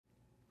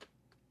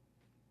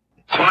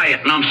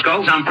quiet,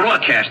 numbskulls. I'm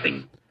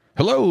broadcasting.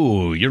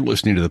 Hello, you're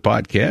listening to the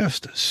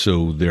podcast.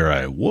 So there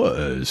I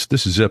was.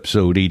 This is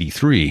episode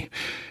 83.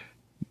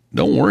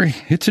 Don't worry,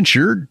 it's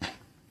insured.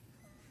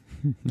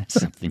 That's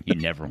something you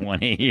never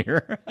want to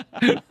hear.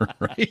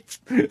 Right?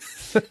 Don't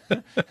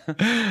worry,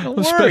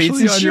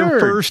 Especially it's on your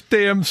insured. first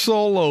damn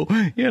solo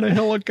in a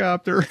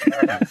helicopter.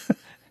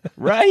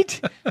 Right?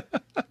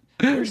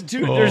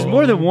 There's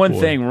more than one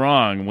boy. thing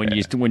wrong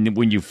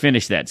when you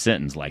finish that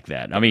sentence like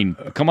that. I mean,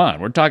 come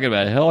on, we're talking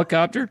about a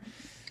helicopter.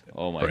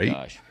 Oh my Right?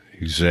 gosh!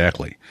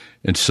 Exactly.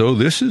 And so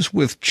this is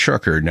with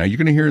Chucker. Now you're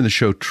going to hear in the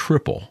show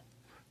triple,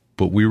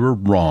 but we were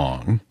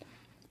wrong.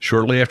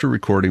 Shortly after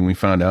recording, we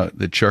found out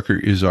that Chucker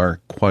is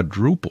our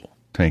quadruple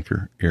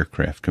tanker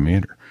aircraft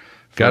commander.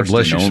 God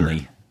bless you, sir.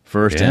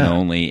 First Yeah. and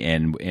only,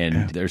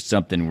 and there's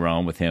something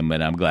wrong with him,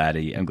 and I'm glad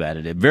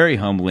it did. Very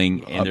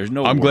humbling, and there's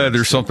no. I'm glad words.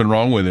 there's something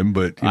wrong with him,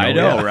 but I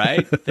know, yeah.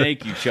 right?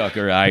 Thank you,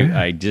 Chucker.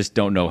 I just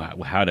don't know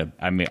how to.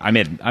 I mean, I'm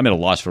at a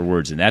loss for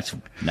words, and that's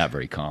not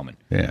very common.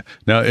 Yeah.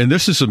 Now, and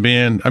this is a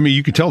man, I mean,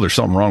 you can tell there's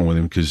something wrong with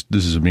him because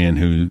this is a man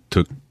who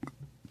took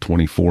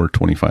 24,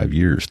 25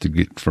 years to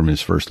get from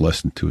his first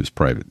lesson to his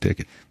private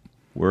ticket.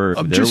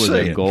 If there was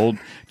a gold,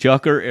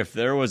 Chucker, if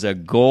there was a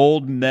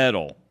gold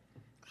medal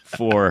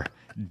for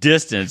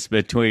distance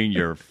between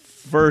your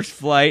first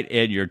flight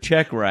and your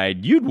check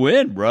ride, you'd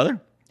win, brother.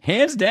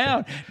 Hands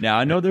down. Now,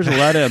 I know there's a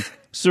lot of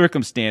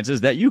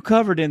circumstances that you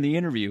covered in the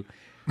interview,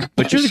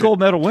 but you're the gold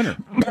medal winner.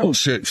 Oh,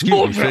 shit.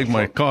 Excuse me, Fig,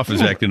 my cough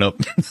is acting up.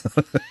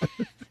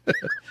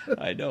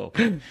 I know.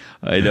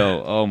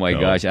 Oh my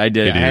gosh, I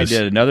did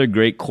another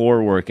great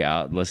core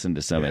workout. Listened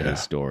to some of his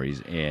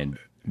stories,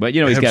 but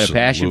he's got a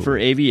passion for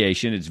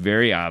aviation. It's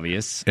very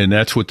obvious, And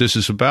that's what this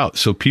is about.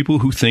 So people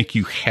who think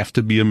you have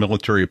to be a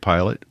military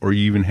pilot or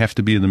you even have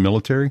to be in the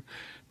military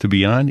to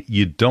be on,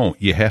 you don't.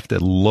 You have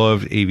to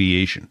love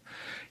aviation.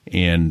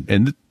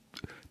 And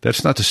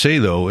that's not to say,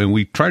 though, and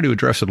we tried to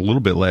address it a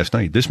little bit last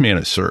night, this man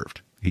has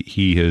served.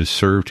 He has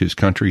served his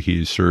country, he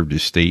has served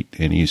his state,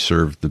 and he's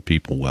served the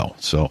people well.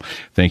 So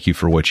thank you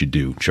for what you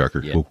do,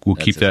 Chucker. Yeah, we'll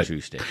keep that. True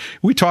statement.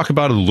 We talk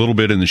about it a little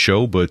bit in the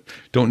show, but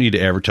don't need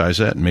to advertise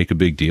that and make a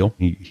big deal.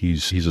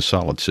 He's a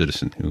solid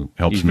citizen who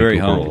helps He's make very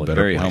the world humble, a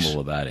better very place. humble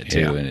about it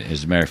too. Yeah. And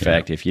as a matter of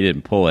fact, if you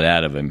didn't pull it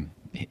out of him,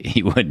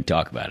 he wouldn't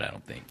talk about it. I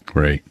don't think.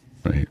 Right.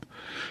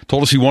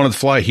 Told us he wanted to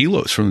fly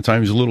helos from the time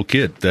he was a little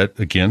kid. That,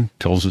 again,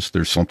 tells us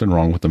there's something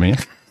wrong with the man.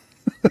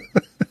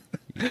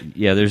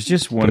 Yeah, there's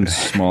just one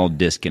small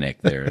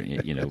disconnect there.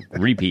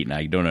 Repeat, and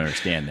I don't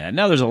understand that.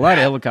 Now, there's a lot of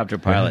helicopter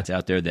pilots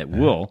out there that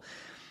will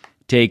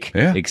take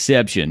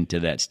exception to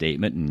that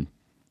statement, and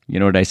you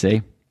know what I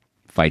say?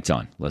 Fight's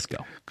on. Let's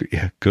go.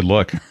 Yeah, good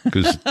luck,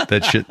 because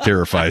that shit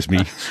terrifies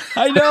me.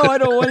 I know. I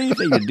don't want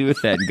anything to do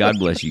with that. And God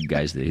bless you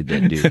guys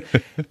that do.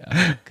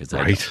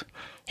 Right.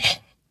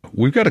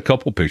 We've got a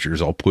couple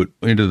pictures I'll put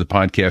into the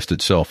podcast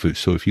itself.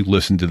 So if you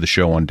listen to the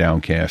show on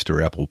Downcast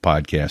or Apple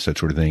Podcasts, that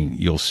sort of thing,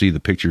 you'll see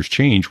the pictures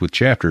change with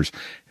chapters,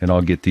 and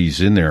I'll get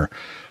these in there.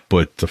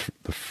 But the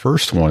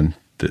first one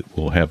that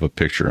we'll have a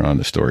picture on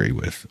the story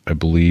with, I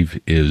believe,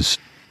 is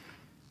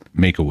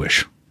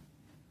Make-A-Wish.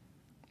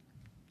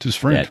 It's his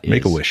friend,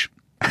 Make-A-Wish.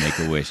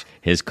 Make-A-Wish.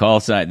 His call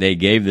sign, they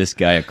gave this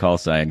guy a call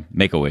sign,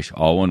 Make-A-Wish,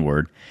 all one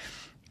word.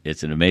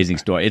 It's an amazing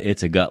story.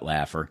 It's a gut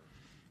laugher.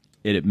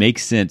 It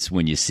makes sense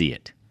when you see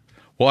it.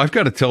 Well, I've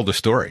got to tell the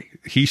story.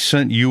 He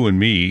sent you and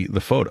me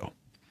the photo.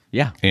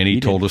 Yeah. And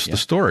he told us the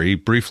story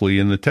briefly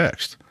in the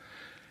text.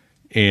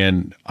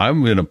 And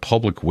I'm in a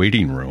public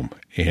waiting room,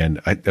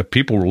 and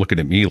people were looking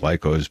at me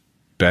like I was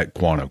bat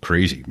guano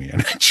crazy,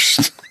 man.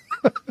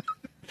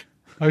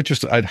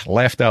 I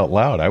laughed out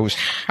loud. I was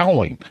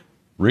howling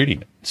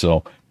reading it.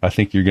 So I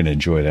think you're going to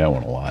enjoy that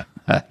one a lot.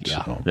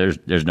 Yeah, So.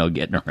 there's no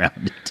getting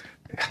around it.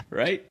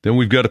 Right? Then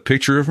we've got a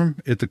picture of him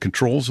at the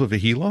controls of a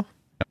helo.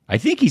 I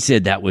think he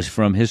said that was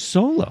from his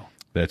solo.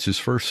 That's his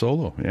first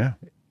solo, yeah.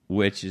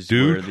 Which is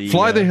where Dude,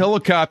 fly the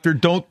helicopter,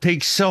 don't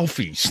take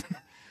selfies.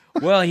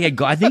 Well,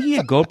 I think he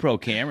had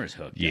GoPro cameras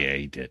hooked. Yeah,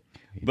 he did.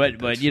 But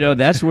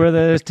that's where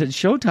the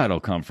show title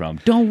come from.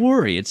 Don't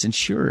worry, it's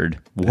insured.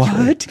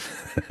 What?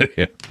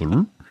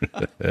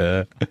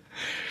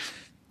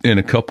 And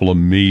a couple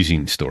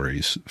amazing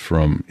stories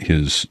from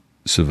his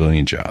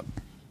civilian job.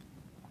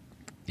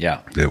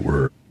 Yeah. That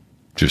were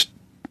just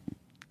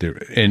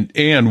there.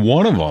 And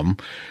one of them,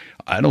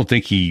 I don't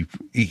think he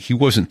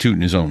wasn't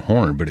tooting his own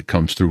horn, but it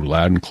comes through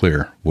loud and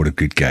clear what a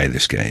good guy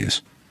this guy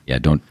is. Yeah,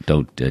 don't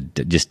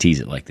just tease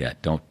it like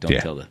that. Don't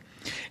tell the.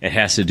 It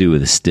has to do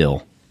with a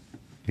still.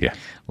 Yeah.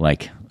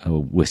 Like a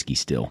whiskey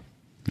still.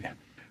 Yeah.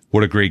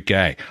 What a great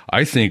guy.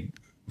 I think,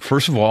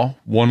 first of all,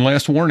 one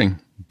last warning.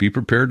 Be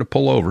prepared to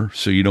pull over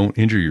so you don't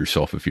injure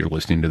yourself if you're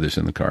listening to this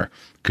in the car,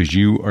 because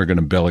you are going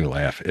to belly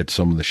laugh at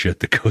some of the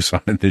shit that goes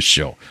on in this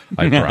show.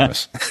 I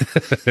promise.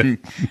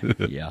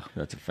 Yeah,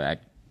 that's a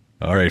fact.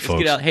 All right,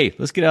 folks.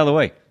 Let's get out of the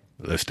way.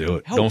 Let's do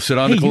it. Don't sit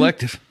on the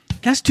collective.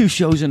 That's 2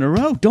 shows in a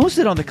row. Don't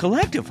sit on the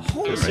collective.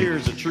 This here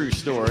is a true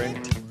story.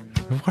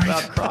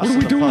 What are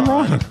we doing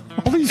wrong?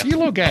 All these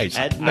helo guys.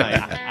 At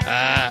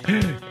night.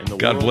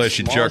 God bless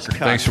you, Chucker.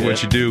 Thanks for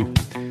what you do.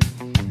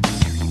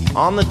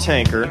 on the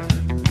tanker,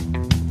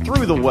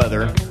 through the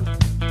weather.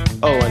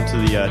 Oh, and to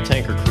the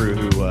tanker crew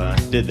who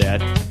did that,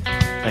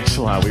 thanks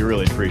a lot. We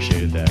really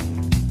appreciated that.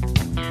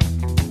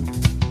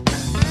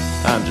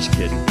 I'm just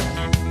kidding.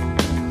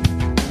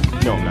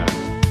 No, I'm not.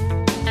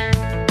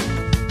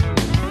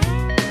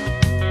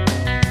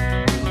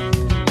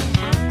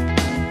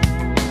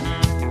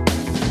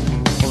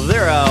 Well,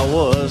 there I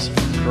was,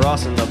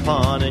 crossing the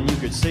pond, and you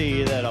could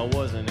see that I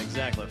wasn't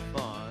exactly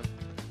fond.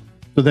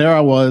 So there I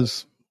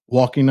was,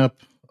 walking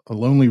up a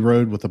lonely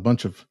road with a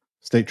bunch of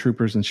state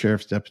troopers and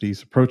sheriff's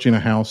deputies, approaching a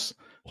house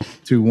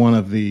to one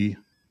of the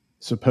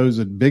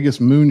supposed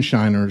biggest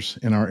moonshiners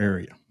in our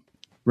area,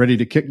 ready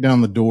to kick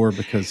down the door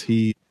because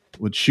he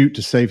would shoot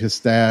to save his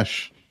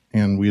stash,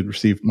 and we had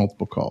received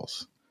multiple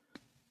calls.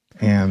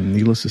 And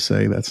needless to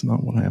say, that's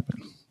not what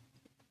happened.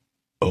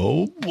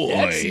 Oh, boy.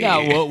 That's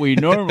not what we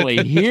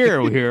normally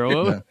hear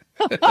here.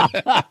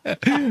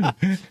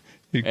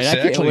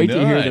 Exactly. I can't wait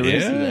to hear the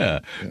rest of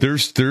that.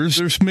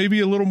 There's maybe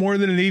a little more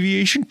than an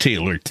aviation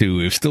tale or two.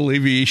 If still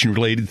aviation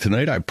related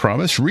tonight, I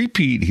promise.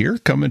 Repeat here,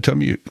 coming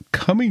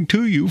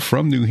to you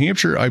from New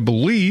Hampshire, I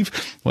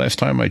believe. Last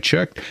time I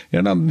checked,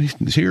 and I'm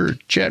here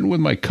chatting with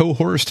my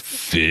co-host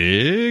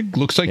Fig.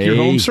 Looks like you're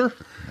home, sir.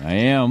 I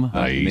am. Nice.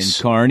 I'm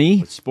in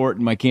Kearney,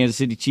 sporting my Kansas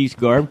City Chiefs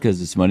garb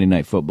because it's Monday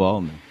Night Football,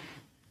 and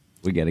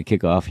we got to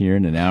kick off here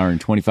in an hour and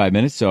 25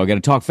 minutes. So I got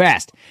to talk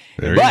fast.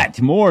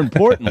 But more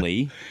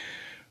importantly.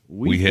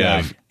 We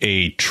have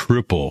a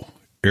triple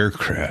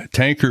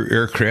tanker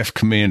aircraft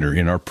commander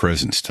in our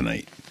presence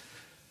tonight.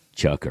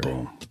 Chucker.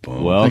 Boom,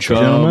 boom. Welcome,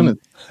 gentlemen.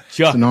 It's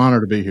an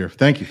honor to be here.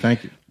 Thank you.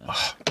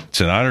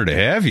 It's an honor to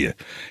have you.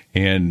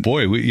 And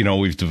boy,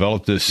 we've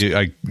developed this.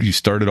 You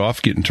started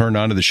off getting turned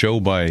on to the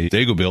show by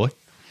Dago Billy,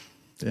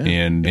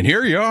 and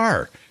here you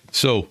are.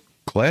 So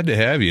glad to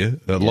have you.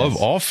 I love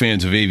all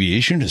fans of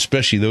aviation,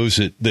 especially those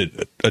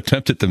that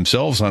attempt it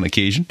themselves on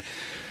occasion.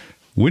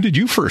 When did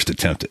you first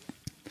attempt it?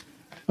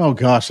 Oh,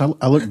 gosh. I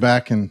look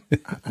back, and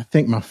I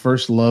think my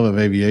first love of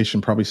aviation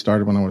probably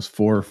started when I was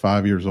 4 or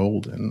 5 years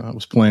old. And I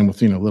was playing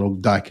with, little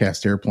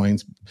die-cast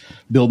airplanes,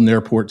 building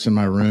airports in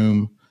my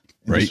room.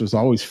 And just was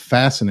always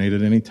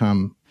fascinated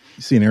anytime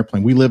you see an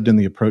airplane. We lived in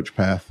the approach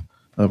path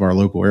of our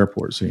local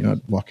airport. So,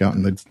 I'd walk out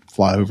and they'd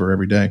fly over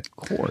every day.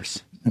 Of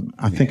course. And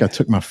I think I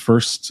took my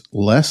first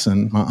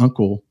lesson. My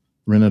uncle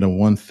rented a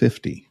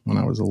 150 when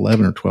I was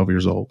 11 or 12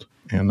 years old.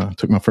 And I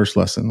took my first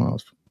lesson when I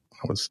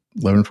was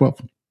 11 or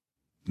 12.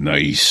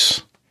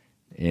 Nice.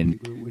 And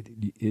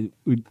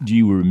do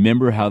you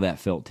remember how that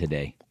felt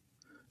today?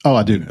 Oh,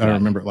 I do. I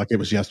remember it like it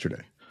was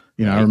yesterday.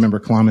 I remember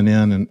climbing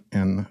in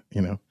and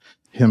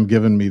him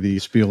giving me the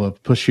spiel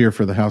of push here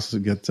for the houses to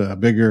get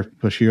bigger,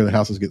 push here, the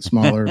houses get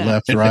smaller,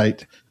 left,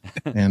 right.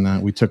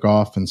 And we took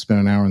off and spent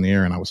an hour in the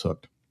air, and I was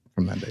hooked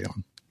from that day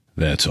on.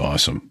 That's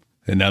awesome.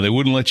 And now they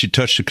wouldn't let you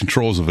touch the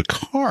controls of a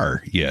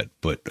car yet,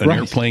 but an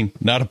airplane,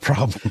 not a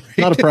problem. Right?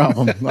 Not a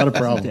problem.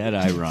 That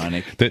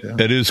ironic.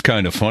 That is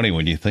kind of funny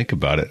when you think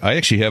about it. I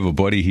actually have a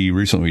buddy, he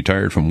recently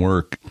retired from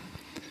work.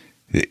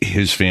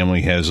 His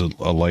family has a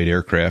light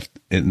aircraft,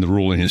 and the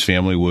rule in his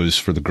family was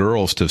for the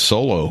girls to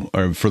solo,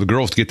 or for the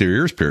girls to get their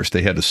ears pierced,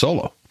 they had to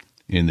solo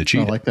in the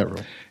Cheetah. I like that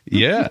rule.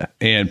 Yeah.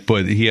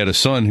 But he had a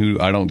son who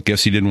I don't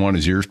guess he didn't want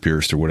his ears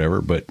pierced or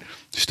whatever, but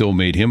still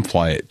made him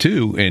fly it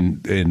too.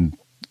 And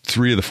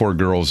 2 of the 3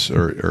 girls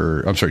are at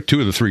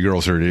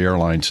the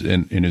airlines,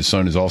 and his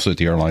son is also at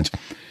the airlines.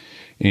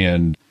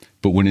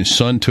 But when his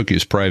son took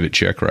his private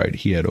check ride,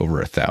 he had over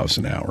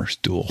 1,000 hours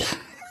dual.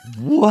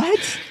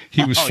 What?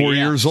 He was 4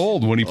 years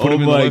old when he put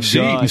him in the left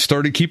seat and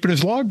started keeping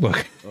his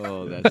logbook.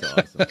 Oh, that's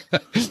awesome.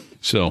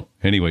 So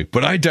anyway,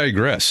 but I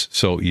digress.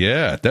 So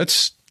yeah,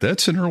 that's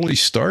an early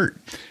start.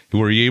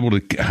 Were you able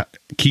to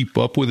keep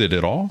up with it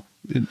at all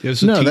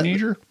as a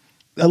teenager?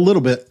 A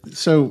little bit.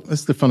 So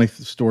that's the funny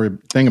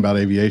thing about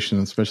aviation,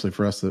 especially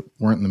for us that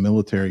weren't in the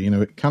military.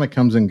 It kind of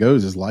comes and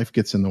goes as life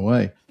gets in the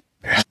way.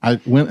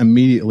 I went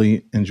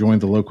immediately and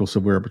joined the local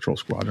Civil Air Patrol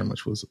Squadron,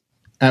 which was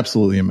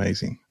absolutely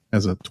amazing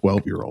as a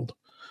 12-year-old.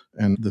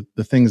 And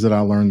the things that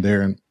I learned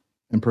there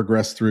and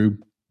progressed through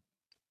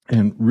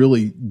and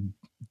really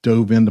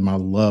dove into my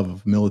love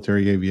of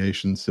military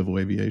aviation, civil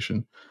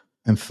aviation,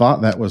 and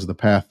thought that was the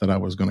path that I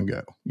was going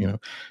to go.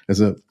 As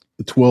a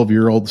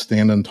 12-year-old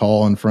standing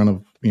tall in front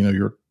of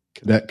your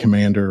cadet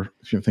commander,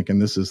 if you're thinking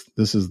this is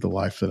the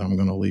life that I'm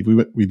going to lead.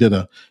 We did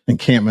a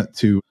encampment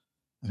to,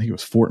 I think it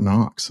was Fort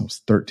Knox. I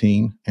was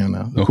 13, and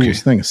the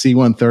coolest thing, a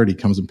C-130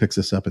 comes and picks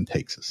us up and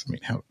takes us. I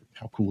mean, how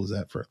cool is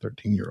that for a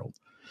 13-year-old?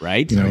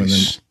 Right. And then,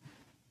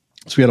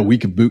 so we had a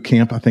week of boot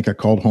camp. I think I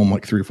called home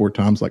like 3 or 4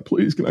 times, like,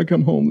 please, can I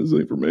come home? This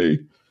ain't for me.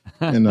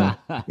 And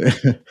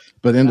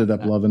but ended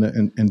up loving it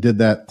and did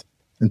that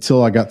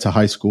until I got to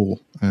high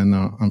school. And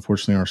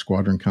unfortunately, our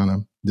squadron kind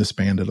of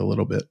disbanded a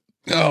little bit.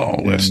 Oh,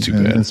 that's too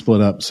bad. And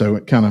split up. So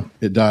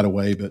it died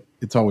away, but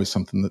it's always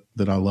something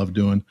that I love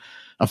doing.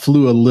 I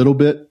flew a little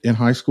bit in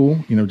high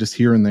school, just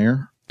here and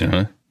there,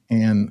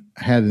 and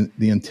had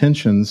the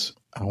intentions.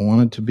 I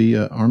wanted to be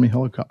an Army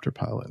helicopter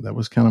pilot. That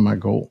was kind of my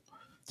goal.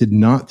 Did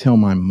not tell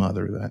my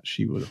mother that.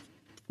 She would have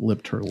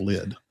flipped her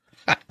lid.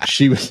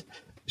 she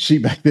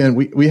back then,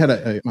 we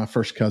had my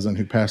first cousin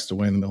who passed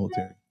away in the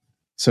military.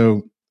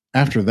 So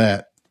after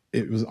that,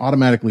 it was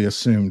automatically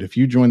assumed if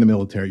you join the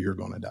military, you're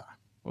going to die.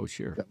 Oh,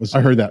 sure. I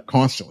heard that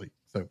constantly.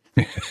 So,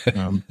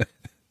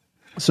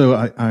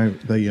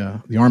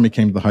 the Army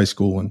came to the high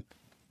school and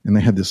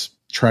they had this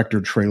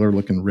tractor trailer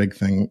looking rig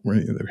thing where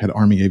they had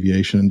Army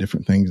aviation and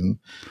different things and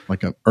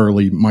like an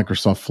early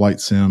Microsoft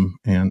flight sim.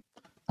 And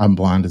I'm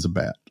blind as a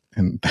bat.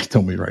 And they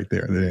told me right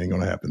there that ain't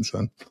going to happen,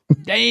 son.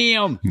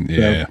 Damn.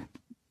 Yeah.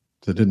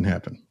 So it didn't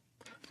happen.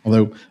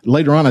 Although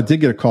later on, I did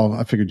get a call.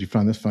 I figured you'd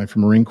find this funny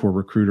from a Marine Corps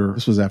recruiter.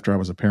 This was after I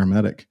was a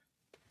paramedic.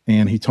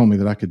 And he told me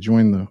that I could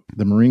join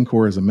the Marine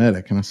Corps as a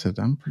medic. And I said,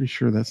 I'm pretty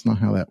sure that's not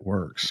how that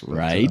works.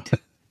 Right.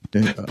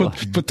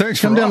 But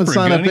thanks come for down and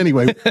sign Gunny. up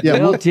anyway. Yeah,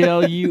 They'll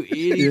tell you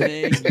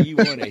anything you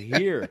want to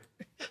hear.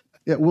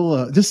 Yeah,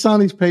 we'll just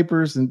sign these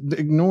papers and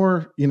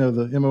ignore,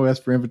 the MOS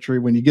for infantry.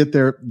 When you get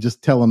there,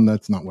 just tell them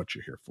that's not what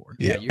you're here for.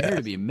 Yeah, you're here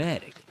to be a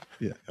medic.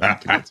 Yeah. I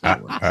don't think that's how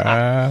it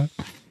works.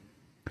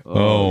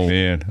 Oh,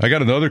 man. I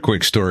got another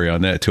quick story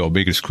on that, too. I'll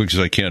make it as quick as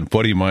I can. A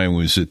buddy of mine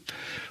was at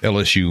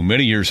LSU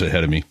many years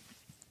ahead of me,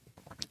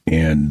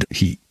 and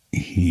he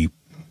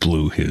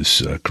blew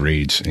his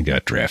grades and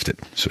got drafted.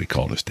 So he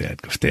called his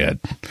dad, goes, Dad,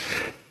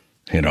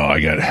 I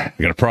got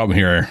a problem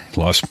here.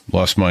 Lost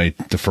my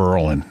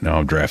deferral, and now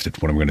I'm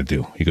drafted. What am I going to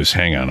do? He goes,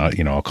 hang on.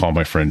 I'll call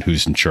my friend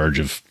who's in charge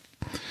of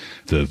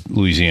the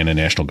Louisiana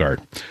National Guard.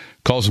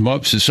 Calls him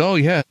up, says, oh,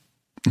 yeah.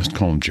 Let's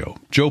call him Joe.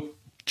 Joe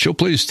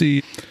plays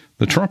the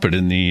trumpet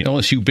in the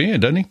LSU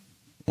band, doesn't he?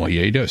 Well,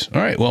 yeah, he does.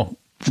 All right, well,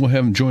 we'll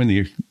have him join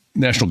the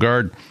National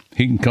Guard.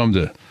 He can come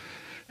to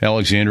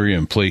Alexandria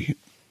and play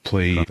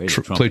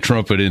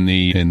trumpet in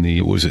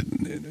the what was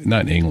it?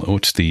 Not in England.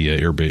 What's the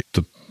air base?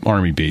 The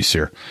Army base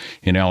there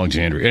in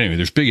Alexandria. Anyway,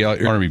 there's big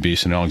Army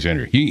base in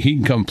Alexandria. He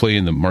can come play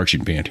in the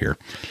marching band here.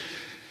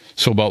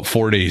 So about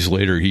 4 days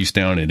later, he's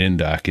down at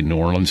Indoc in New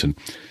Orleans, and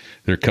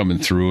they're coming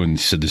through, and he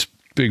said this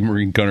big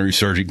Marine gunnery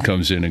sergeant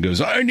comes in and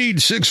goes, I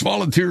need 6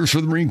 volunteers for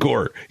the Marine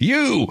Corps.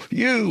 You.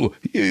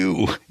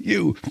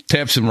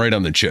 Taps him right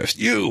on the chest.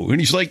 You.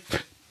 And he's like,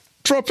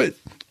 trumpet,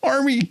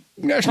 Army,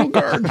 National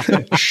Guard.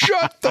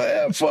 Shut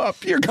the F up.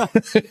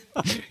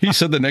 He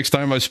said the next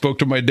time I spoke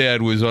to my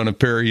dad was on a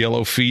pair of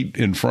yellow feet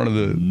in front of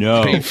the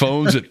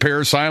payphones at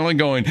Paris Island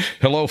going,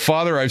 hello,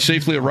 Father, I've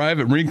safely arrived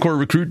at Marine Corps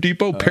Recruit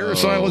Depot,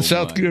 Paris Island,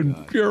 South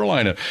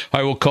Carolina.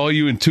 I will call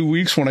you in 2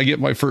 weeks when I get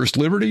my first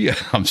liberty.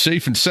 I'm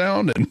safe and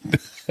sound.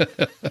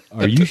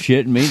 Are you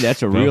shitting me?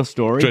 That's a real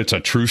story? It's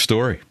a true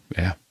story.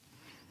 Yeah.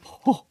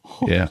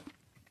 Yeah.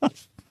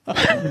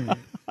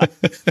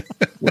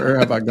 Where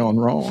have I gone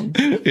wrong?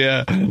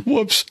 Yeah.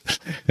 Whoops.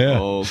 Yeah.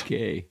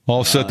 Okay.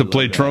 All set to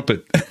play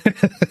trumpet.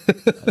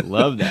 I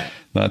love that.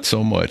 Not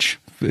so much.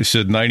 They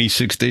said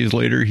 96 days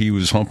later, he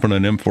was humping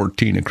an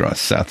M14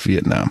 across South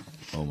Vietnam.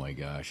 Oh, my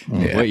gosh.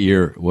 Yeah.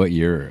 What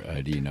year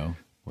do you know?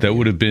 That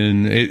would have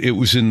been, it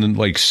was in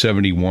like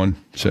 71,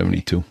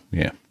 72.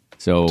 Yeah.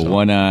 So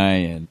One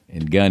Eye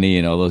and Gunny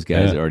and all those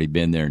guys had already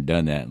been there and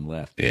done that and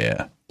left.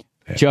 Yeah.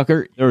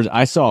 Chucker,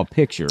 I saw a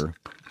picture.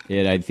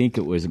 I think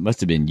it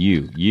must have been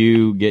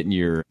you getting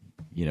your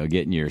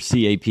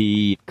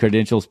CAP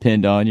credentials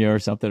pinned on you or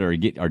something, or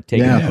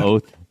taking the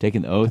oath.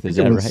 Taking the oath, is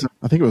that right?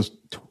 I think it was.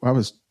 I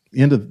was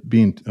end up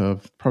being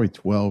probably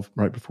 12,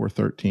 right before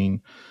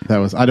 13.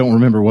 I don't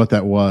remember what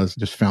that was.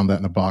 Just found that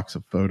in a box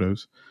of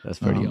photos. That's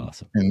pretty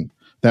awesome. And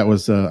that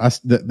was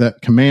that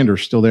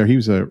commander's still there. He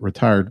was a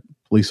retired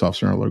police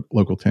officer in our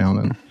local town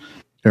and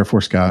Air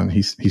Force guy, and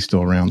he's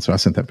still around. So I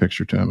sent that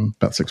picture to him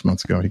about 6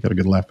 months ago. He got a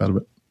good laugh out of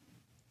it.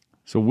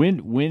 So when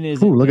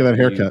is Ooh, look at that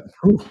haircut.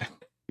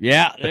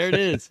 Yeah, there it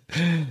is.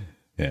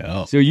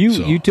 Yeah. So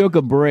you took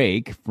a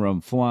break from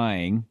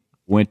flying,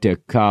 went to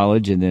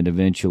college, and then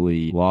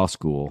eventually law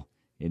school.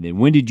 And then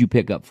when did you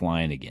pick up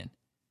flying again?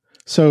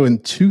 So in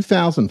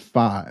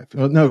 2005,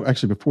 no,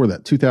 actually before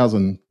that,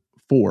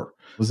 2004,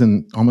 was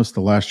in almost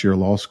the last year of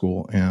law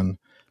school and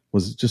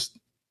was just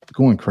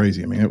going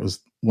crazy. I mean, it was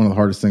one of the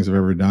hardest things I've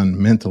ever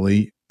done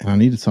mentally, and I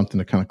needed something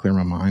to kind of clear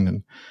my mind,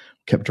 and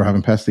kept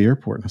driving past the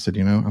airport. And I said,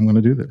 I'm going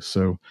to do this.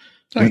 So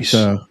nice.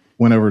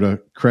 Went over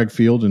to Craig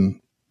Field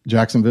in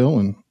Jacksonville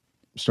and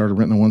started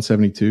renting a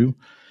 172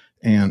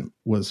 and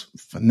was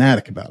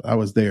fanatic about it. I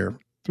was there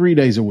 3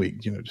 days a week,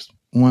 just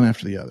one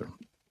after the other.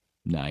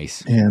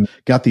 Nice. And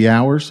got the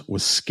hours,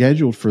 was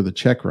scheduled for the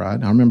check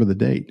ride. I remember the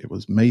date. It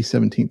was May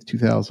 17th,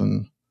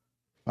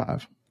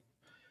 2005.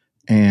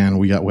 And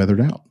we got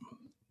weathered out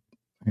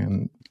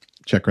and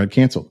check ride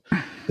canceled.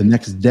 The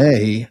next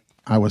day,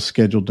 I was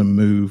scheduled to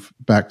move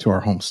back to our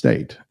home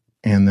state.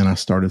 And then I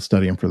started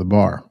studying for the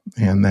bar.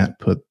 And that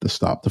put the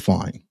stop to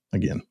flying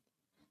again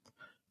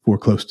for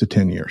close to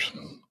 10 years.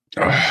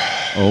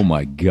 Oh,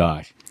 my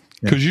gosh.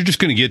 Because you're just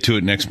going to get to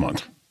it next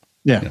month.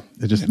 Yeah.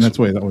 And that's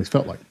the way it always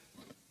felt like.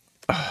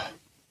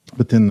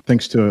 But then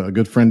thanks to a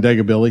good friend,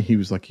 Daga Billy, he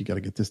was like, you got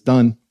to get this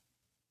done.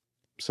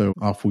 So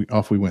off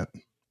we went.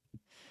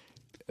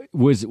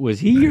 Was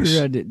he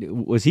nice.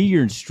 Was he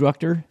your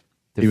instructor?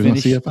 He was on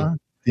CFI?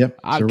 Yep.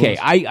 Okay,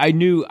 I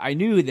knew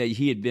that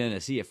he had been a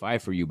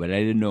CFI for you, but I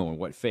didn't know in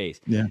what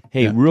phase. Yeah.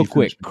 Hey, real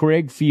quick,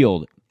 Craig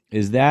Field,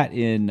 is that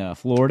in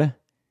Florida?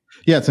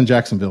 Yeah, it's in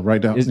Jacksonville,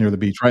 right down near the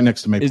beach, right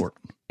next to Mayport.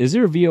 Is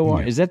there a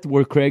VOR? Yeah. Is that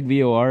where Craig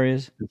VOR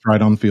is? It's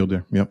right on the field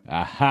there. Yep.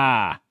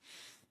 Aha.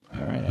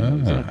 All right, I know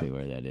exactly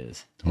where that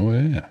is. Oh,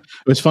 yeah.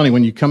 It's funny,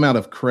 when you come out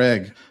of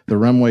Craig, the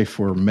runway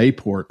for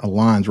Mayport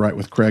aligns right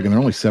with Craig, and they're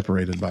only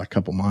separated by a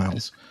couple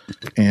miles.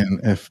 And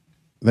it's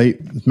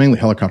mainly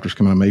helicopters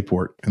coming out of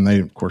Mayport, and they,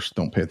 of course,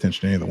 don't pay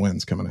attention to any of the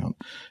winds coming out.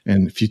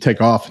 And if you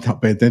take off and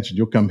not pay attention,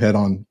 you'll come head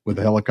on with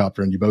a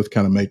helicopter, and you both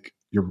kind of make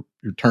your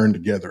turn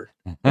together.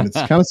 And it's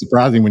kind of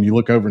surprising when you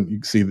look over and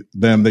you see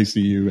them, they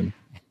see you, and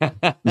it's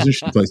an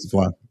interesting place to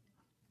fly.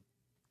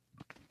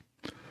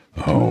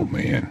 Oh,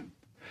 man.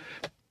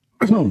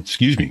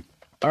 Excuse me.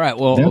 All right.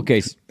 Well, yeah.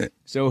 Okay.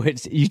 So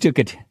you took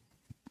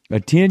a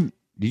 10,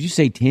 did you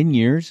say 10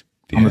 years?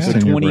 Yeah.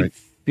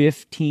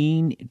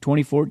 2015,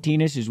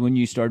 2014-ish is when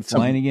you started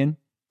flying again?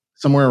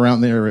 Somewhere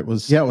around there. It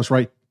was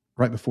right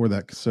before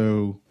that.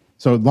 So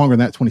longer than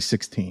that,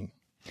 2016.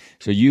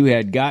 So you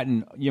had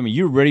gotten,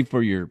 you were ready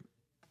for your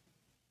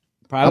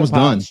pilot. I was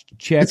done.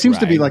 Check it seems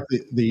ride. to be like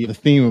the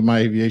theme of my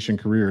aviation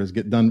career is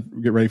get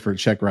ready for a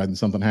check ride and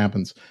something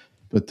happens.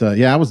 But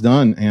I was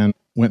done and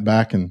went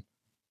back and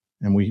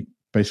we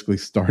basically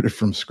started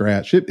from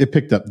scratch. It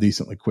picked up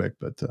decently quick,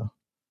 but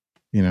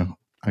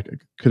I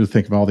could have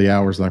think of all the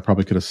hours that I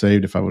probably could have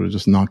saved if I would have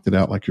just knocked it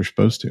out like you're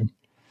supposed to.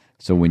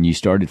 So when you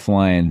started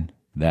flying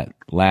that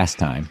last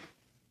time,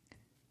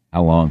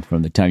 how long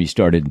from the time you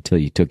started until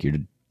you took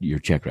your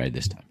check ride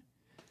this time?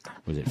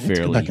 Was it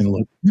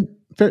fairly?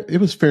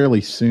 It was fairly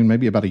soon,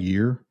 maybe about a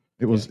year.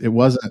 It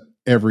wasn't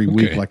every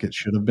week like it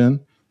should have been.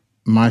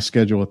 My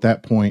schedule at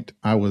that point,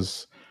 I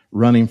was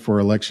running for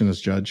election as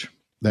judge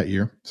that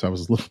year, so I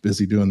was a little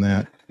busy doing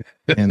that.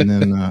 And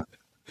then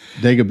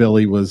Daga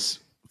Billy was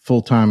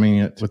full-timing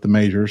it with the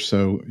majors,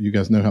 so you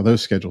guys know how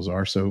those schedules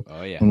are. So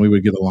when we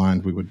would get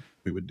aligned, we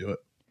would do it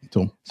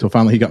until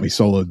finally he got me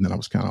soloed, and then I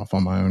was kind of off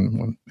on my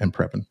own and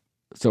prepping.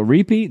 So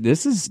repeat,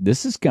 this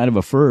is kind of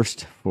a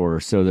first for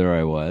So There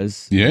I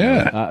Was.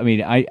 Yeah.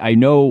 I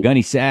know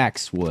Gunny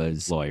Sachs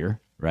was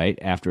lawyer, right,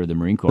 after the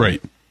Marine Corps.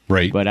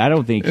 Right. But I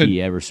don't think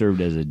he ever served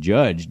as a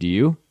judge. Do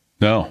you?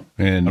 No,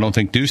 and I don't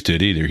think Deuce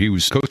did either. He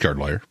was Coast Guard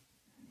lawyer.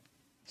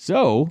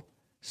 So,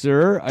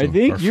 sir, I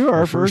think you're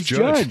our first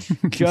judge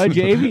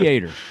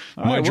aviator.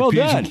 All right, well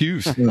done.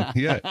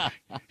 Yeah.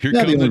 Here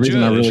comes the judge.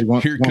 I really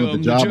wanted the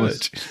job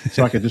was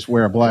so I could just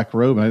wear a black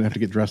robe and I didn't have to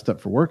get dressed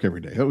up for work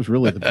every day. That was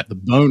really the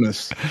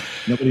bonus.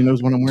 Nobody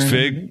knows what I'm wearing.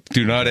 Fig,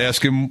 do not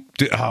ask him.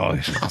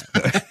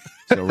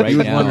 So right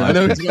now,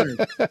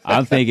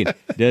 I'm thinking,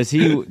 did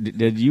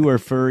you wear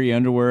furry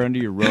underwear under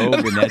your robe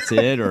and that's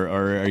it, or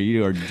are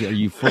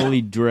you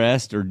fully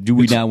dressed, or do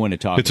we not want to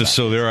talk? It's a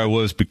So There I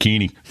Was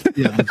bikini.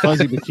 Yeah, the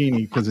fuzzy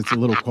bikini because it's a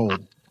little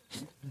cold.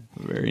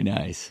 Very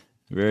nice,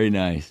 very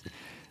nice.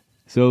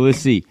 So let's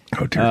see.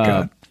 Oh dear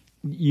God!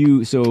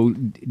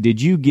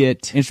 Did you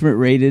get instrument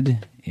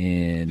rated,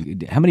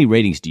 and how many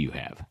ratings do you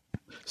have?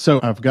 So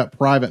I've got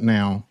private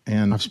now,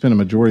 and I've spent a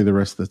majority of the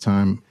rest of the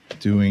time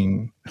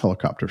doing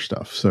helicopter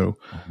stuff. So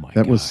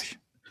that was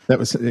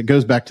it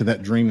goes back to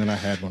that dream that I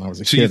had when I was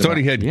a kid. So you thought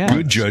he had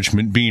good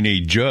judgment being a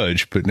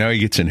judge, but now he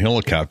gets in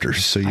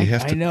helicopters. So you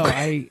have to. I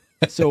know.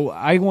 So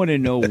I want to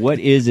know, what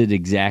is it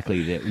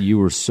exactly that you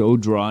were so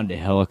drawn to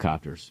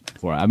helicopters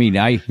for? I mean,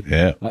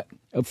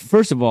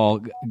 first of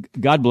all,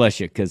 God bless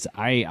you, because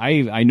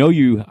I know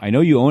you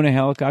own a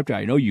helicopter.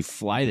 I know you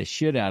fly the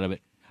shit out of it.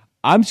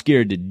 I'm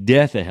scared to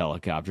death of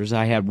helicopters.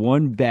 I had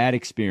one bad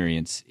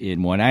experience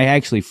in one. I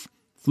actually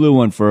flew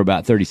one for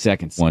about 30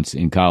 seconds once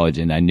in college,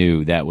 and I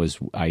knew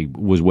I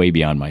was way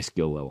beyond my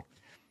skill level.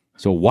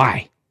 So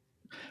why?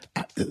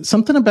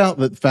 Something about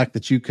the fact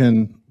that you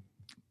can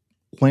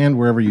land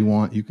wherever you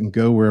want. You can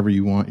go wherever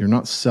you want. You're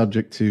not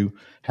subject to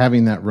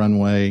having that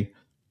runway.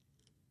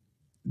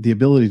 The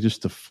ability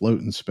just to float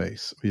in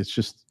space.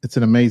 It's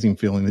an amazing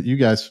feeling that you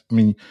guys,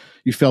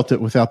 you felt it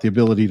without the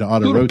ability to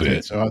auto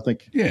rotate. So I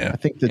think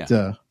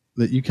that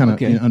you kind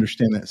of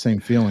understand that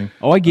same feeling.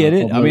 Oh, I get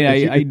it.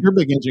 If your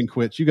big engine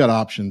quits, you got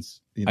options.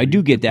 I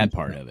do get that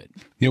part of it.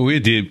 Yeah, we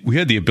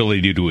had the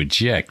ability to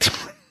eject.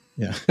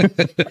 Yeah.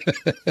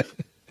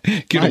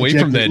 Get away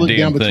from that look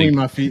damn down thing. Between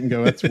my feet and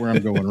go, that's where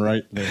I'm going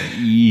right there.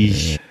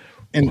 Yeesh.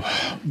 And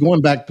going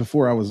back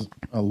before I was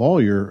a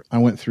lawyer, I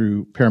went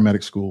through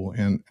paramedic school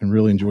and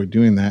really enjoyed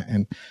doing that.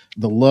 And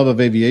the love of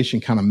aviation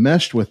kind of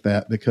meshed with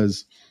that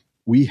because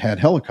we had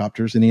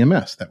helicopters in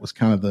EMS. That was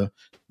kind of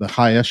the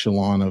high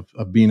echelon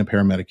of being a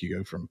paramedic. You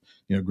go from,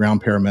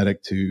 ground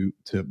paramedic to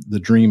the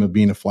dream of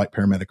being a flight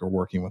paramedic or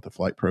working with a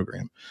flight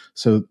program.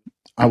 So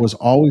I was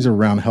always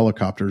around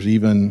helicopters,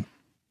 even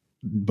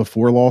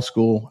before law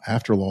school,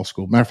 after law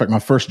school. Matter of fact, my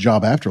first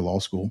job after law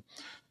school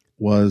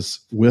was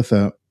with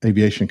a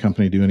aviation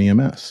company doing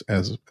EMS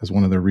as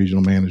one of their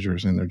regional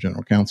managers and their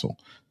general counsel,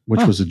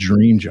 which was a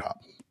dream job.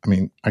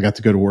 I got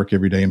to go to work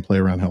every day and play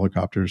around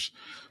helicopters,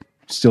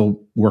 still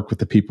work with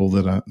the people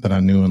that I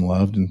knew and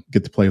loved, and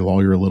get to play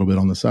lawyer a little bit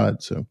on the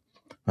side. So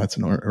That's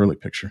an early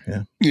picture.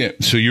 Yeah. Yeah.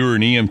 So you were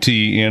an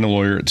EMT and a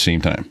lawyer at the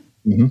same time.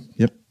 Mm-hmm.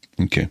 Yep.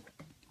 Okay.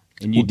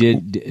 And you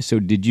did. So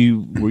did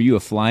you? Were you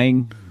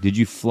did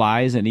you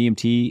fly as an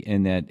EMT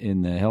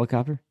in the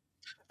helicopter?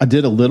 I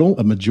did a little.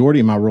 A majority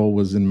of my role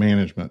was in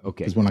management.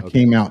 Okay. Because when I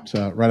came out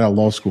right out of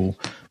law school,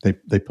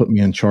 they put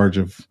me in charge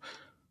of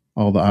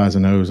all the I's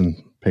and O's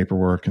and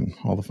paperwork and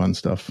all the fun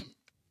stuff.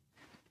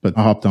 But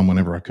I hopped on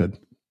whenever I could.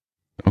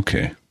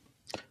 Okay.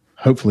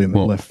 Hopefully in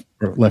the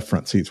left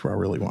front seats where I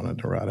really wanted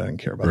to ride. I didn't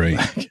care about the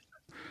back.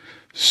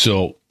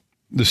 So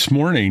this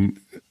morning,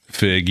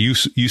 Fig, you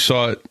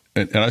saw it,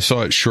 and I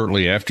saw it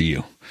shortly after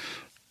you.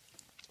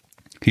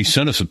 He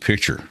sent us a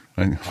picture.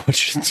 I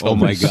want you to tell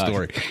me the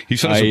story. He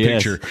sent us a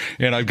picture,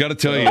 and I've got to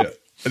tell you,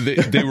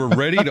 they were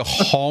ready to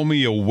haul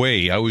me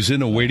away. I was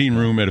in a waiting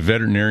room at a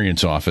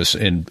veterinarian's office,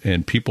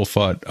 and people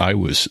thought I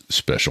was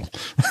special.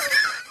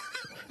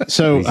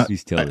 So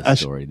please tell the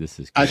story. This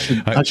is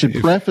great. I should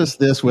preface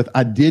this with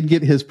I did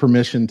get his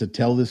permission to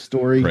tell this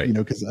story. Right.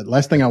 Because the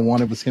last thing I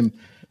wanted was him,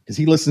 because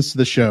he listens to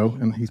the show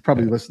and he's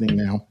probably listening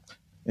now.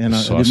 And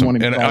I didn't want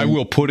him. And I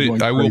will put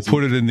it. I will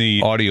put it in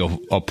the audio.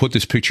 I'll put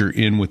this picture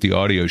in with the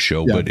audio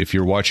show. Yeah. But if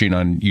you're watching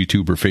on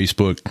YouTube or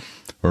Facebook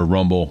or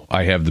Rumble,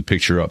 I have the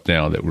picture up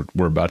now that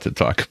we're about to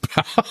talk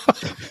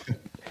about.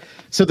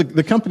 So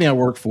the company I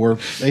work for,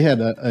 they had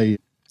a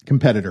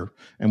competitor,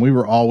 and we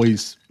were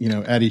always,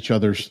 at each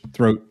other's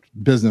throat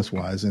business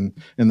wise. And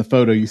in the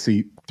photo, you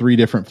see 3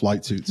 different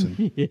flight suits.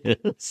 And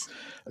yes.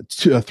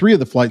 3 of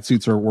the flight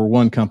suits were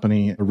one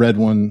company, a red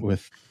one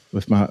with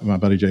my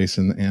buddy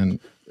Jason, and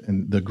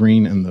the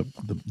green and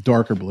the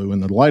darker blue,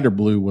 and the lighter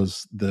blue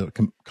was the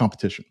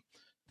competition.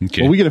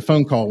 Okay. Well, we get a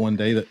phone call one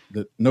day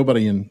that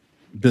nobody in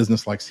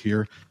business likes to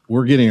hear.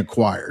 We're getting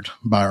acquired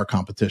by our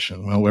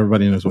competition. Well,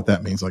 everybody knows what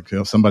that means. Like,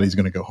 somebody's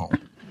going to go home.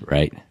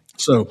 Right.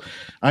 So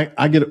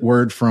I get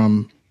word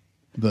from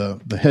the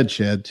head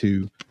shed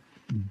to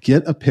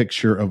get a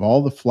picture of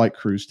all the flight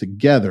crews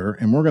together,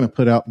 and we're going to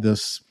put out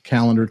this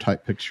calendar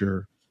type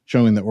picture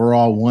showing that we're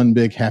all one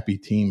big happy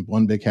team,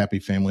 one big happy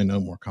family, no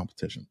more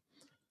competition.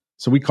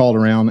 So we called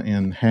around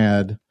and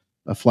had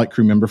a flight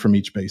crew member from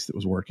each base that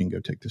was working go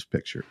take this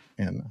picture.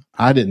 And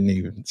I didn't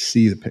even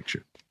see the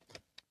picture.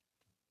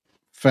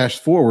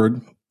 Fast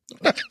forward,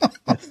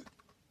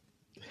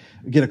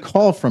 get a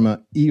call from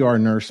an ER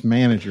nurse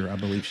manager, I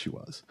believe she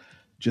was,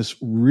 just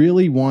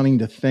really wanting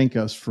to thank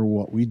us for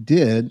what we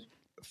did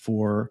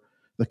for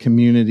the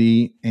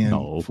community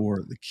and for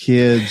the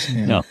kids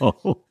and,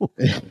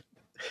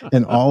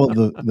 and all of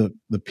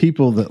the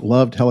people that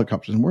loved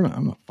helicopters. And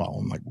I'm not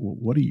following, like,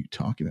 what are you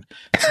talking about?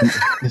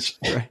 It's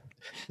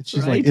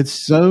just like, it's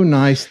so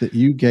nice that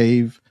you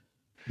gave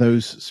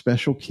those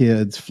special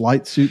kids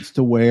flight suits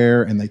to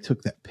wear, and they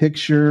took that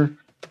picture,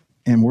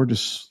 and we're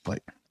just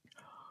like,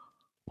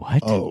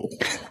 what? Oh.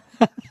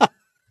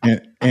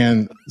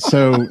 and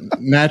so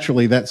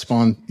naturally that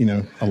spawned,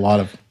 a lot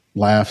of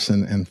laughs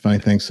and funny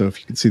things. So if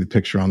you can see the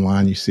picture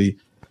online, you see,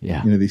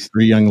 these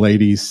 3 young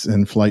ladies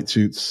in flight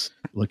suits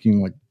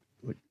looking like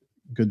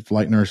good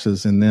flight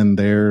nurses. And then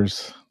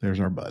there's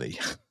our buddy.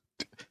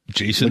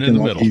 Jason in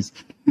the middle.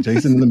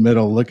 Jason in the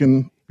middle,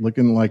 looking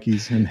like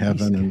he's in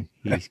heheaven, and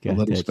he's got a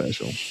little that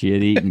special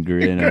shit-eating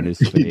grin on his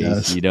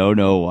face. You don't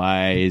know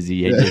why. Is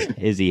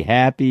he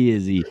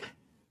happy?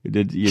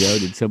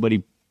 Did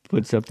somebody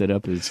put something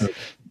up his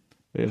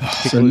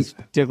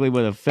tickling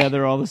with a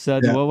feather all of a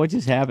sudden? Yeah. Well, what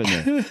just happened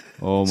there?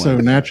 Oh my! So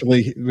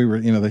naturally, we were,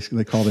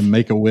 they called him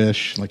Make a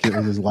Wish, like it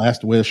was his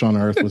last wish on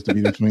earth was to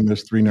be between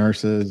those 3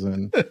 nurses,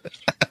 and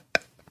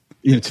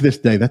to this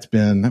day, that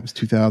was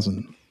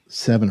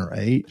 2007 or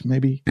 8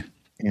 maybe,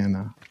 and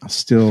I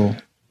still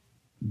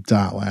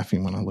die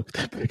laughing when I look at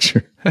that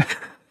picture.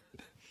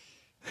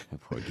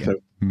 So,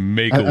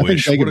 Make a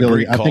Wish. What a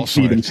great call sign. I think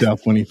he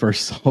himself when he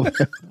first saw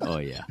that. Oh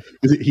yeah,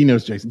 he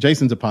knows Jason.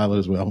 Jason's a pilot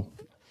as well.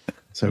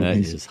 So that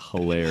is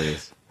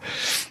hilarious.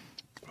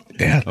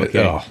 Yeah. Okay.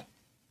 Yeah,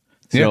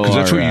 because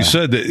that's what you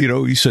said. That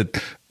you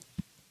said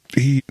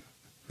he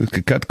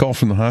got the call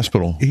from the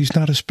hospital. He's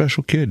not a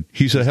special kid.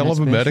 He's a hell of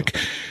a medic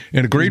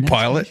and a great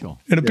pilot and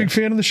a big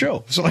fan of the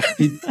show. So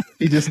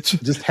he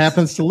just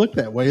happens to look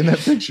that way in that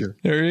picture.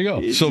 There you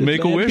go. So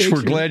Make a Wish.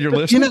 We're glad you're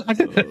listening. I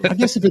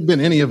guess if it had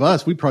been any of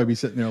us, we'd probably be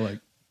sitting there like,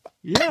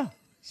 yeah,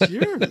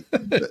 sure,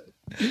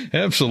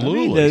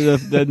 absolutely. I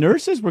mean, the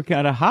nurses were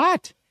kind of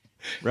hot,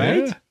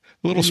 right? Yeah.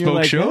 Little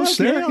smoke shows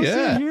there.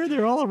 Yeah. Here,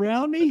 they're all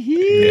around me.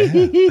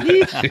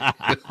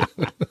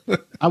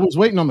 I was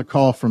waiting on the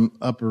call from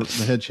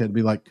the head shed to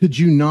be like, could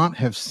you not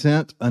have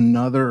sent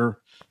another,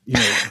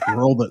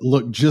 girl that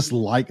looked just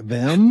like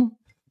them?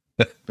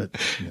 But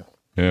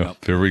yeah,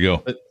 there we go.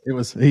 But it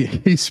was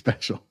he's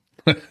special.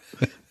 All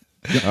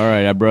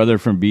right, our brother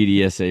from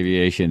BDS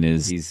Aviation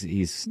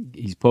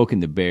he's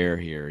poking the bear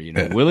here.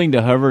 Willing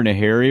to hover in a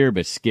Harrier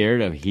but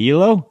scared of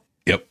helo.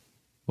 Yep.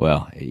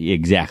 Well,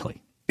 exactly.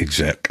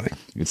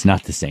 It's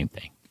not the same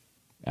thing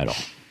at all.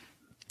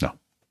 No.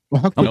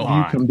 Well, how quick do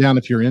you come down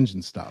if your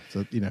engine stops?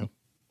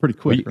 Pretty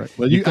quick, right?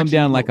 Well, you come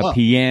down like a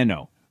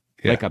piano,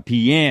 yeah. like a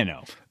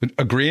piano,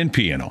 a grand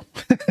piano.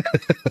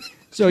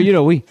 So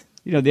we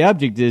the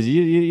object is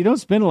you don't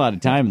spend a lot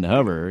of time in the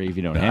hover if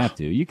you don't have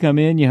to. You come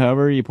in, you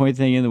hover, you point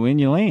the thing in the wind,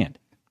 you land.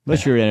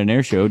 Unless you're at an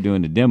air show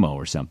doing a demo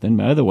or something.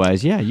 But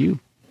otherwise, you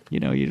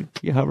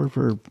hover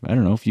for, I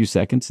don't know, a few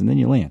seconds and then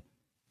you land.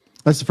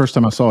 That's the first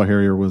time I saw a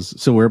Harrier was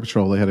Civil Air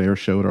Patrol. They had an air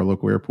show at our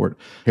local airport.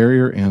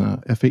 Harrier and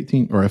a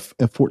F-18 or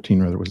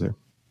F-14 rather was there.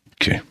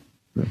 Okay.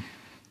 So,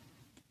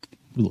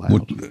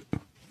 loud.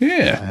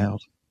 Loud.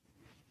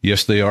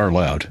 Yes, they are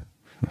loud.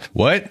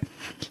 What?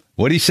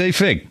 What do you say,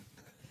 Fig?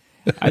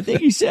 I think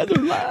he said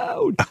they're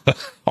loud.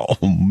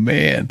 Oh,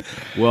 man.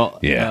 Well,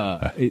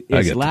 it's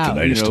I got loud.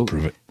 The tinnitus to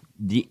prove it.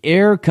 The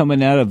air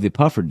coming out of the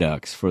puffer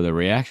ducts for the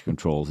reaction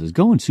controls is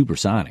going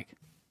supersonic.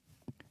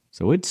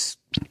 So it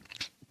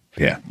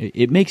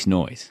makes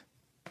noise.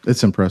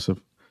 It's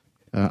impressive.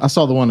 I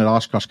saw the one at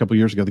Oshkosh a couple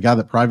years ago. The guy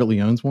that privately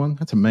owns one.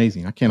 That's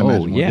amazing. I can't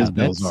imagine what his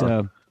bills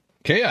are.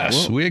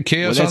 Chaos. We had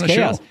chaos on the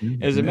show.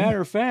 As a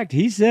matter of fact,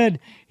 he said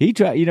he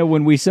tried.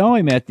 When we saw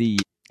him at the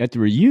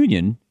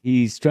reunion,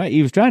 he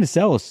was trying to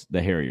sell us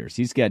the Harriers.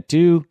 He's got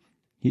two.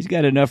 He's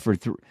got enough for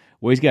three.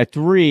 Well, he's got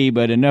three,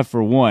 but enough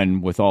for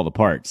one with all the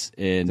parts.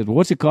 And said,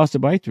 what's it cost to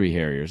buy 3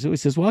 Harriers? So he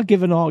says, well, I'll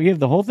give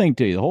the whole thing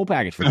to you, the whole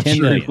package for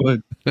 $10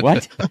 million.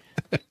 What?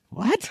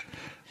 What?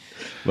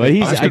 But I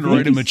was going to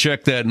write him a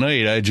check that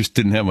night. I just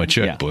didn't have my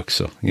checkbook.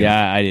 So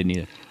I didn't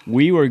either.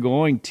 We were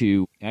going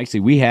to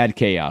we had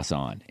Chaos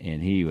on,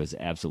 and he was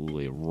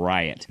absolutely a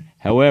riot.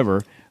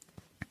 However,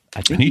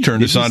 I think he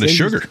turned us on to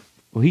sugar.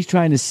 Well, he's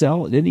trying to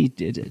sell it.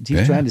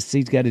 He's trying to see.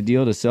 He's got a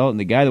deal to sell it, and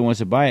the guy that wants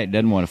to buy it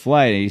doesn't want to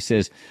fly it. And he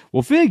says,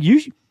 "Well, Fig,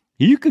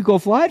 you could go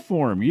fly it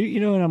for him."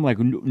 And I'm like,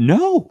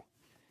 "No,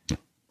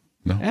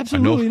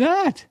 absolutely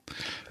not.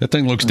 That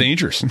thing looks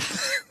dangerous."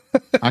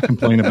 I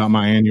complain about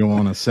my annual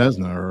on a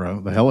Cessna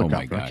or the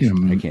helicopter. I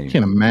can't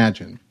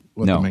imagine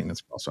what the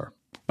maintenance costs are.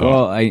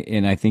 Well,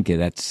 I think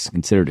that's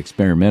considered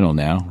experimental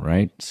now,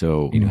 right?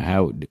 So,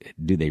 how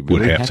do they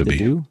really have to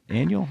do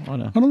annual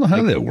on a? I don't know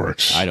how that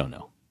works. I don't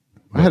know.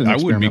 I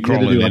wouldn't be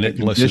crawling in it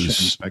unless it was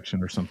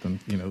inspection or something,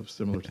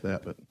 similar to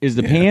that. But is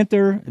the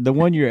Panther the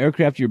one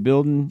aircraft you're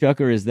building,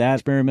 Chucker? Is that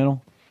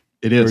experimental?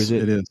 It is.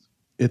 It is.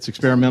 It's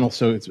experimental.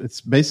 So it's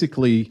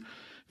basically,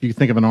 if you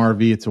think of an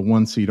RV, it's a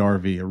 1-seat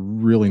RV, a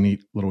really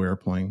neat little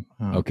airplane.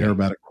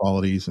 Aerobatic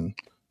qualities and.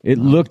 It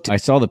looked. I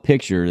saw the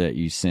picture that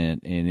you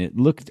sent, and it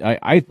looked.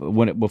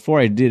 Before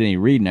I did any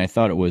reading, I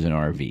thought it was an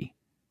RV.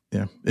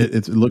 Yeah,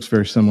 it looks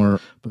very similar,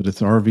 but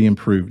it's RV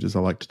improved, as I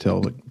like to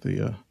tell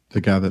the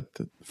guy the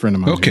friend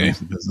of mine. Okay,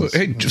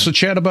 hey, so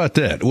chat about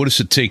that. What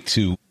does it take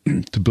to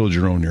build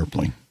your own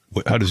airplane?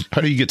 How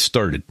do you get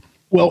started?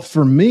 Well,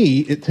 for me,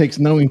 it takes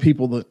knowing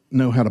people that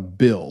know how to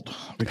build,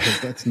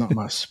 because that's not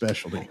my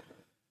specialty.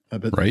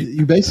 But right.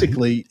 You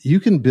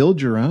can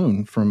build your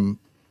own from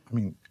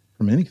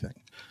anything.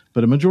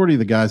 But a majority of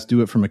the guys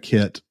do it from a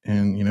kit.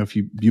 And, if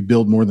you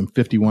build more than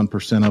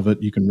 51% of it,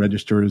 you can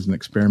register it as an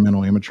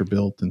experimental amateur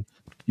built, and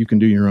you can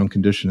do your own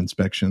condition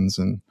inspections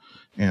and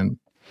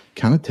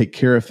kind of take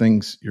care of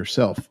things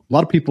yourself. A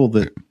lot of people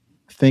that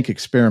think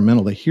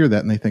experimental, they hear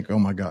that and they think, oh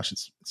my gosh,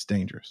 it's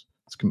dangerous.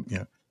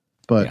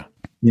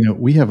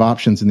 We have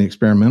options in the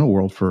experimental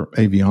world for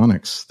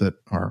avionics that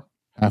are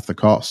half the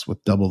cost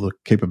with double the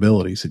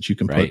capabilities that you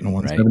can put in a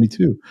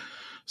 172. Right.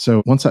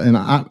 So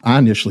I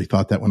initially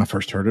thought that when I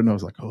first heard it, and I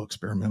was like, oh,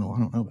 experimental, I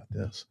don't know about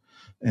this.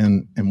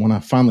 And when I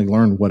finally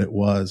learned what it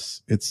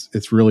was,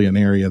 it's really an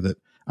area that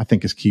I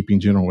think is keeping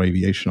general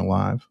aviation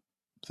alive.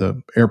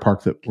 The air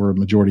park that where a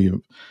majority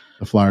of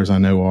the flyers I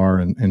know are,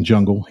 and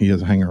Jungle, he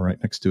has a hangar right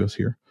next to us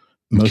here.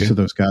 Most of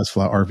those guys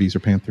fly RVs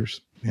or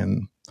Panthers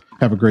and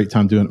have a great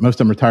time doing it. Most of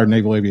them are retired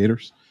naval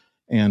aviators,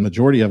 and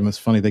majority of them, it's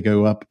funny, they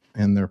go up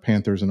in their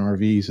Panthers and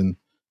RVs and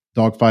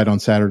dogfight on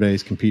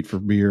Saturdays, compete for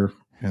beer.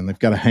 And they've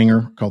got a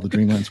hangar called the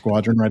Dreamland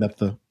Squadron right up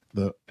the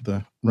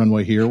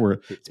runway here,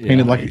 where it's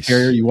painted like a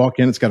carrier. You walk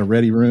in, it's got a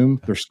ready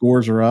room. Their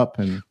scores are up,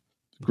 and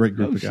great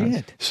group of guys.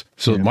 Shit.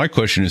 So my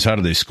question is, how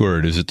do they score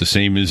it? Is it the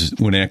same as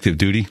when active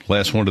duty?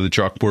 Last one to the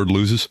chalkboard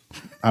loses?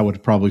 I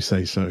would probably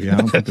say so. Yeah, I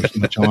don't think there's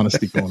much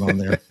honesty going on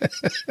there.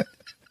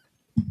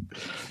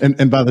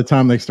 And by the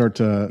time they start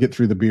to get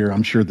through the beer,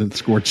 I'm sure the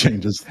score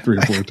changes 3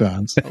 or 4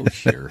 times. Oh,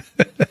 sure.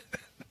 Well,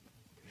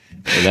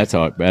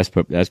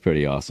 that's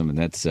pretty awesome, and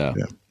that's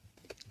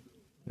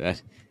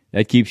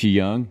that keeps you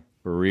young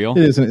for real.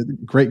 It is a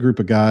great group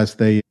of guys.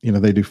 They do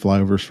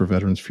flyovers for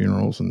veterans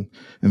funerals and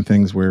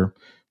things where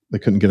they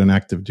couldn't get an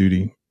active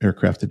duty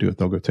aircraft to do it.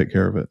 They'll go take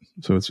care of it.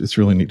 So it's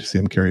really neat to see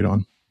them carried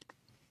on.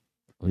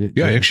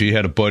 Yeah, I actually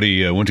had a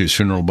buddy, went to his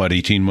funeral about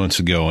 18 months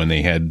ago, and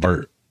they had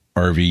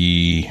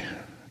RV,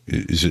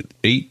 is it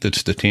 8?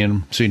 That's the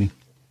tandem seating?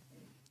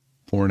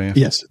 4.5?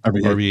 Yes.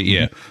 RV8,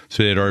 yeah.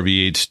 So they had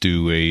RV8s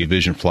do a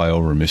vision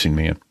flyover, a missing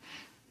man.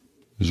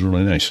 It was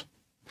really nice.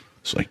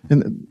 It's like,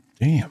 damn.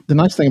 The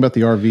nice thing about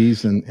the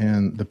RVs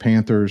and the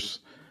Panthers,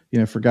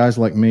 for guys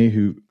like me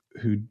who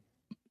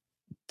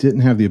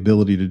didn't have the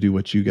ability to do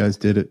what you guys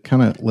did, it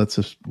kind of lets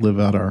us live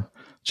out our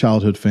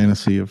childhood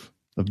fantasy of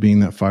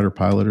being that fighter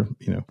pilot, or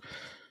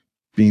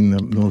being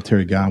the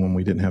military guy when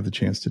we didn't have the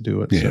chance to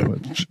do it. Yeah.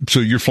 So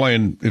you're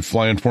flying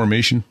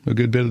formation a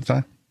good bit of the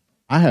time?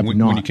 I have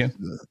not. When you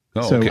can?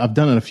 Okay. I've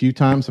done it a few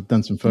times. I've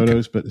done some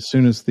photos, but as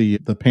soon as the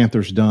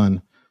Panther's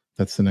done,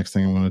 that's the next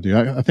thing I'm going to do.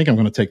 I think I'm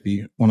going to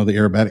take one of the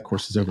aerobatic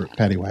courses over at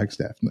Patty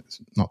Wagstaff. It's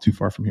not too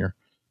far from here.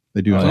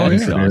 They do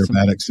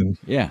aerobatics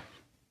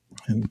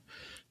and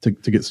to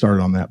get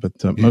started on that. But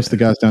most of the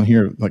guys down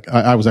here, like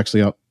I was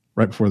actually out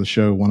right before the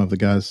show. One of the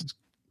guys,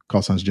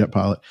 call signs jet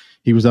pilot,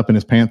 he was up in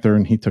his Panther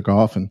and he took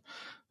off, and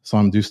saw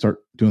him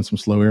start doing some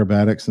slow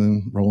aerobatics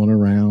and rolling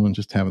around and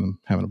just having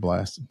a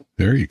blast.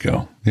 There you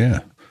go. Yeah.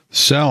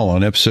 Sal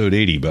on episode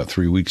 80 about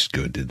 3 weeks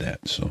ago did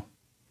that. So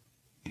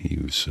he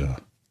was,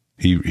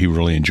 he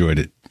really enjoyed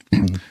it.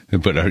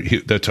 But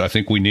I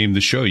think we named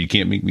the show "You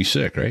Can't Make Me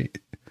Sick," right?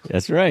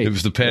 That's right. It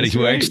was the Patty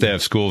Wagstaff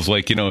school. It's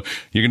like, you're going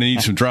to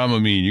need some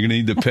Dramamine. You're going to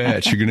need the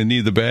patch. You're going to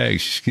need the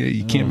bags.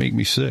 You can't make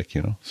me sick,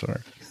 Sorry.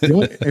 The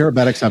only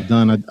aerobatics I've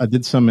done, I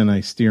did some in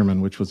a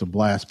Stearman, which was a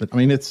blast. But I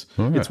mean, it's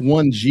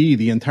 1G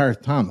the entire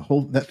time.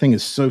 That thing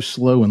is so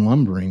slow and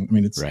lumbering. I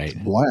mean, it's a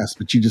blast.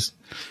 But you just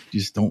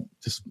don't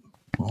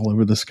all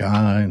over the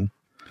sky. And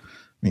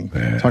I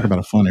mean, talk about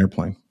a fun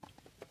airplane.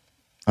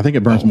 I think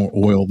it burns more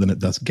oil than it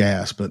does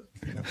gas, but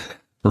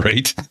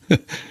right.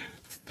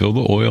 Fill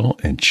the oil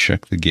and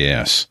check the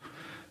gas.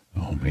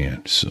 Oh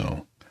man.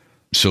 So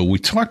we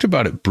talked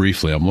about it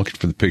briefly. I'm looking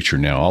for the picture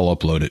now. I'll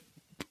upload it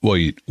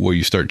while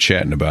you start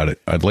chatting about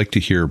it. I'd like to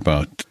hear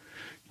about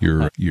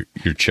your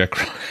check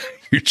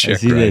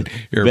ride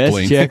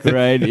airplane. Best check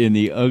ride in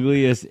the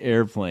ugliest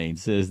airplane,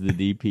 says the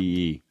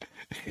DPE.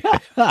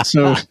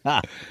 So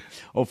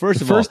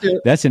first of all,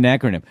 that's an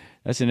acronym.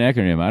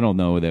 I don't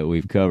know that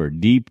we've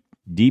covered.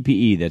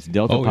 DPE, that's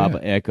Delta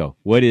Papa Echo.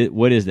 What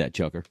is that,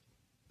 Chucker?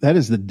 That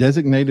is the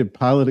designated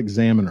pilot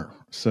examiner.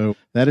 So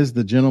that is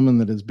the gentleman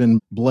that has been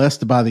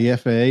blessed by the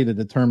FAA to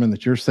determine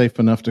that you're safe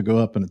enough to go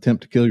up and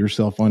attempt to kill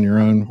yourself on your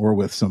own or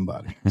with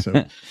somebody.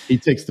 So he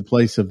takes the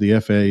place of the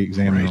FAA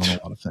examiner on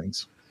a lot of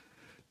things.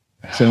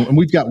 So, and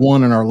we've got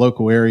one in our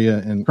local area,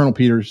 and Colonel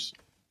Peters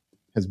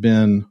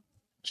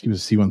he was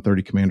a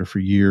C-130 commander for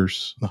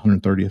years, the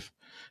 130th,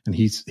 and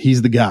he's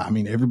the guy. I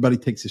mean, everybody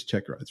takes his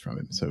check rides from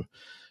him. So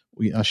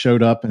I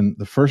showed up, and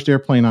the first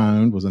airplane I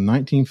owned was a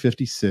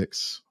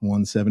 1956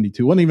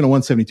 172. It wasn't even a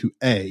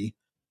 172A.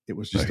 It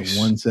was just a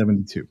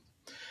 172.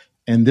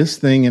 And this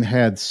thing, it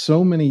had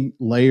so many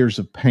layers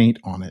of paint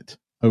on it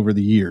over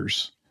the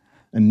years,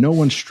 and no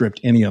one stripped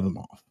any of them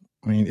off.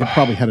 I mean, it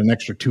probably had an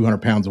extra 200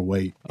 pounds of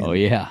weight.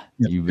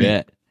 You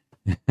bet.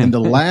 And the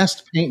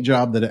last paint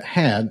job that it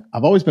had,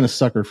 I've always been a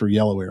sucker for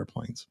yellow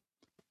airplanes.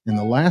 And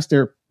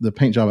the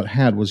paint job it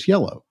had was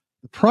yellow.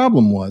 The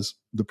problem was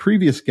the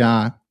previous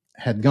guy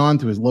had gone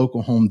to his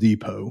local Home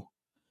Depot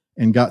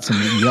and got some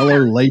yellow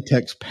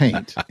latex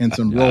paint and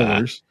some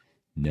rollers.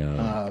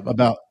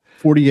 About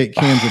 48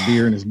 cans of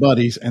beer and his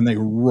buddies, and they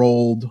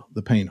rolled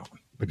the paint on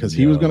because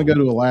he was going to go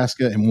to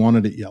Alaska and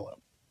wanted it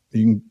yellow.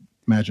 You can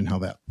imagine how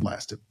that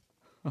lasted.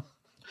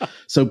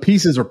 So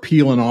pieces are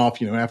peeling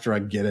off, after I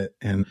get it.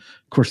 And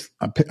of course,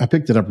 I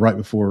picked it up right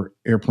before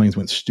airplanes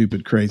went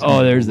stupid crazy.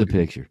 Oh, there's the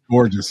picture.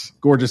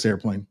 Gorgeous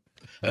airplane.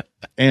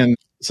 And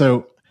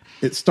so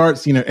it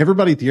starts,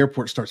 everybody at the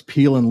airport starts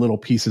peeling little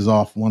pieces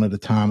off one at a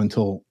time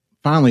until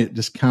finally it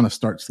just kind of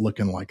starts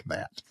looking like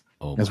that.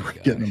 As we're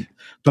getting them.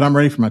 But I'm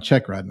ready for my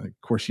check ride. And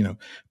of course,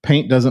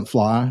 paint doesn't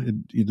fly.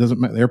 It doesn't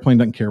matter. The airplane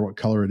doesn't care what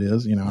color it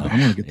is. I'm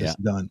going to get this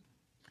done.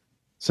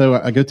 So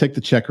I go take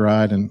the check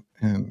ride, and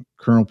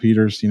Colonel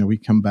Peters, we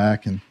come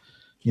back, and,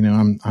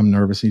 I'm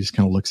nervous. He just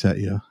kind of looks at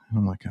you. And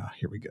I'm like,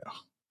 here we go.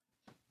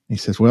 He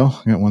says,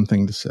 well, I got one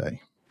thing to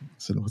say. I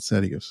said, what's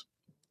that? He goes,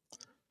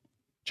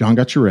 John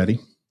got you ready.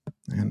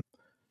 And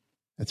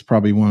it's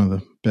probably one of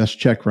the best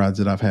check rides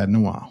that I've had in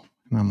a while.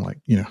 And I'm like,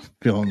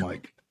 feeling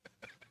like,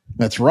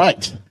 that's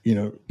right.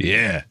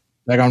 Yeah.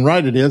 Like on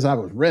right it is. I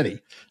was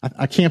ready.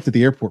 I camped at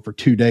the airport for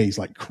 2 days,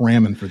 like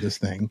cramming for this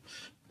thing.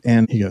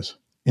 And he goes,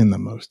 in the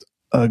most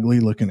ugly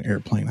looking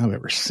airplane I've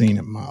ever seen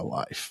in my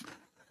life.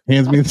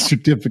 Hands me the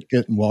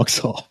certificate and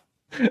walks off.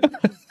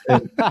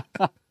 And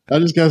I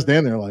just got to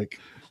stand there like,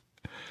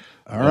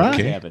 all right.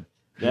 Okay.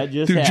 That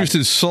just Dude just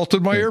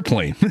insulted my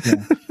airplane.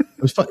 Yeah.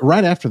 It was fun.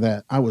 Right after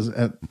that, I was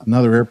at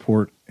another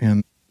airport,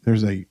 and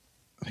there's I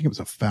think it was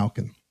a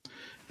Falcon,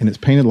 and it's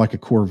painted like a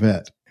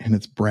Corvette, and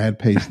it's Brad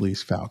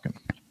Paisley's Falcon,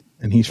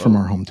 and he's from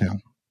our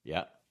hometown.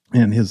 Yeah.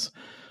 And his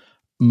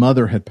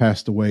mother had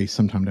passed away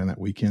sometime during that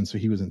weekend, so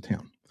he was in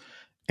town.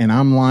 And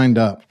I'm lined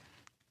up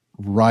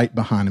right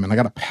behind him, and I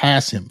got to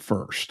pass him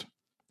first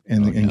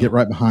and get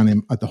right behind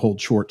him at the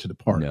hold short to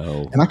depart.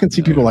 And I can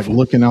see people like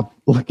looking out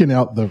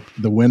the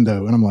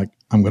window, and I'm like,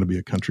 I'm going to be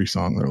a country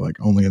song. They're like,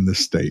 only in this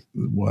state.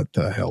 What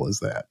the hell is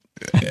that?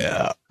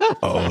 Yeah.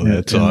 Oh,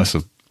 that's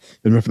awesome.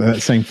 And for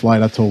that same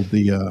flight, I told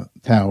the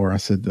tower, I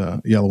said,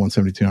 yellow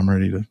 172, I'm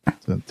ready to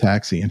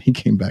taxi. And he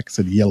came back and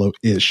said,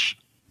 yellow-ish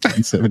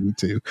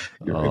 172.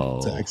 You're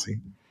ready to taxi.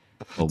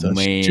 Oh,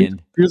 man.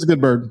 Here's a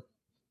good bird.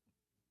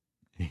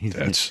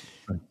 That's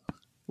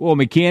well,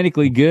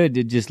 mechanically good.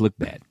 It just looked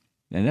bad.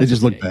 And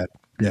that's looked bad.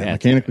 Yeah,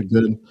 mechanically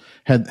good.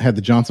 Had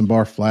the Johnson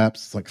bar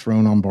flaps. It's like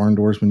thrown on barn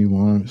doors when you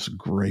want them. It's a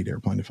great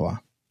airplane to fly.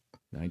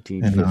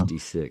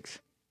 1956.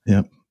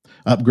 Yep.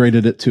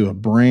 Upgraded it to a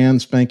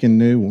brand spanking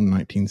new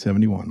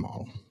 1971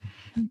 model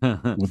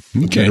with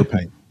better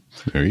paint.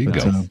 There you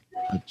go.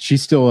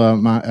 She's still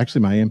my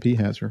AMP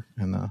has her,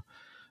 and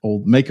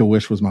old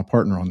Make-A-Wish was my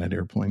partner on that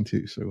airplane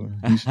too. So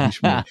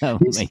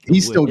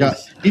he's still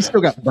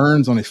got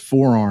burns on his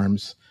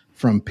forearms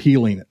from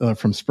peeling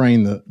from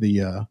spraying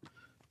the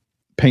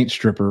paint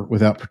stripper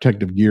without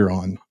protective gear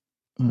on.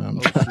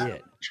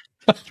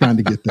 Trying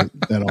to get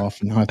that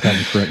off, and I have to have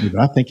him correct me,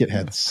 but I think it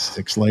had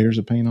 6 layers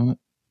of paint on it.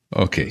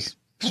 Okay.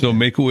 So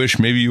Make-A-Wish,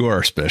 maybe you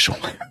are special.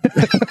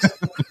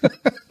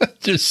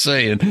 Just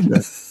saying.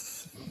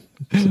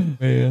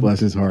 Man. Bless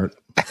his heart.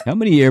 How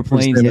many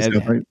airplanes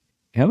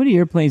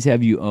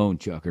have you owned,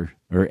 Chucker?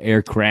 Or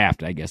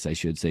aircraft, I guess I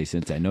should say,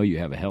 since I know you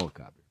have a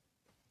helicopter.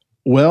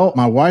 Well,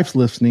 my wife's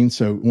listening,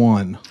 so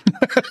 1.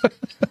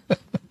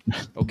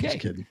 Okay. Just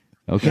kidding.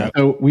 Okay.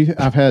 So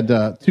I've had 2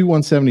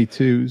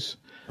 172s.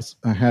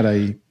 I had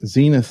a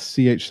Zenith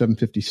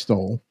CH-750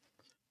 Stol,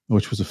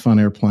 which was a fun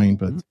airplane,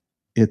 but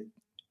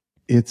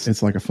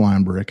it's like a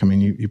flying brick. I mean,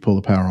 you pull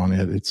the power on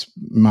it, it's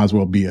might as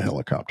well be a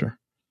helicopter.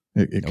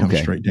 It comes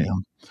straight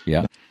down.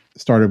 Yeah.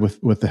 Started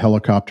with the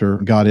helicopter,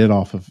 got it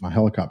off of my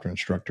helicopter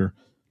instructor,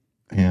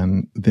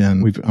 and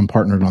then I'm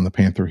partnered on the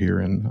Panther here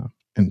in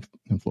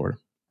Florida.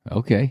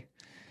 Okay.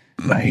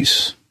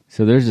 Nice.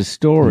 So there's a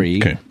story.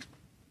 Okay.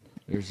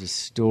 There's a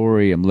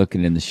story. I'm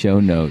looking in the show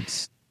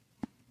notes.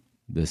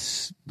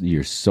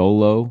 Your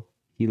Hilo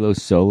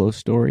Solo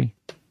story.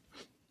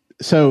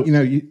 So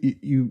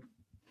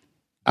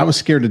I was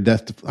scared to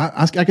death.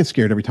 I get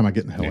scared every time I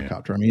get in a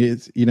helicopter. I mean,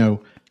 it's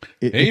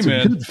it's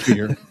a good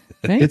fear.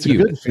 It's a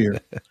good fear.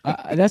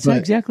 That's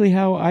exactly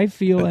how I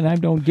feel, and I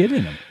don't get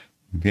in them.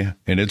 Yeah,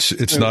 and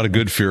it's not a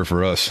good fear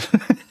for us.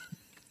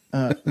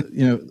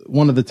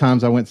 One of the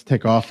times I went to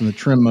take off and the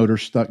trim motor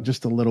stuck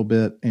just a little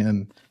bit,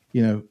 and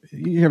you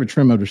have a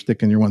trim motor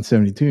stick in your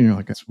 172, and you're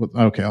like,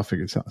 okay, I'll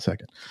figure this out in a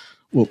second.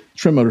 Well,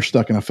 trim motor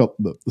stuck, and I felt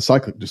the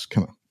cyclic just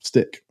kind of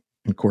stick.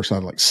 And of course,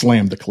 I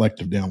slammed the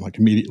collective down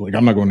immediately.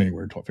 I'm not going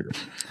anywhere until I figure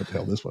out what the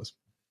hell this was.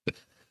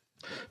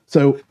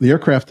 So the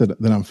aircraft that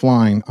I'm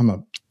flying, I'm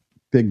a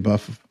big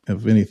buff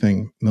of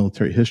anything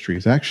military history,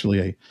 is actually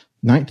a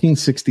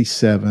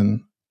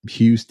 1967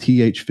 Hughes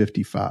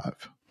TH-55.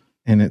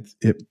 And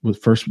it was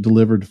first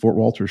delivered to Fort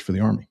Walters for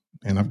the Army.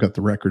 And I've got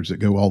the records that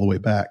go all the way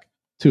back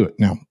to it.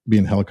 Now,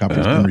 being a helicopter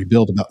has been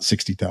rebuilt about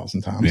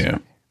 60,000 times. Yeah.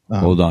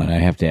 Hold on. I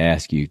have to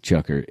ask you,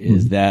 Chucker,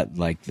 is that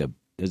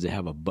does it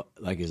have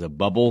is a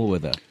bubble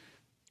with a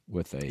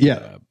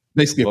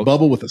basically a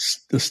bubble with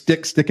a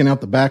stick sticking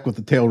out the back with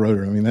the tail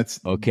rotor. I mean, that's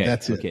it.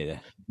 Okay.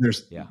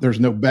 There's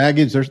no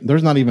baggage.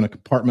 There's not even a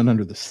compartment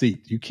under the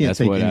seat. You can't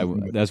take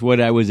anything. That's what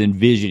I was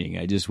envisioning.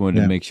 I just wanted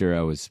to make sure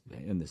I was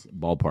in this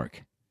ballpark.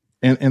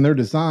 And they're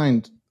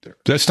designed.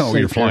 That's not what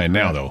you're flying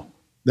now, though.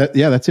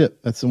 That's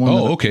it. That's the one.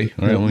 Okay.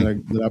 All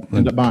right. That I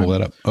ended up buying. Pull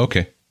that up.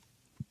 Okay.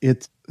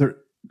 They're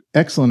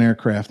excellent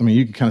aircraft. I mean,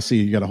 you can kind of see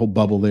you got a whole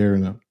bubble there,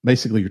 and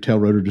basically your tail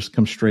rotor just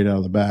comes straight out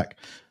of the back.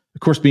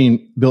 Of course,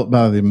 being built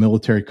by the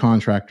military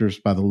contractors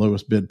by the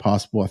lowest bid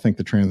possible. I think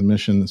the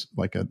transmission is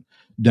like a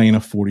Dana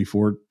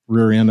 44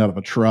 rear end out of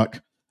a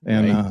truck,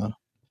 and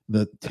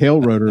the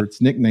tail rotor. It's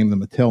nicknamed the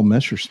Mattel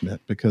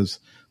Messerschmitt because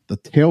the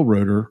tail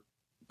rotor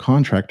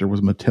contractor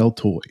was Mattel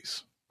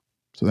Toys.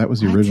 So that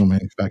was the original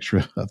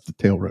manufacturer of the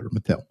tail rotor,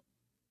 Mattel.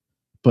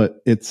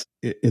 But it's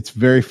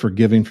very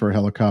forgiving for a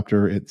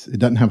helicopter. It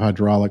doesn't have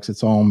hydraulics.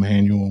 It's all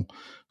manual.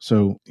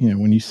 So,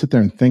 when you sit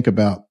there and think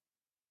about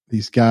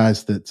these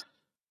guys that,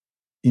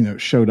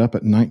 showed up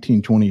at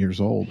 19, 20 years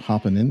old,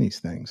 hopping in these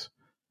things,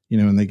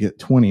 and they get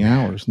 20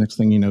 hours. Next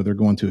thing you know, they're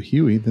going to a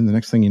Huey. Then the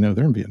next thing you know,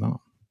 they're in Vietnam.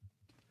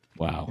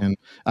 Wow. And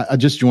I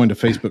just joined a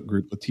Facebook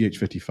group with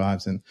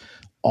TH-55s, and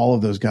all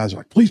of those guys are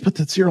like, please put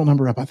that serial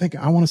number up.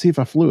 I want to see if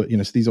I flew it.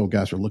 So these old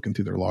guys are looking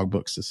through their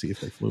logbooks to see if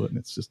they flew it. And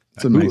it's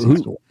an amazing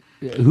story.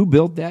 Who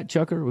built that,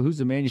 Chucker? Who's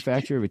the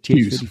manufacturer of a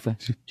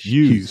TH-55?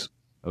 Hughes.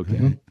 Okay.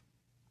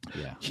 Mm-hmm.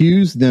 Yeah.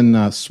 Hughes,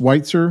 then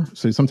Schweitzer.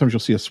 So sometimes you'll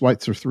see a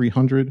Schweitzer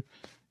 300,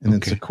 and then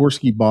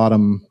Sikorsky bought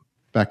them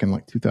back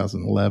in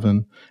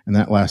 2011, and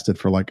that lasted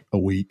for a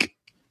week,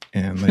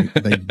 and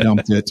they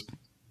dumped it,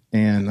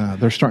 and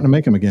they're starting to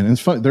make them again. And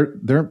it's fun.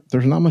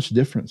 There's not much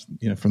difference,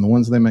 from the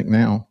ones they make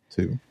now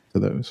to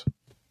those.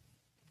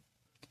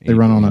 They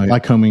run on a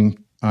Lycoming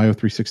IO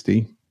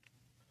 360.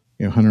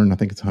 100, I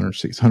think it's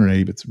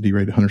 180, but it's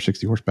D-rated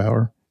 160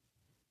 horsepower.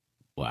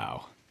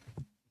 Wow.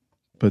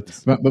 But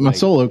my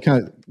Solo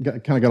kind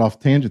of got off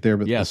tangent there,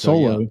 but the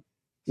Solo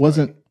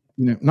wasn't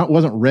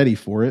ready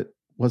for it.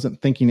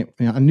 Wasn't thinking it.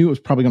 I knew it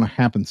was probably going to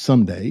happen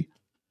someday.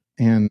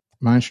 And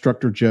my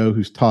instructor, Joe,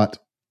 who's taught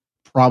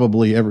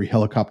probably every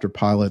helicopter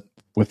pilot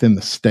within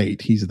the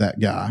state, he's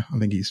that guy. I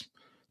think he's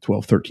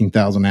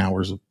 13,000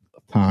 hours of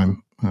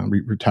time.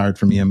 Retired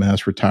from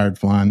EMS, retired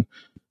flying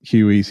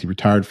Hueys.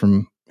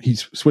 He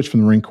switched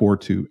from the Marine Corps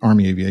to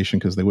Army Aviation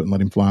because they wouldn't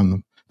let him fly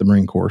in the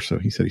Marine Corps. So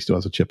he said he still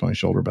has a chip on his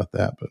shoulder about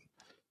that. But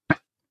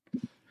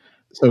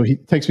So he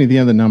takes me to the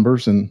end of the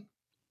numbers and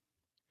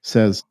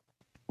says,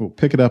 well,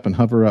 pick it up and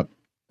hover up.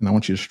 And I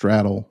want you to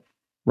straddle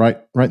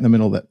right in the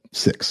middle of that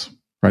 6,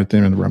 right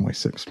there in the runway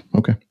 6.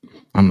 Okay.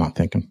 I'm not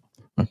thinking.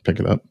 I pick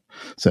it up,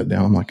 sat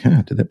down. I'm like,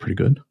 I did that pretty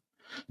good.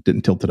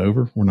 Didn't tilt it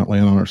over. We're not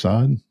laying on our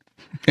side.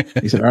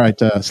 He said, all right,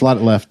 slide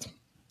it left.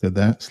 Did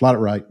that. Slide it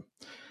right.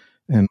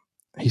 And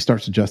he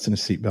starts adjusting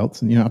his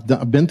seatbelts. And,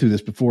 I've been through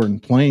this before in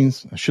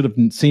planes. I should have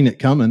seen it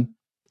coming.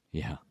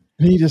 Yeah.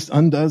 And he just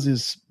undoes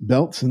his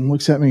belts and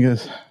looks at me and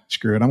goes,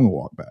 screw it. I'm going to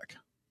walk back.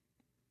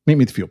 Meet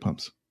me at the fuel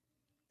pumps.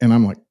 And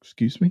I'm like,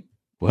 excuse me?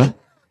 What?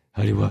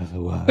 How do you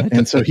what?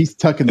 And so he's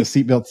tucking the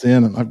seatbelts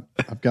in, and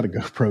I've got a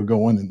GoPro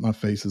going, and my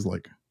face is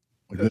like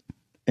this.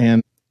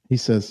 And he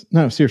says,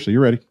 no, seriously,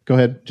 you're ready. Go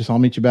ahead. I'll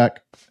meet you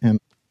back. And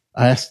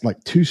I asked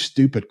like 2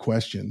 stupid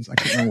questions. I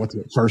can't remember what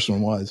the first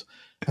one was.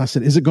 And I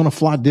said, is it going to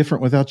fly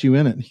different without you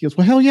in it? And he goes,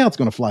 well, hell yeah, it's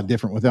going to fly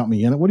different without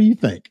me in it. What do you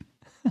think?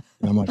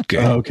 And I'm like,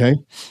 okay.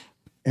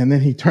 And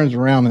then he turns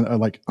around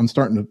and I'm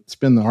starting to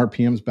spin the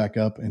RPMs back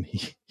up. And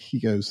he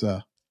goes,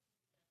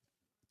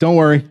 don't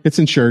worry, it's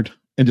insured.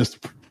 And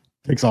just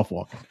takes off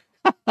walking.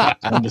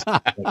 I'm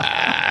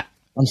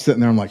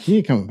sitting there. I'm like, he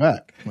ain't coming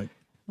back. I'm like,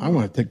 I'm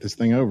going to take this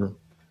thing over.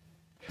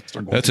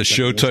 That's a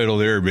show title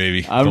there,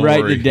 baby. I'm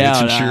writing it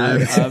down.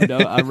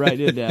 I'm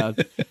writing it down.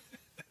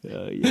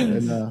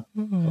 Yes.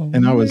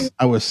 And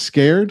I was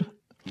scared,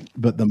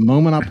 but the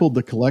moment I pulled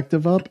the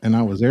collective up and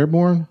I was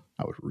airborne,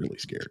 I was really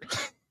scared.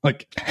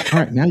 Like, all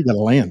right, now you got to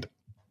land.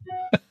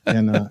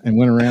 And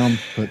went around.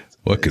 But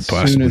what could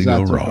possibly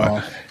go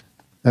wrong?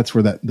 That's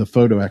where the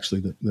photo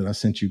actually that I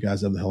sent you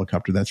guys of the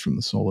helicopter. That's from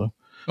the solo.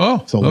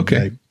 Oh, solo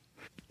okay. Day.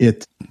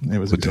 It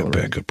was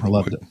exhilarating. Back up I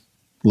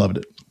loved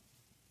it.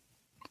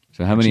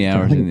 So how many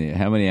hours in the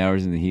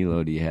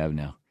helo do you have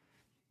now?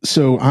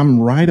 So I'm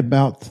right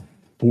about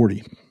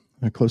 40,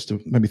 close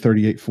to maybe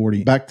 38,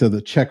 40. Back to the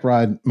check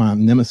ride, my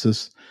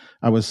nemesis.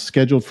 I was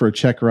scheduled for a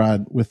check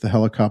ride with the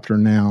helicopter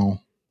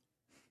now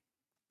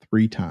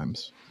 3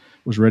 times.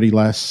 Was ready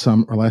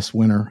last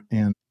winter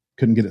and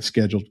couldn't get it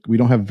scheduled. We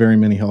don't have very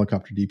many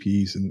helicopter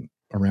DPEs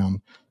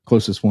around.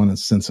 Closest one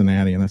is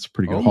Cincinnati, and that's a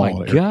pretty good haul. Oh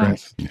my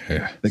gosh!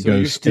 Yeah. That so goes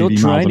you're still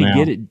trying to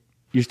get it.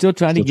 You're still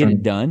trying to get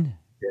it done.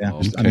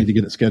 Yeah, I need to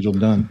get it scheduled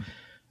and done.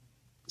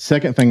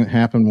 Second thing that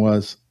happened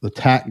was the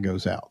tack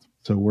goes out.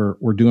 So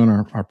we're doing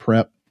our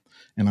prep,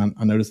 and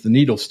I noticed the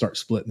needles start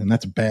splitting, and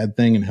that's a bad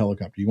thing in a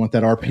helicopter. You want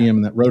that RPM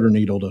and that rotor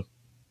needle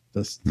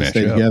to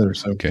stay together.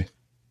 So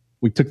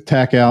we took the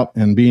tack out,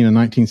 and being a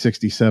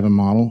 1967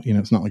 model,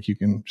 it's not like you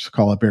can just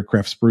call up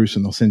Aircraft Spruce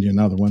and they'll send you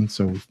another one.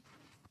 So we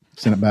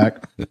sent it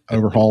back,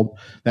 overhauled.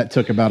 That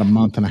took about a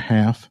month and a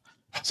half.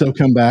 So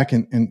come back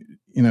and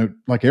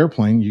like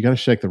airplane, you got to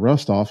shake the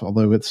rust off,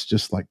 although it's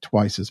just like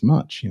twice as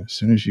much. As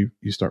soon as you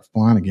start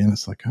flying again,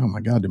 it's like, oh my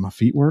God, did my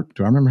feet work?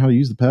 Do I remember how to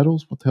use the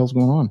pedals? What the hell's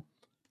going on?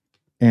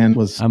 And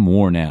I'm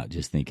worn out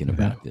just thinking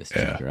about this.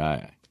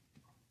 Yeah.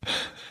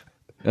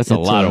 That's a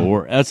lot of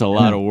work. That's a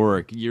lot of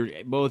work. You're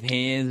both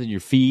hands and your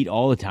feet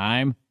all the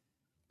time.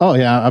 Oh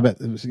yeah. I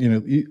bet it was,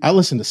 I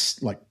listened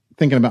to like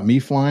thinking about me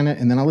flying it.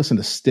 And then I listened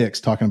to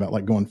Sticks talking about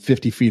like going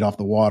 50 feet off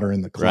the water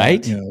in the cloud,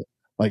 right. And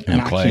I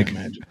can't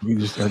imagine. You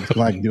just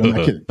like doing.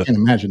 I can't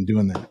imagine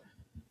doing that.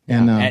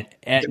 And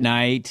at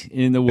night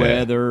in the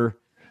weather,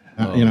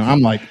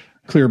 I'm like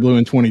clear blue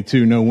and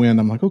 22, no wind.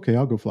 I'm like, okay,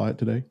 I'll go fly it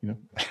today.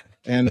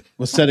 And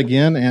was set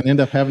again, and ended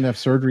up having to have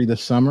surgery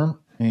this summer,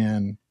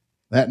 and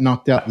that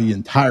knocked out the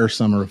entire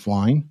summer of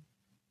flying.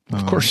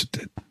 Of course it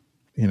did.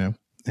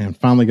 And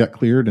finally got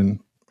cleared, and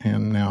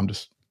now I'm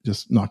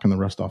just knocking the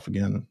rust off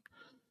again,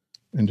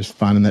 and just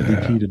finding that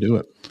DP to do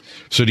it.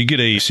 So do you get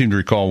I seem to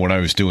recall when I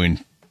was doing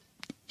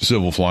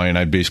civil flying,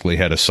 I basically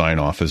had a sign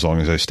off as long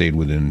as I stayed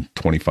within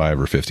 25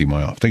 or 50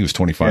 miles. I think it was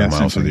 25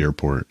 miles of the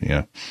airport.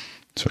 Yeah.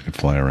 So I could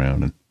fly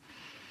around.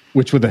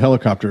 Which with the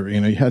helicopter,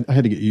 I had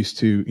to get used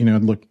to,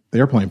 I'd look the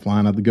airplane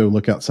flying. I'd go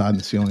look outside and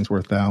the ceilings were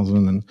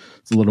 1,000 and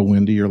it's a little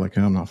windy. You're like,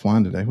 oh, I'm not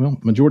flying today. Well,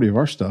 majority of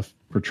our stuff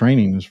for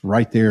training is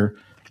right there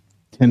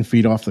 10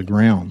 feet off the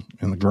ground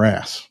in the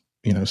grass,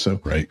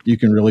 so you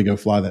can really go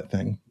fly that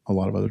thing a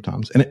lot of other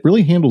times. And it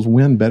really handles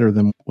wind better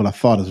than what I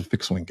thought as a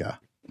fixed wing guy.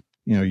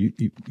 You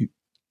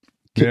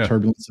get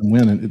turbulence and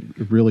wind, and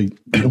it really,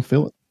 you don't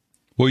feel it.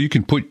 Well, you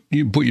can put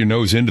your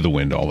nose into the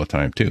wind all the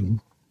time too. Mm-hmm.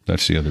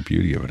 That's the other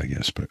beauty of it, I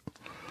guess. But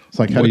it's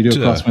like, how do you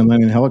do a crosswind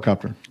landing in a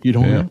helicopter? You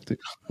don't have to.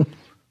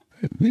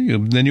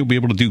 Then you'll be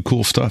able to do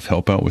cool stuff,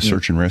 help out with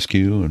search and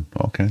rescue and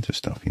all kinds of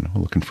stuff.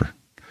 Looking for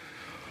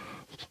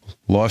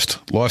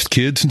lost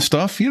kids and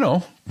stuff.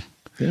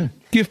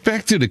 Give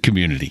back to the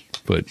community.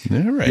 But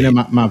all right,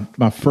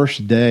 my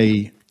first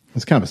day.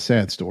 It's kind of a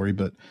sad story,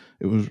 but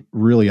it was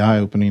really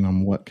eye-opening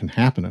on what can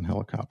happen in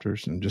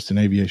helicopters and just in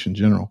aviation in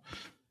general.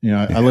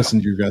 I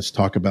listened to you guys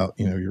talk about,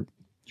 your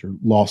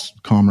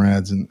lost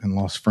comrades and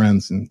lost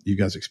friends, and you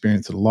guys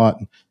experience it a lot.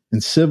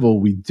 In civil,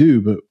 we do,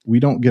 but we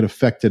don't get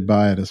affected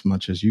by it as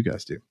much as you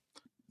guys do.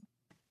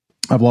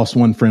 I've lost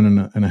one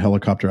friend in a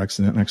helicopter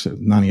accident, actually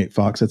 98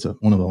 Fox. That's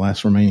one of the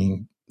last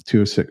remaining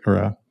 206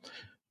 or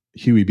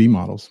Huey B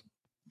models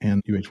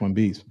and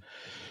UH-1Bs.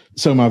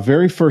 So my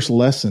very first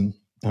lesson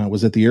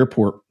was at the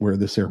airport where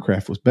this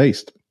aircraft was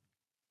based.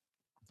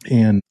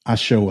 And I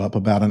show up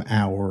about an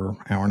hour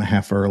and a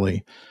half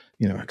early,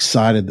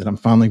 excited that I'm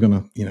finally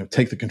going to,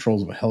 take the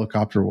controls of a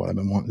helicopter, what I've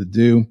been wanting to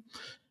do.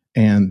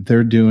 And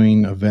they're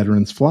doing a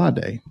Veterans Fly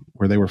Day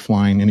where they were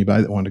flying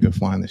anybody that wanted to go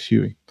fly in this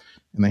Huey.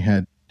 And they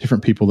had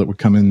different people that would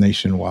come in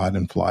nationwide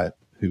and fly it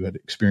who had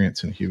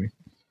experience in Huey.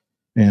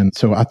 And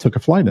so I took a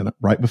flight in it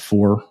right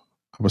before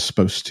I was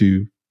supposed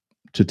to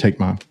take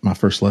my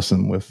first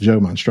lesson with Joe,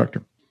 my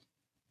instructor.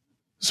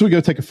 So we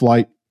go take a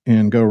flight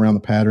and go around the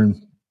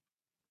pattern.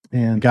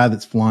 And the guy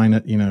that's flying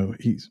it,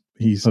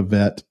 he's a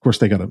vet. Of course,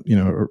 they got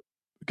a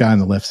guy in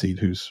the left seat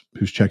who's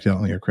checked out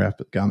on the aircraft,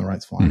 but the guy on the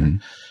right's flying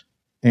it.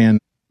 And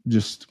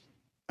just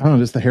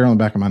the hair on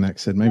the back of my neck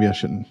said, maybe I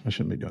shouldn't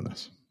be doing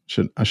this.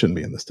 I shouldn't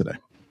be in this today.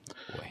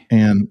 Boy.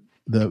 And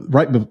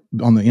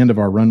on the end of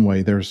our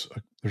runway, there's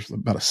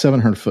about a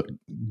 700-foot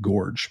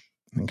gorge,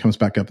 and comes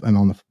back up. And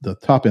on the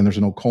top end, there's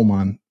an old coal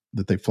mine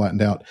that they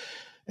flattened out.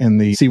 And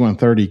the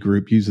C-130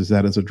 group uses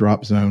that as a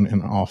drop zone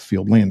and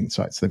off-field landing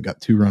sites. They've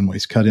got 2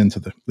 runways cut into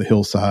the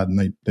hillside,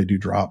 and they do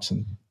drops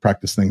and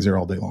practice things there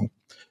all day long.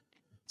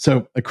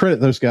 So I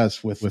credit those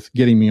guys with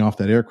getting me off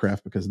that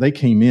aircraft, because they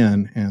came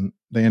in and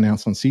they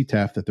announced on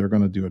CTAF that they're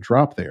going to do a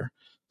drop there.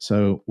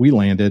 So we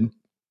landed,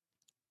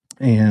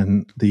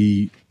 and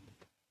the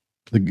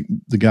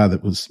guy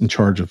that was in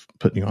charge of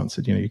putting you on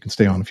said, you can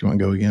stay on if you want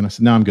to go again. I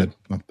said, no, I'm good.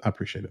 I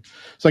appreciate it.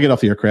 So I get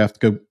off the aircraft,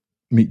 go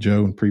meet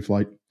Joe in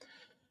pre-flight.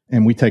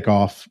 And we take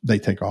off, they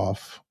take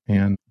off.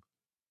 And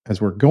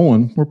as we're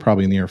going, we're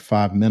probably in the air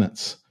 5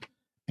 minutes.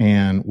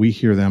 And we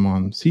hear them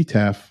on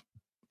CTAF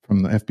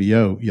from the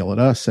FBO yell at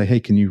us, say, hey,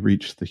 can you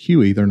reach the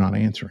Huey? They're not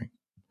answering.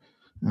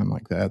 And I'm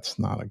like, that's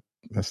not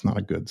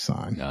a good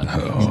sign. No,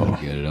 that's not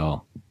good at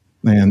all.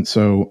 And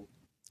so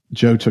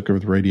Joe took over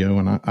the radio,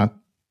 and I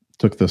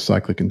took the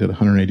cyclic and did a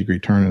 180-degree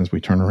turn. And as we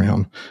turn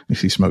around, we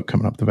see smoke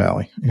coming up the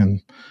valley,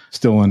 and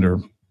still under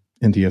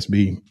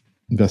NTSB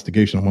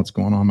investigation on what's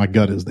going on. My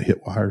gut is the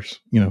hit wires.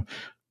 The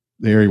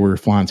area where you're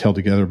flying is held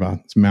together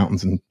by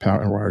mountains and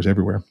power wires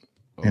everywhere.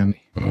 And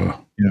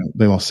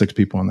they lost 6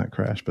 people on that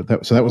crash. But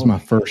that was my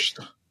first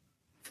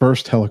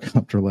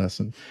helicopter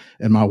lesson.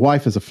 And my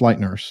wife is a flight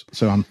nurse,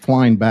 so I'm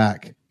flying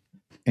back,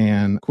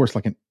 and of course,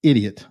 like an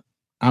idiot,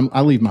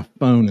 I leave my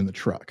phone in the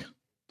truck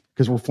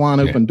because we're flying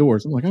open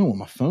doors. I'm like, I don't want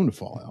my phone to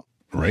fall out.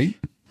 Right.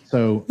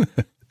 So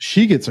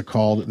she gets a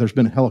call that there's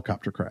been a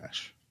helicopter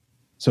crash.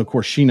 So, of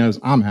course, she knows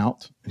I'm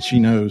out, and she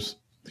knows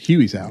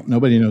Huey's out.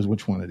 Nobody knows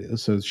which one it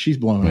is. So she's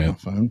blowing up my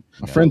phone.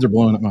 My friends are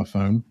blowing up my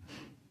phone.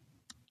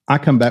 We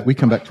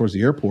come back towards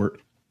the airport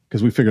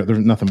because we figure out there's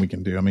nothing we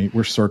can do. I mean,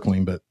 we're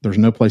circling, but there's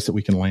no place that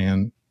we can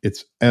land.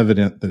 It's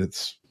evident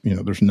that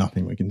there's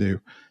nothing we can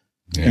do.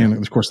 Yeah. And,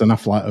 of course, then I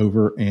fly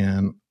over,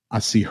 and I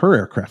see her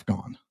aircraft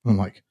gone. I'm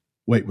like,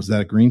 wait, was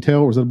that a green tail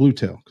or was that a blue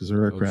tail? Because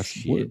her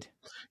aircraft's blue.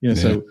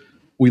 So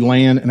we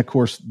land, and, of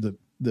course,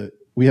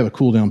 we have a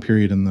cool down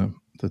period in the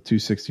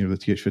 260 or the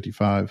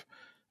TH-55.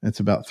 It's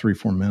about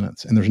 3-4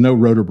 minutes, and there's no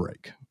rotor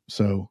brake.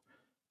 So,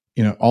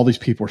 all these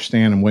people are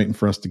standing waiting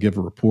for us to give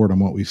a report on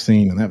what we've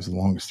seen. And that was the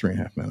longest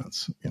 3.5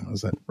 minutes,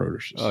 as that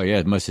rotor's just, oh yeah.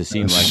 It must've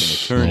seemed like an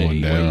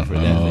eternity waiting for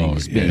that thing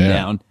to spin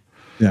down.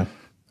 Yeah.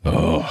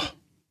 Oh,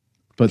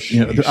 but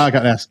I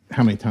got asked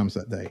how many times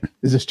that day,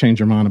 does this change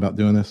your mind about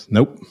doing this?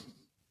 Nope.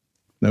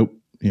 I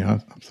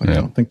was like, I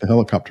don't think the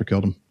helicopter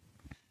killed him.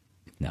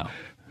 No.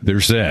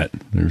 There's that.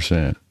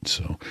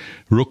 So,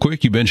 real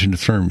quick, you mentioned the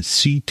term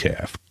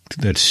CTAF.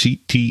 That's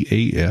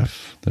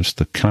CTAF. That's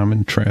the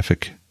Common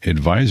Traffic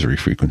Advisory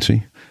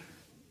Frequency.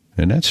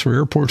 And that's for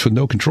airports with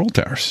no control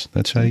towers.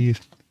 That's how you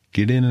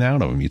get in and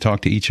out of them. You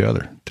talk to each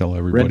other. Tell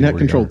everybody. Redneck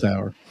control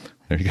tower.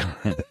 There you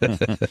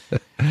go.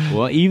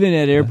 Well, even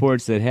at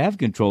airports that have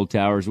control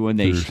towers, when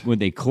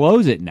they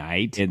close at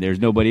night and there's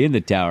nobody in the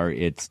tower,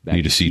 it's back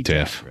need to a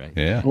CTAF. Right?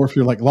 Yeah. Or if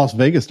you're like Las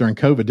Vegas during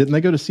COVID, didn't they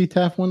go to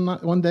CTAF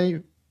one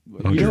day?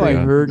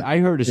 I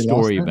heard a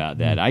story about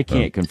that. I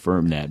can't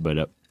confirm that,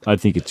 but I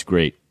think it's a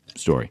great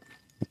story.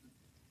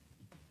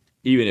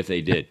 Even if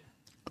they did.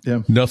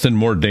 Yeah. Nothing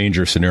more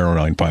dangerous than Aero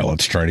 9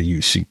 pilots trying to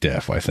use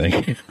CTAF, I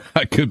think.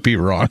 I could be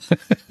wrong.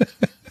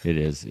 It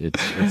is.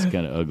 It's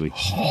kind of ugly.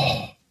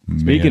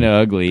 Speaking of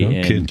ugly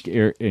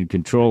and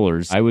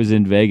controllers, I was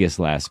in Vegas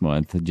last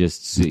month,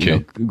 just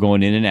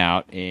going in and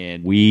out,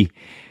 and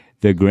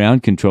the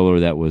ground controller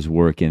that was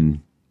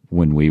working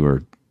when we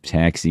were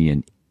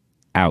taxiing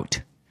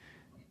out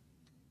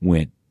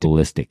went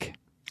ballistic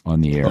on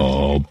the air.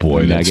 Oh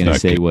boy, I'm not that's going to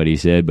not say good. What he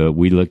said, but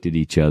we looked at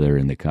each other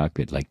in the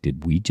cockpit like,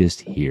 did we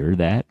just hear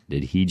that?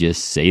 Did he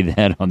just say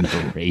that on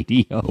the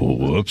radio? Oh,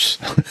 whoops.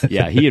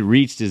 Yeah, he had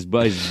reached his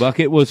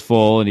bucket was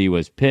full, and he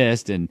was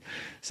pissed, and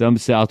some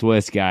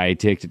Southwest guy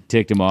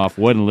ticked him off,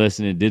 wasn't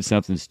listening, did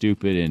something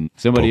stupid, and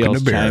somebody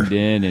else chimed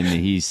in, and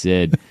he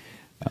said,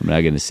 I'm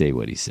not going to say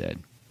what he said,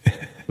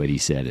 but he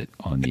said it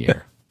on the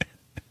air.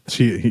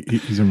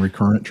 He's in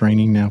recurrent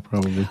training now,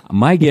 probably.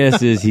 My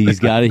guess is he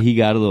got a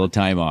little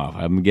time off.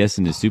 I'm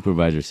guessing his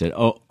supervisor said,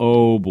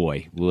 "Oh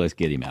boy, well, let's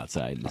get him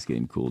outside. Let's get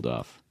him cooled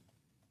off."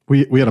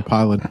 We had a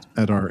pilot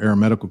at our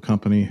aeromedical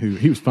company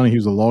he was funny. He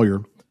was a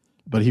lawyer,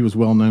 but he was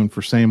well known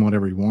for saying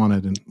whatever he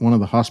wanted. And one of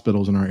the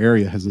hospitals in our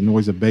area has a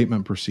noise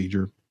abatement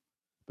procedure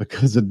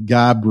because a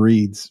guy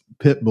breeds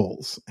pit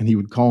bulls, and he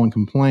would call and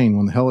complain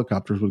when the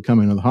helicopters would come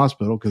into the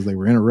hospital because they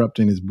were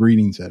interrupting his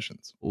breeding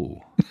sessions. Ooh.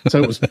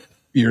 So it was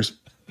years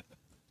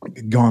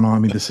gone on. I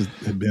mean,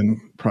 had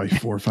been probably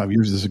 4 or 5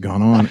 years this had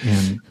gone on,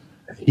 and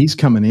he's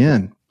coming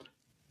in,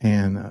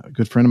 and a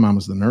good friend of mine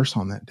was the nurse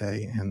on that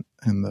day, and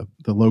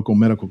the local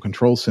medical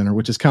control center,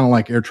 which is kind of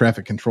like air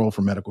traffic control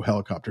for medical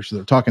helicopters. So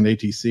they're talking to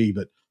ATC,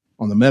 but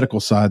on the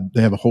medical side,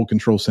 they have a whole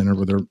control center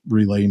where they're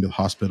relaying to the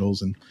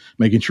hospitals and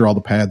making sure all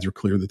the pads are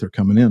clear that they're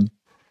coming in.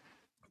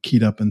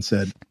 Keyed up and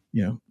said,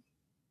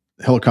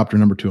 helicopter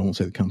number 2, I won't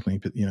say the company,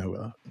 but,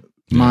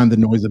 mind the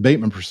noise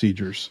abatement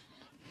procedures.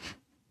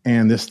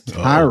 And this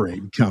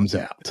tirade comes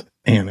out,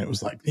 and it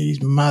was like,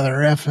 these mother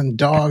effing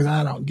dogs,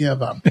 I don't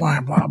give a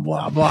blah, blah,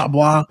 blah, blah,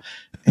 blah.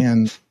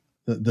 And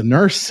the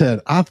nurse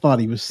said, I thought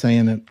he was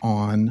saying it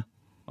on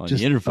the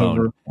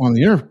interphone. On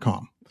the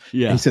intercom.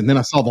 Yeah. And he said, and then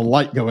I saw the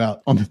light go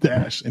out on the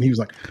dash, and he was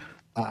like,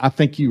 I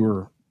think you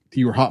were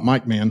hot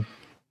mic, man.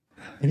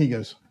 And he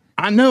goes,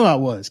 I know I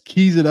was.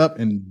 Keys it up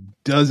and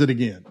does it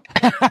again.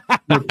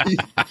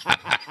 Repeats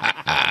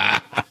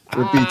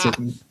it.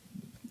 And,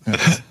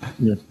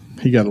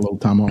 he got a little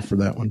time off for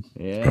that one.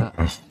 Yeah.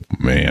 Oh,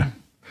 man.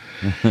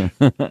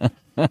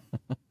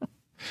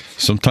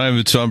 Sometimes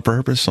it's on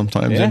purpose,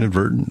 sometimes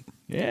inadvertent.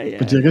 Yeah.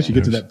 But I guess you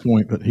get to that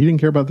point, but he didn't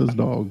care about those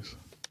dogs.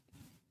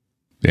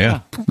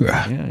 Yeah.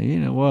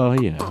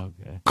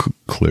 Okay.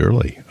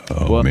 Clearly.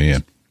 Oh, well,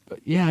 man.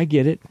 Yeah, I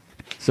get it.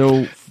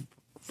 So,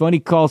 funny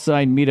call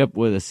sign meetup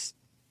with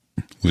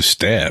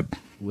Stab.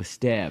 With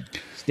Stab.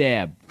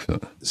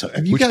 So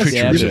have you Which guys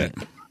picture is it?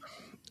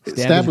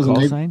 Stab was a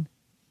call sign?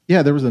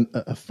 Yeah, there was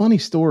a funny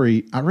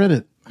story. I read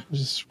it. I was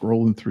just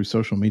scrolling through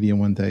social media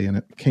one day, and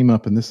it came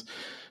up, and this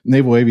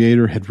naval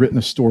aviator had written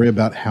a story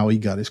about how he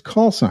got his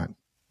call sign.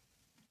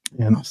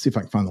 And I'll see if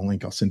I can find the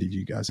link. I'll send it to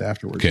you guys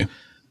afterwards. Okay.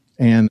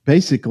 And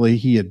basically,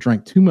 he had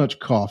drank too much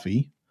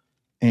coffee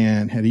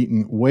and had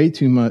eaten way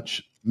too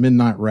much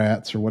midnight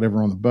rats or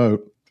whatever on the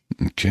boat.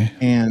 Okay.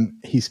 And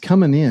he's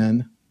coming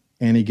in,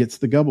 and he gets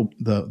the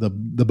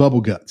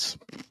bubble guts.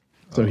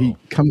 So he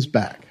comes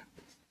back,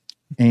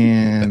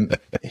 and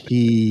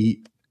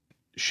he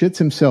shits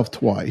himself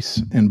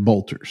twice and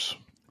bolters.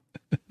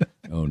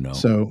 Oh no!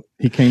 So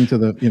he came to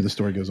the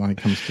story goes on. He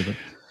comes to the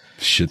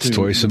shits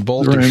twice and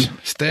bolters.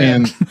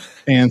 Stab.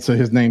 And so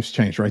his name's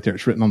changed right there.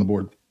 It's written on the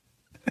board.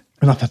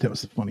 And I thought that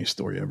was the funniest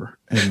story ever.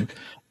 And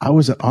I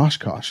was at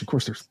Oshkosh. Of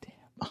course, there's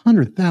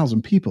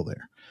 100,000 people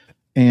there.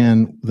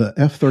 And the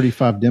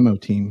F-35 demo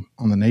team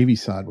on the Navy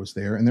side was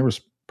there. And there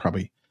was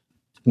probably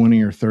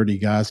 20 or 30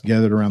 guys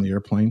gathered around the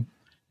airplane.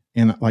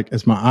 And like,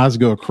 as my eyes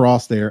go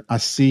across there, I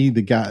see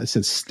the guy that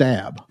says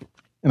Stab.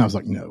 And I was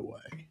like, no way.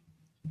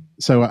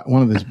 So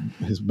one of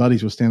his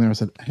buddies was standing there. I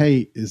said,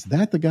 hey, is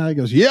that the guy? He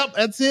goes, yep,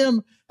 that's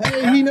him.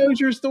 Hey, he knows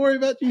your story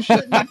about you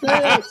shitting your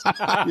pants.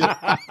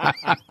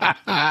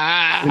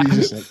 And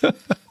he's just like,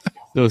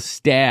 so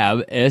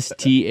Stab,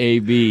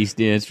 S-T-A-B,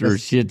 stands for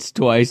shits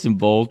twice and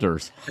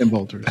bolters. And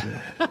bolters,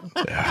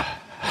 yeah.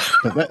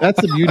 But that's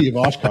the beauty of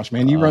Oshkosh,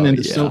 man. You run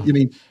into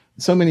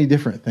so many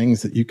different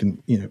things that you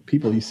can,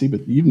 people you see,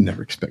 but you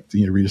never expect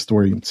to read a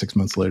story 6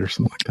 months later,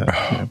 something like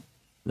that.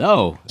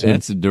 No,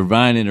 that's a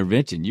divine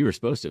intervention. You were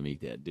supposed to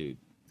meet that dude.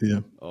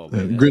 Yeah. Oh,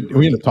 man, great.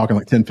 We ended up talking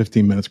like 10,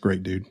 15 minutes.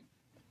 Great dude.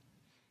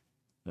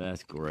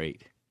 That's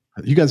great.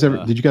 Did you guys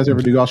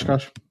ever do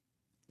Oshkosh?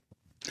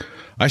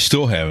 I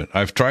still haven't.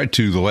 I've tried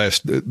to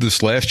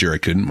this last year. I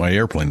couldn't. My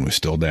airplane was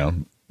still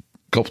down.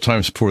 A couple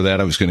times before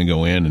that, I was going to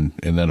go in,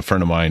 and then a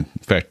friend of mine,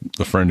 in fact,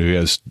 a friend who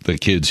has the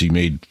kids, he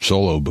made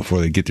solo before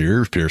they get their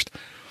ears pierced.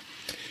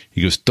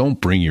 He goes, don't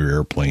bring your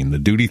airplane. The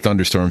duty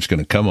thunderstorm's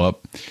going to come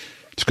up.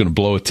 It's going to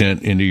blow a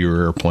tent into your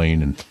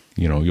airplane, and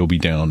you'll be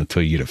down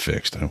until you get it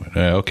fixed. I went,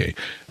 okay.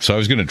 So I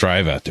was going to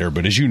drive out there,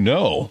 but as you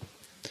know,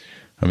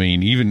 I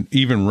mean,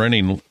 even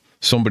renting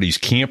somebody's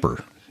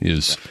camper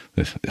is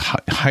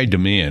high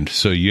demand.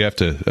 So you have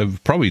to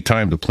probably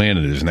time to plan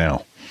it is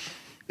now.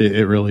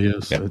 It really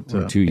is. Yeah,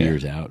 2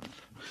 years out.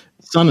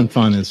 Sun and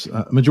Fun is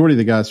majority of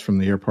the guys from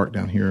the air park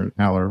down here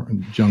at Haller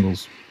and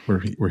Jungles where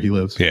he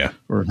lives,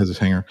 or has his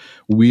hangar.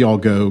 We all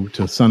go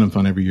to Sun and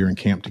Fun every year and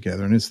camp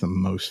together, and it's the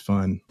most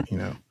fun.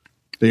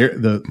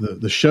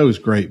 The show's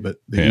great, but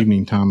the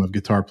evening time of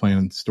guitar playing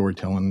and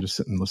storytelling, and just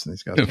sitting and listening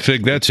to these guys.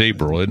 Fig, that's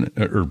April, isn't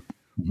it? Or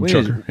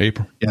Chucker,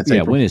 April. Yeah, it's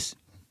April.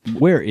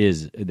 Where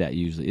is that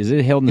usually? Is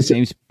it held in the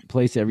same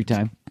place every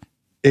time?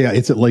 Yeah,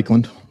 it's at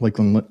Linder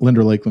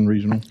Lakeland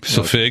Regional.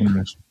 So Fig,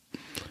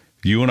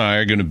 you and I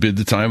are going to bid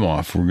the time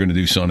off. We're going to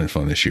do Sun and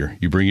Fun this year.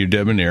 You bring your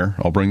Debonair.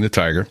 I'll bring the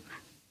Tiger.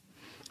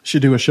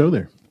 Should do a show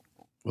there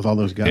with all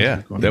those guys.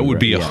 Yeah, that would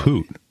be a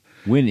hoot.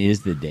 When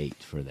is the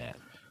date for that?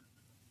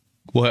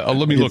 Well,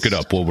 let me look it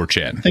up while we're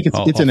chatting. I think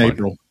it's in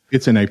April.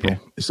 It's in April. Yeah.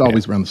 It's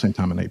always around the same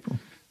time in April.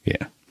 Yeah.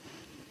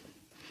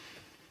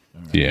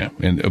 Right. Yeah,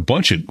 and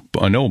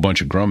I know a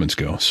bunch of Grummins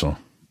go, so.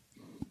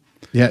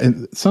 Yeah,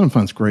 and Sun and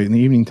Fun's great. In the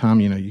evening time,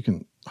 you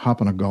can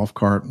hop on a golf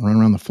cart, run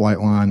around the flight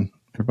line.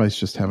 Everybody's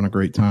just having a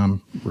great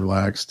time,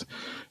 relaxed.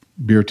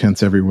 Beer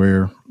tents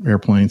everywhere,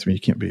 airplanes. I mean,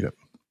 you can't beat it.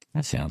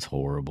 That sounds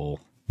horrible.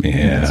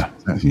 Yeah,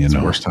 it's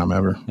the worst time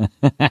ever.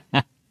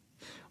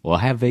 Well, I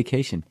have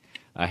vacation.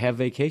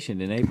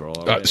 In April.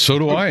 So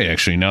do I,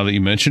 actually. Now that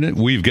you mention it,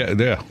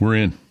 we're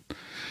in.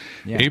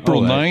 Yeah.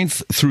 April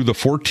 9th through the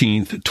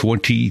 14th,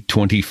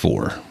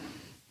 2024.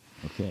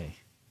 Okay.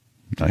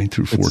 9th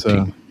through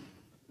 14th.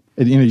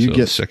 You get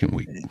the second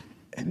week.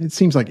 It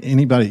seems like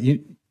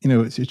anybody,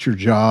 it's your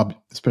job,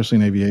 especially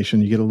in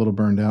aviation. You get a little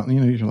burned out,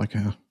 and you're like,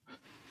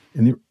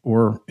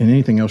 or in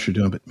anything else you're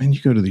doing. But man,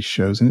 you go to these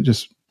shows, and it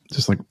just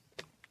like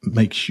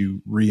makes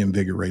you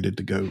reinvigorated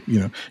to go.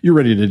 You're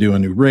ready to do a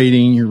new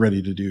rating. You're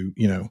ready to do,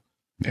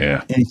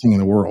 anything in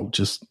the world.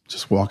 Just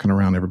walking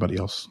around everybody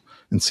else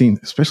and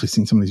especially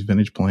seeing some of these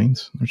vintage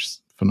planes. They're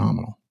just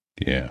phenomenal.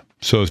 Yeah.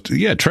 So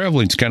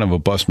traveling's kind of a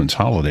busman's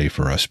holiday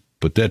for us.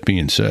 But that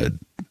being said,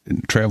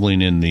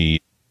 traveling in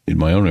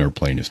my own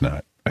airplane is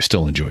not. I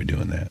still enjoy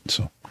doing that.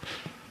 So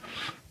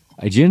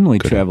I generally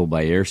travel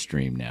by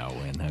Airstream now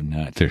when I'm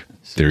not there.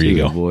 There you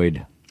go.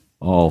 Avoid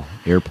all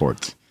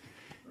airports.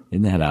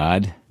 Isn't that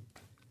odd?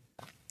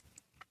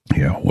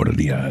 Yeah. What are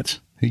the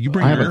odds? Hey, you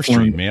bring your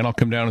Airstream, man. I'll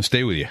come down and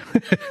stay with you.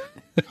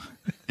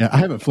 Yeah, I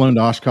haven't flown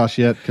to Oshkosh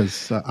yet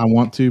because I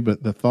want to,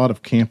 but the thought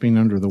of camping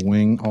under the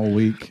wing all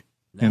week.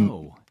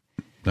 No.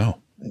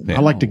 I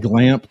like to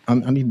glamp. I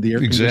need the air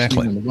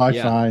conditioning and the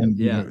Wi-Fi and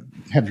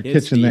have your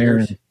kitchen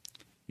there.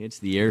 It's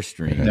the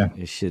Airstream. Yeah.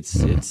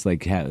 It's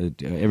like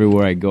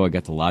everywhere I go, I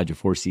got the Lodge of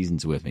Four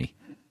Seasons with me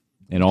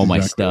and all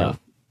my stuff.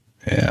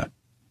 Yeah.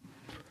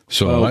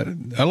 So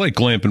I like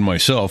glamping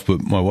myself,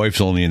 but my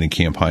wife's only in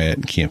Camp Hyatt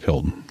and Camp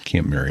Hilton,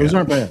 Camp Marriott. Those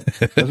aren't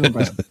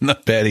bad.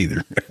 Not bad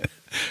either.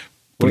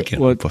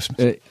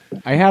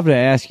 I have to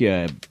ask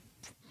you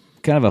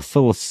kind of a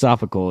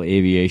philosophical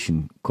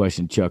aviation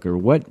question, Chucker.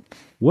 What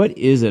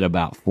is it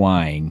about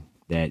flying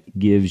that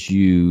gives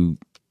you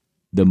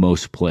the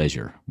most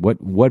pleasure?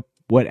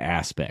 What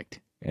aspect?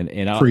 And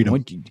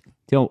freedom.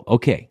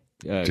 Okay.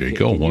 There you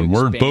go. One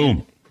word.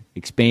 Boom.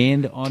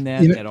 Expand on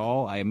that at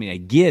all? I mean, I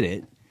get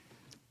it,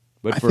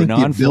 but for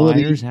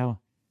non-flyers, how?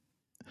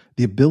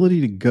 The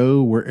ability to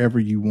go wherever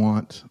you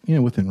want,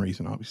 within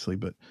reason, obviously,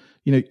 but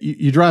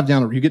you drive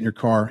down, you get in your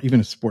car, even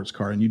a sports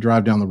car, and you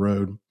drive down the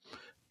road,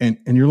 and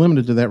you're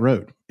limited to that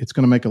road. It's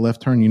going to make a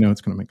left turn.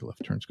 It's going to make a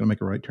left turn. It's going to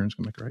make a right turn. It's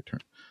going to make a right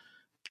turn.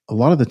 A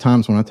lot of the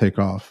times when I take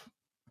off,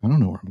 I don't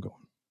know where I'm going.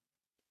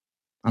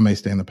 I may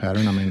stay in the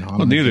pattern. I mean,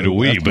 well, neither do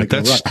we, but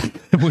that's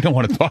we don't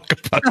want to talk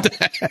about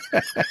that.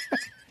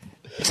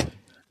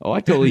 Oh, I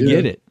totally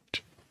get it.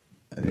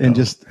 And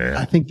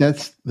I think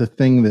that's the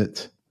thing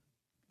that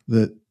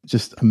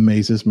just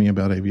amazes me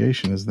about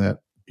aviation is that,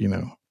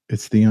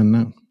 it's the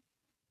unknown.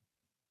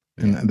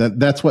 And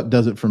that's what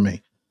does it for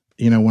me.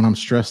 When I'm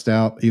stressed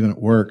out, even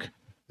at work,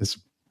 it's,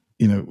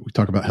 we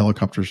talk about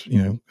helicopters,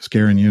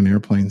 scaring you in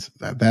airplanes.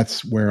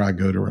 That's where I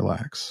go to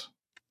relax.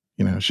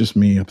 It's just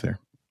me up there.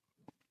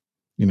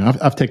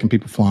 I've taken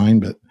people flying,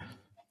 but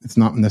it's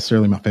not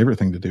necessarily my favorite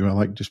thing to do. I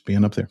like just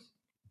being up there.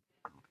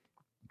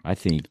 I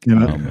think,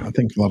 I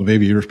think a lot of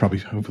aviators probably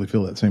hopefully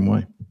feel that same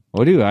way.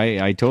 Oh, do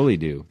I totally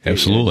do.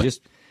 Absolutely.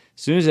 Just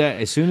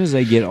as soon as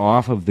I get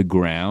off of the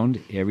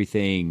ground,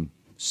 everything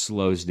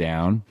slows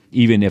down.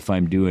 Even if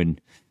I'm doing,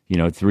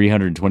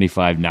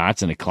 325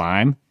 knots in a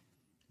climb,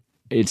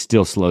 it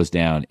still slows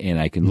down, and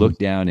I can look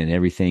down, and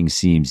everything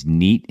seems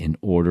neat and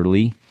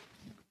orderly,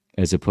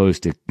 as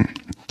opposed to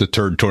the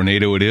third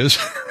tornado. It is,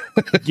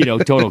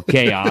 total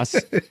chaos.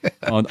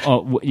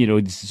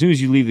 As soon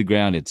as you leave the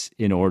ground, it's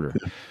in order.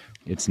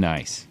 It's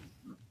nice.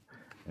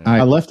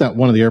 I left out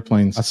one of the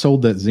airplanes. I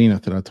sold that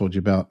Zenith that I told you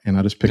about, and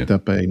I just picked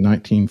up a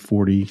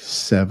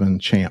 1947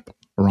 Champ,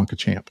 Aranca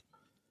Champ,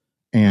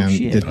 and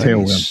did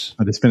tailwind.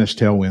 I just finished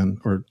tailwind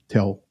or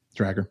tail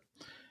dragger,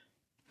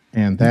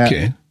 and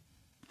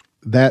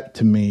that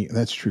to me,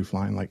 that's true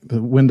flying. Like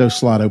the windows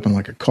slide open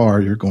like a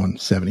car. You're going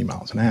 70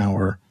 miles an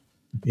hour.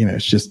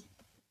 It's just,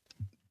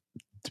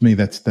 to me,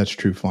 that's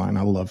true flying.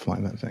 I love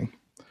flying that thing.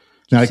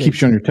 Now it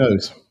keeps you on your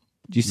toes.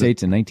 Did you say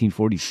it's a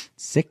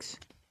 1946?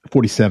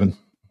 47.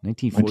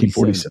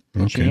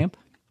 1947 Champ?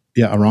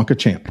 Yeah, Aranca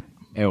Champ.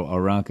 Oh,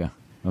 Aranca.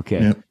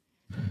 Okay. Yep.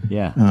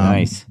 Yeah,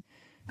 nice.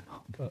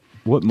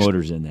 What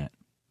motor's in that?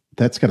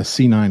 That's got a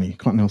C90,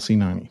 Continental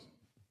C90.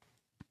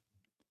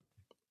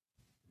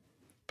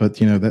 But,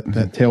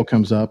 that tail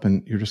comes up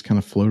and you're just kind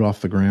of float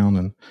off the ground.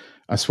 And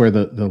I swear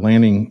the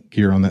landing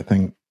gear on that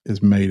thing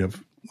is made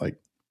of like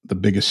the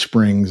biggest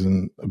springs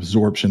and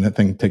absorption. That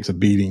thing takes a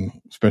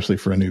beating, especially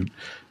for a new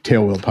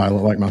tailwheel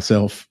pilot like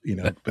myself,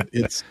 but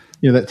it's,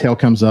 that tail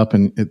comes up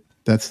and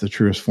that's the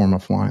truest form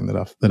of flying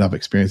that I've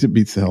experienced. It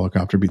beats the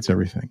helicopter, beats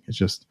everything. It's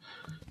just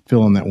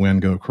feeling that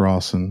wind go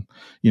across and,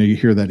 you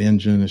hear that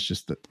engine. It's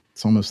just that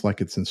it's almost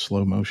like it's in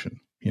slow motion,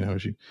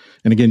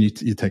 and again, you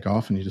take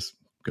off and you just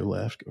go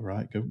left, go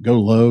right, go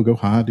low, go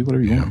high, do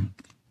whatever you want.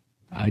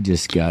 I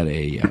just got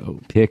a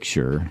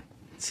picture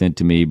sent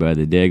to me by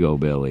the Dago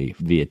Belly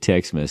via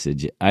text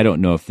message. I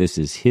don't know if this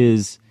is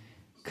his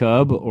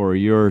cub or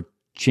your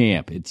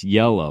champ. It's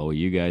yellow.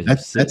 You guys,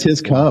 that's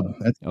his cub.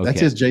 That's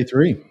his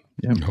J3.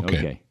 Yeah.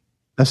 Okay.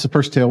 That's the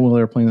first tailwheel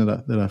airplane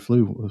that I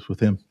flew was with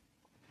him.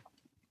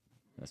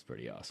 That's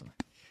pretty awesome.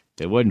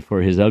 If it wasn't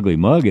for his ugly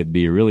mug, it'd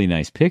be a really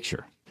nice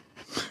picture.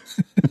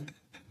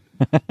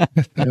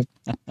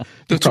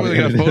 That's why they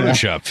got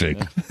Photoshop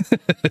thing.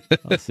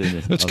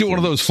 Let's get one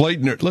of those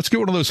flight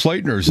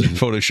nurses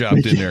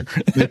photoshopped in there.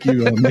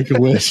 Make a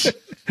wish.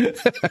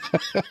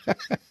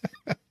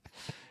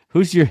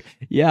 Who's your?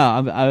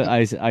 Yeah,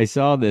 I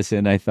saw this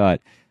and I thought,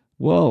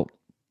 well,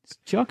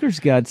 Chucker's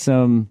got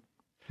some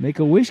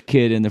Make-A-Wish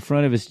kid in the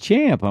front of his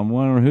champ. I'm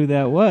wondering who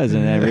that was,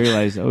 and I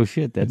realized, oh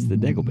shit, that's the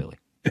Dago Belly.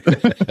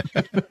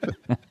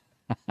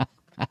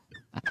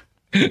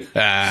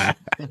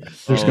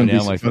 There's going to be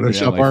some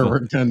Photoshop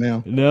artwork done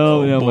now.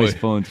 No, my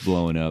phone's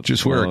blowing up.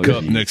 Just wear a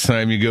cup next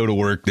time you go to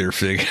work there,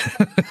 Fig.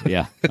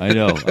 Yeah, I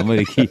know. I'm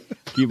going to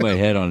keep my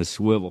head on a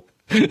swivel.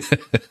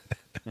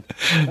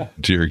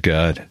 Dear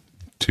God,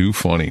 too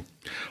funny.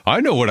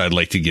 I know what I'd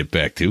like to get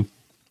back to.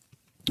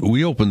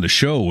 We opened the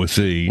show with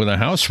a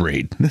house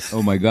raid.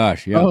 Oh my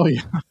gosh! Yeah. Oh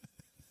yeah.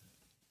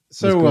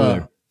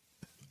 So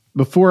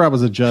before I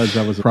was a judge,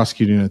 I was a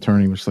prosecuting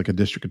attorney, which is like a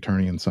district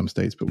attorney in some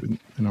states, but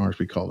in ours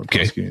we call it a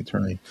prosecuting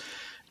attorney.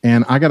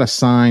 And I got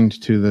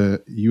assigned to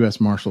the U.S.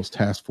 Marshals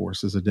Task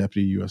Force as a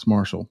deputy U.S.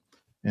 Marshal.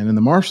 And in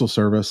the Marshal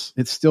Service,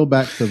 it's still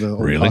back to the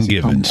old Raylan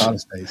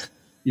Givens days.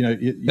 You know,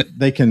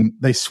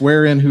 they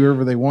swear in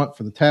whoever they want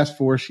for the task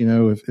force. You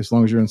know, as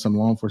long as you're in some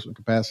law enforcement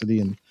capacity,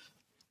 and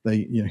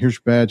they, here's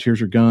your badge,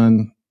 here's your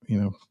gun. You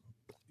know,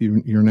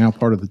 you're now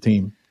part of the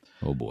team.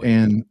 Oh boy!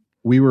 And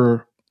we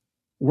were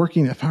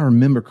working, if I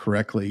remember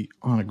correctly,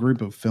 on a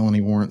group of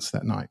felony warrants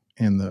that night.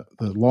 And the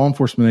law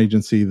enforcement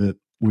agency that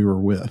we were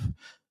with,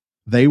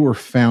 they were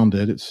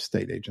founded, it's a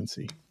state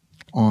agency,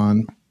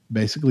 on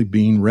basically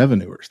being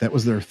revenuers. That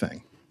was their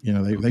thing. You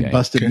know, they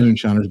busted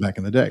moonshiners back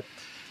in the day.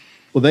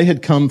 Well, they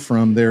had come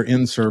from their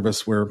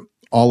in-service where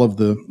all of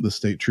the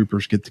state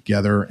troopers get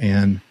together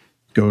and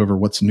go over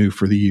what's new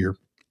for the year.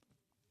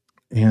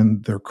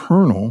 And their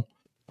colonel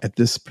at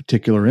this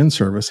particular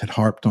in-service had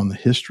harped on the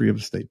history of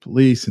the state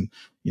police. And,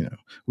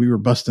 we were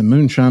busting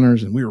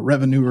moonshiners and we were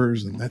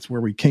revenuers, and that's where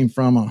we came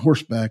from on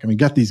horseback. I mean,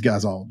 got these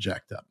guys all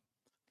jacked up.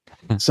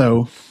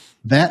 So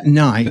that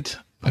night,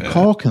 a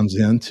call comes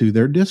in to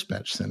their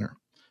dispatch center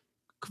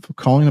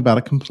calling about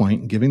a complaint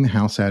and giving the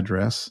house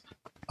address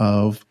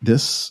of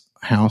this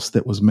house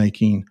that was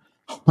making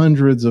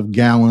hundreds of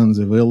gallons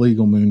of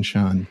illegal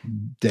moonshine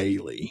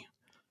daily.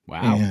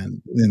 Wow.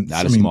 And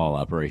not a small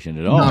operation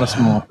at all. Not a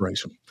small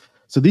operation.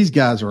 So these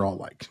guys are all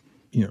like,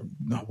 no,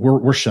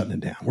 we're shutting it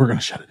down. We're going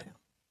to shut it down.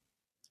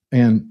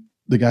 And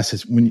the guy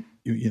says, when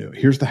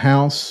here's the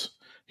house,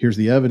 here's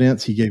the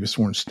evidence. He gave a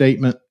sworn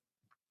statement.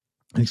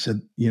 And he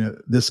said,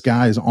 this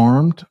guy is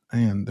armed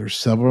and there's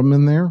several of them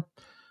in there.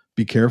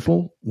 Be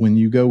careful when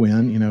you go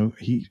in,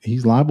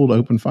 he's liable to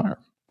open fire.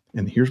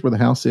 And here's where the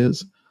house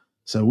is.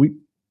 So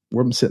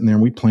we're sitting there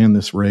and we plan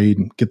this raid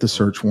and get the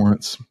search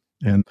warrants.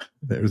 And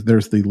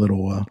there's the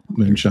little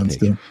moonshine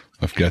still.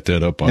 I've got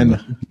that up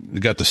on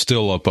got the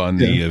still up on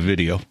the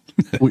video.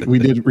 we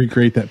did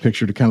recreate that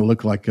picture to kind of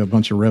look like a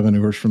bunch of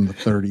revenuers from the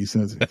 30s.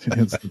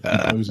 Hence the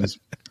poses.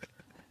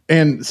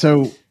 And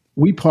so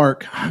we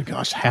park,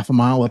 half a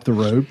mile up the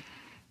road,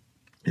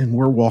 and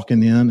we're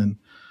walking in, and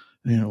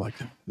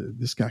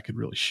this guy could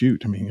really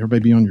shoot. I mean,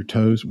 everybody be on your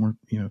toes. And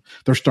we're,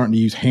 they're starting to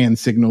use hand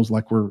signals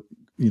like we're,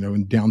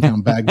 in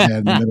downtown Baghdad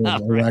in the middle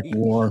of the Iraq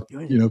War.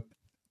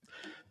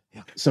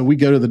 So we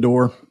go to the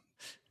door,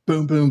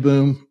 boom, boom,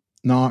 boom,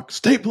 knock,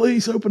 state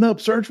police, open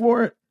up, search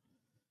warrant.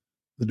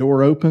 The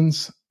door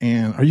opens,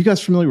 and are you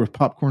guys familiar with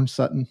Popcorn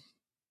Sutton?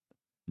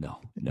 No.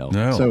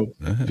 So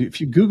if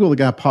you Google the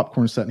guy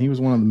Popcorn Sutton, he was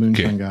one of the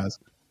moonshine guys.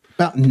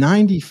 About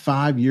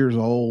 95 years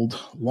old,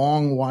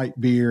 long white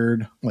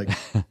beard, like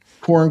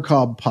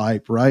corncob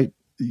pipe, right?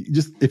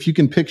 Just if you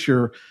can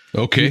picture,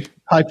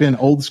 type in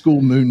old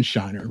school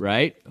moonshiner,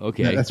 right?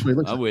 Okay, that's what he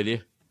looks like. I'm with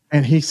you.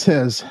 And he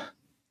says,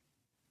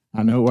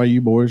 "I know why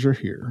you boys are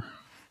here.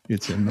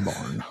 It's in the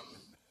barn."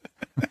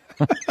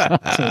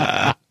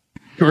 So,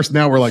 of course,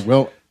 now we're like,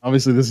 well,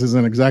 obviously this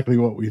isn't exactly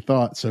what we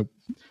thought. So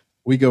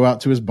we go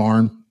out to his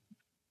barn,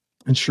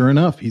 and sure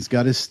enough, he's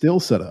got his still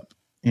set up,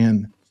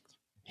 and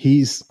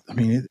he's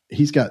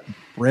got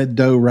bread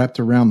dough wrapped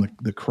around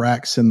the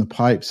cracks in the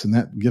pipes, and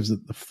that gives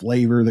it the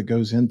flavor that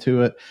goes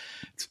into it.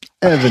 It's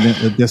evident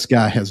that this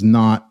guy is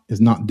not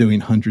doing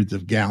hundreds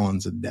of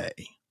gallons a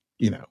day.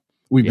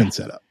 We've been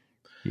set up.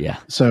 Yeah.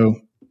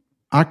 So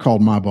I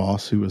called my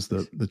boss, who was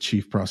the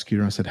chief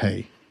prosecutor. And I said,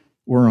 "Hey,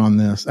 we're on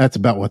this." That's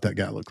about what that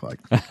guy looked like.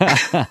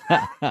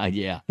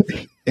 Yeah.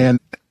 And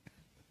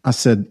I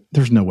said,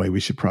 "There's no way we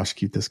should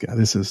prosecute this guy.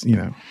 This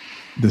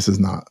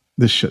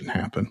shouldn't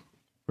happen."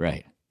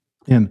 Right.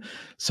 And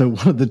so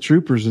one of the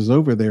troopers is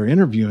over there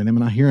interviewing him,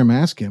 and I hear him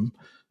ask him,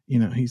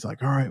 he's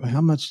like, "All right, well,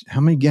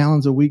 how many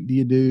gallons a week do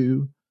you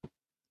do?"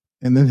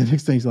 And then the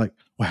next thing he's like,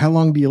 "Well, how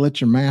long do you let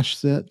your mash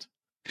sit?"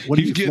 What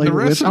are you getting the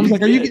flavored with? recipe. I was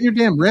like, are you getting your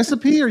damn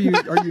recipe? Or are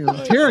you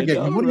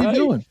interrogating him? What are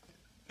you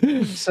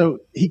doing? So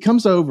he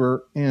comes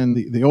over, and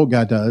the old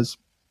guy does,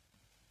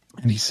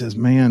 and he says,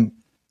 man,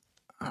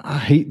 I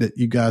hate that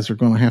you guys are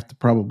going to have to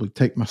probably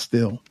take my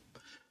still.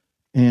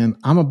 And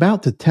I'm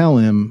about to tell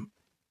him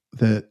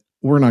that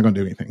we're not going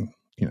to do anything,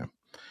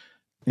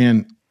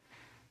 And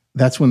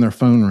that's when their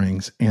phone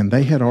rings, and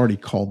they had already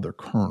called their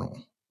colonel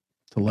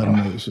to let him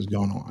know this was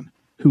going on,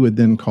 who had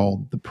then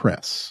called the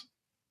press.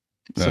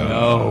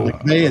 So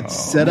they had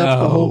set up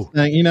the whole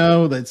thing,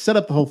 they'd set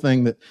up the whole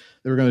thing that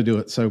they were going to do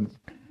it. So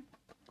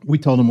we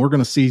told them we're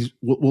going to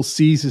we'll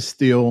seize his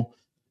steel,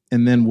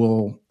 and then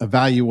we'll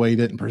evaluate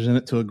it and present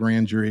it to a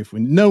grand jury if we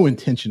no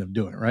intention of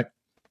doing it. Right.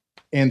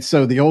 And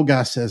so the old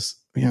guy says,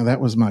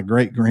 that was my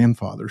great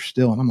grandfather's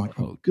still. And I'm like,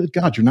 oh, good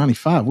God, you're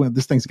 95. Well,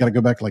 this thing's got to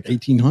go back to like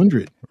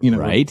 1800,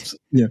 Right.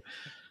 Yeah.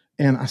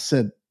 And I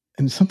said,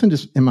 and something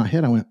just in my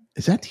head, I went,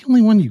 is that the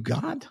only one you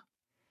got?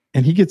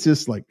 And he gets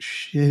this like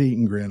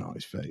shit-eating grin on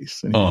his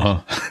face. And he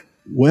goes,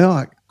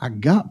 well, I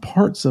got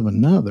parts of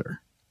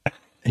another.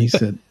 And he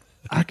said,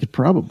 I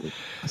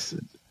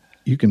said,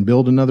 you can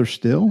build another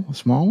still, a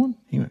small one?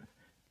 He went,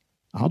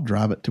 I'll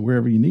drive it to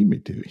wherever you need me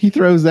to. He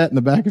throws that in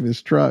the back of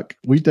his truck.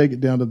 We take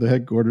it down to the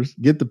headquarters,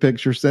 get the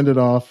picture, send it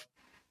off,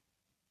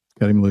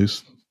 cut him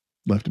loose,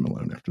 left him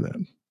alone after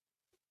that.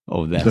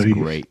 Oh, that's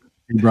great.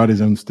 He brought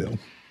his own still.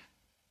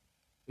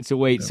 So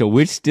wait, so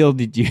which still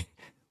did you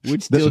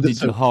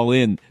haul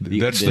in?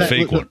 That's the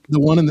fake one. The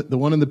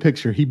one in the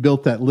picture. He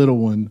built that little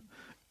one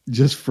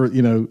just for,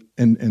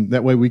 and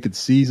that way we could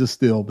seize a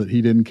still that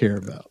he didn't care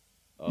about.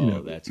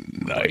 That's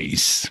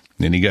nice.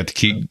 And he got to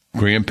keep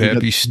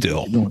Grandpappy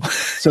still.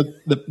 So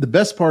the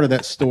best part of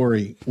that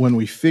story, when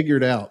we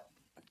figured out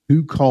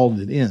who called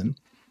it in,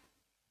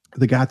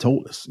 the guy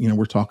told us,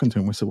 we're talking to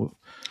him. We said, well,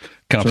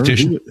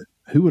 competition. Sir,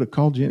 who would have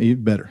called you in? He's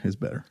better.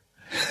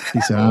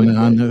 He said, I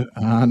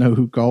know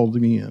who called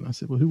me in. I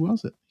said, well, who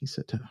was it? He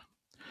said,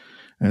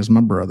 that's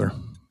my brother.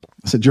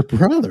 I said, your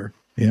brother?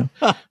 Yeah.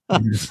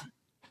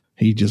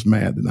 He's just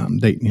mad that I'm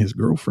dating his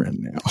girlfriend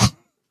now.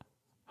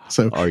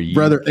 So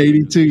brother,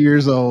 82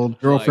 years old,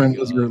 girlfriend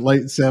was her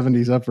late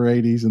 70s, upper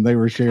 80s, and they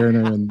were sharing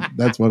her, and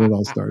that's what it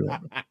all started.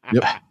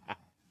 Yep.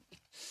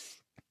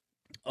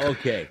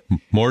 Okay.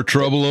 More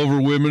trouble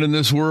over women in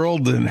this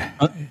world than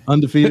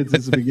undefeated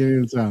since the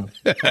beginning of time.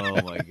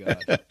 Oh my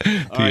God.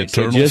 The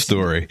eternal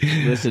story.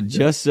 Listen,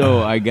 just so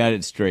I got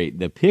it straight,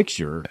 the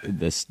picture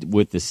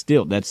with the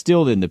still, that's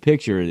still in the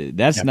picture.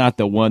 That's not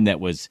the one that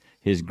was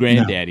his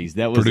granddaddy's.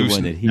 That was the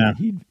one that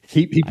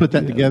he put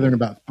that together in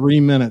about 3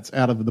 minutes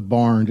out of the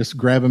barn, just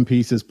grabbing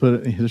pieces, put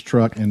it in his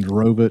truck, and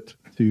drove it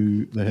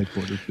to the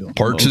headquarters building.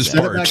 Parts is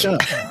parts.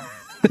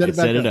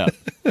 Set it up.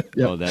 Yep.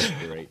 Oh, that's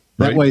great.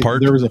 That way,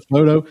 there was a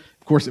photo.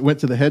 Of course, it went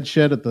to the head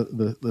shed at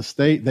the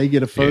state. They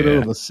get a photo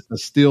of a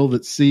still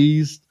that's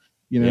seized.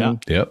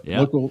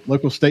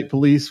 Local state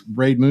police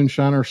raid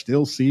moonshiner,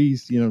 still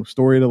seized.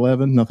 Story at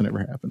 11. Nothing ever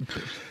happened. Of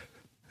course.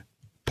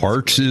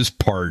 Parts is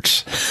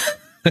parts.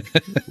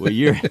 Well,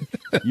 you're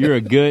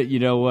a good. You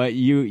know what?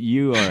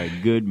 You are a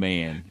good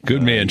man.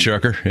 Good man,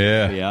 Chucker.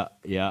 Yeah.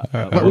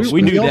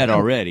 We knew that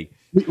already.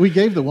 We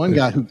gave the one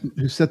guy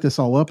who set this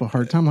all up a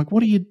hard time. Like,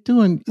 what are you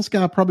doing? This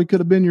guy probably could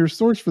have been your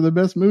source for the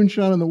best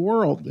moonshine in the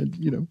world.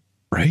 And,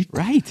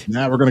 Right.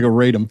 Now we're going to go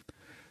rate him.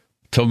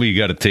 Tell me you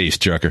got a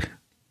taste, Chucker.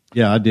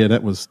 Yeah, I did.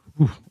 That was,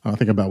 I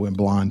think I about went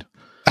blind.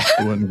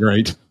 It wasn't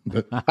great.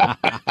 But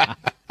I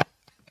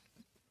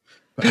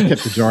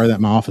kept a jar of that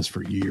in my office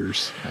for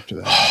years after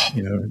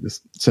that.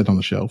 Just sit on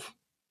the shelf.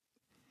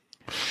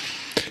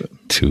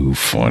 Too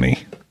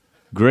funny.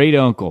 Great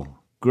uncle.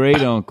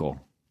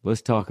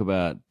 Let's talk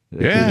about.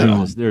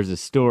 There's a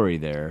story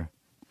there.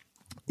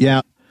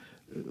 Yeah.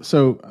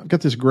 So I've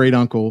got this great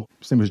uncle.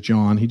 His name was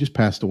John. He just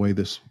passed away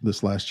this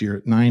last year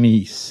at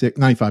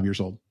 95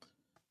 years old.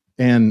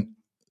 And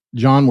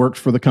John worked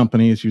for the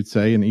company, as you'd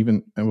say, and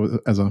even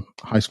as a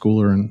high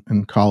schooler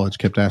in college,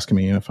 kept asking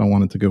me if I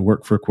wanted to go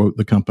work for, quote,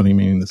 the company,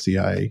 meaning the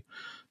CIA.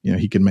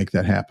 He could make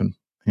that happen.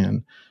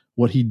 And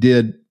what he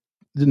did,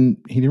 he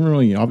didn't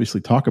really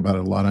obviously talk about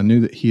it a lot. I knew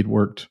that he had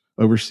worked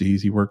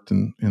overseas. He worked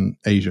in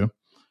Asia.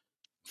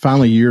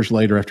 Finally, years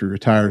later, after he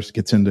retires,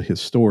 gets into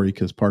his story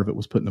because part of it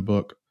was put in a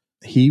book.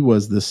 He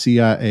was the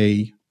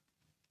CIA,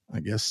 I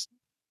guess,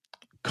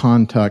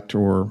 contact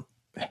or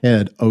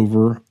head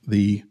over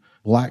the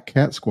Black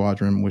Cat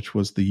Squadron, which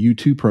was the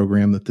U-2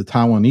 program that the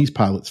Taiwanese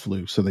pilots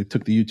flew. So they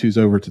took the U-2s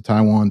over to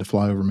Taiwan to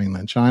fly over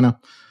mainland China.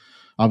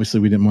 Obviously,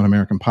 we didn't want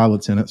American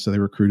pilots in it, so they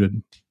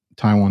recruited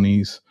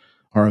Taiwanese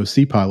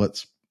ROC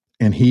pilots,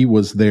 and he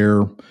was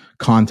their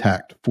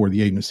contact for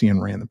the agency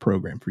and ran the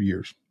program for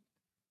years.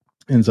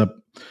 Ends up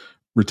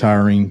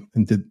retiring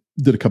and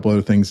did a couple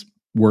other things,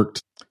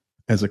 worked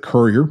as a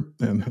courier,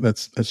 and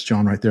that's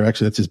John right there.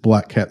 Actually, that's his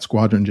Black Cat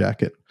Squadron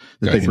jacket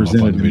that they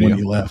presented him when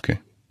he left. Okay.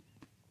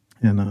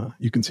 And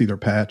you can see their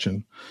patch,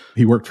 and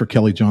he worked for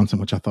Kelly Johnson,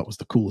 which I thought was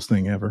the coolest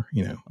thing ever.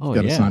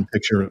 Got a signed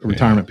picture, a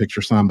retirement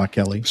picture signed by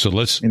Kelly. So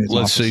let's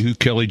say who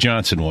Kelly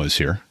Johnson was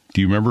here.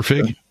 Do you remember,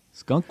 Fig?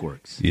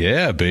 Skunkworks.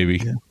 Yeah,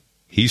 baby.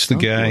 He's the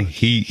guy.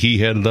 He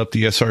headed up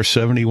the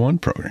SR-71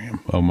 program,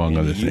 among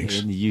other things.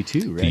 In the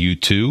U2, right? The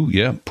U2,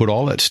 yeah. Put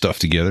all that stuff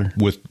together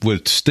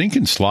with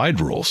stinking slide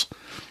rules.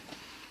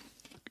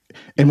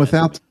 And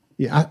without,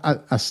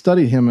 I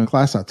studied him in a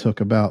class I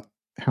took about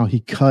how he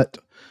cut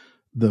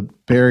the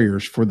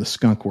barriers for the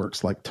skunk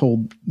works, like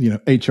told,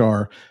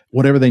 HR,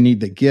 whatever they need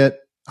to get.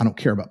 I don't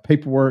care about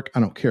paperwork. I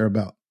don't care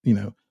about,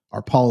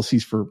 our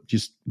policies for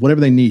just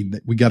whatever they need,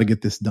 that we got to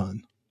get this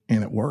done.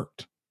 And it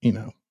worked,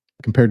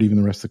 compared to even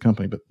the rest of the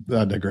company. But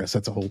I digress.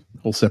 That's a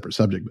whole separate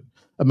subject, but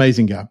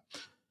amazing guy.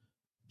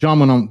 John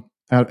went on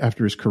out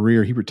after his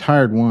career. He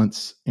retired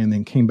once and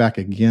then came back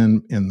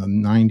again in the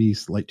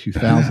 90s, late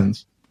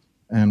 2000s,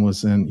 and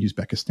was in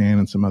Uzbekistan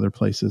and some other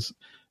places.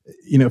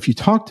 If you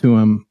talk to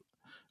him,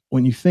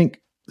 when you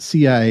think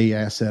CIA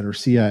asset or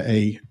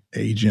CIA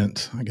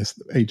agent, I guess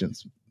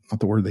agent's not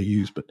the word they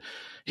use, but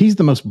he's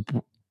the most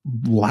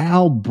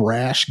loud,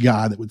 brash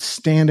guy that would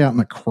stand out in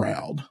a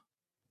crowd.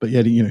 But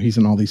yet, he's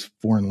in all these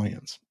foreign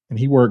lands. And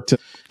he worked,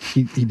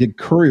 he did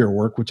courier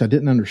work, which I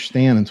didn't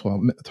understand until I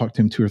talked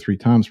to him 2 or 3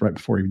 times right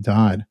before he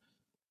died,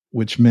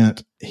 which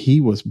meant he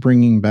was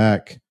bringing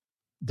back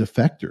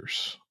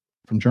defectors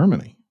from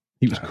Germany.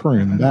 He was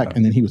couriering them back,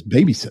 and then he was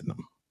babysitting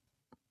them.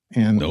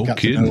 And got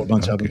to know a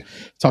bunch of them.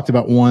 Talked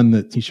about one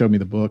that he showed me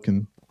the book,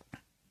 and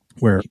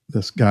where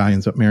this guy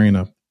ends up marrying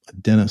a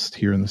dentist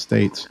here in the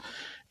States,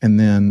 and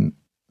then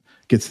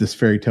gets this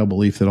fairy tale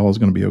belief that all is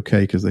going to be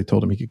okay because they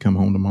told him he could come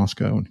home to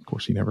Moscow, and of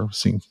course he never was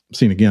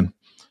seen again.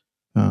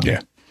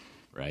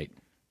 Right.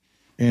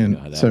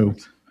 And so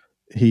works.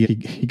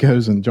 he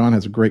goes, and John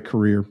has a great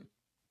career,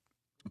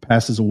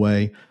 passes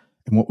away,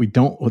 and what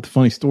the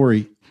funny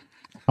story,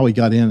 how he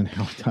got in and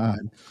how he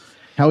died.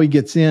 How he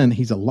gets in,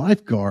 he's a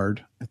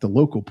lifeguard at the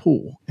local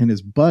pool, and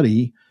his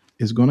buddy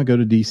is going to go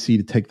to D.C.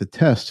 to take the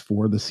test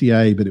for the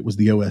CIA, but it was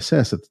the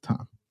OSS at the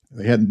time.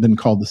 They hadn't been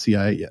called the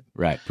CIA yet.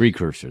 Right,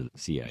 precursor to the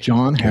CIA.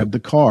 John had the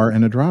car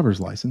and a driver's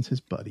license.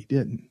 His buddy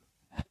didn't.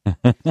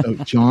 So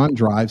John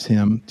drives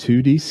him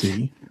to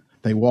D.C.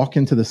 They walk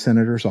into the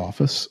senator's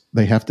office.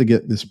 They have to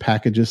get this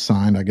packages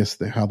signed, I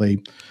guess how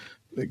they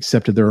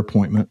accepted their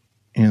appointment.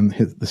 And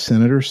the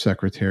senator's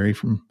secretary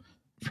from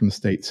the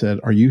state said,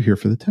 "Are you here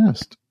for the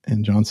test?"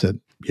 And John said,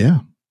 "Yeah."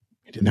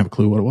 He didn't have a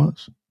clue what it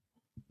was.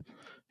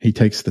 He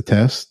takes the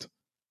test,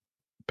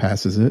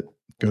 passes it,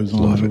 goes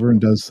on over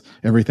and does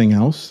everything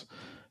else.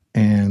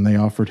 And they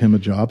offered him a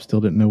job.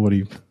 Still didn't know what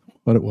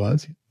it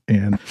was.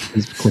 And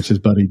of course, his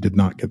buddy did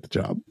not get the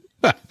job.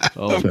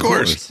 Of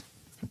course.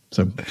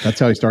 So that's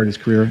how he started his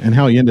career, and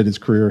how he ended his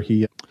career.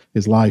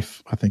 His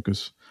life, I think,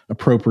 was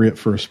appropriate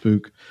for a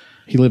spook.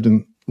 He lived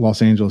in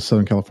Los Angeles,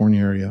 Southern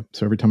California area.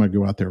 So every time I'd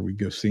go out there, we'd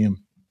go see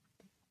him,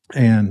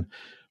 and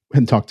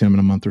hadn't talked to him in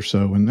a month or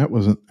so. And that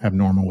wasn't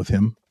abnormal with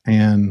him.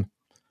 And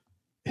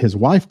his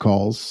wife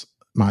calls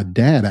my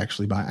dad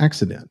actually by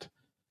accident.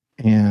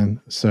 And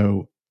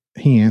so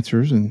he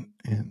answers, and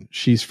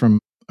she's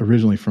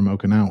originally from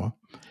Okinawa,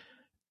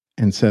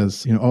 and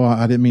says, "Oh,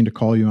 I didn't mean to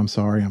call you. I'm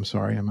sorry.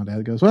 And my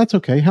dad goes, "Well, that's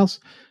okay. How's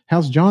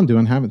John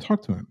doing? I haven't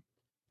talked to him."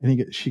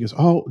 And she goes,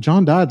 "Oh,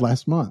 John died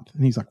last month."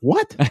 And he's like,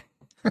 "What?"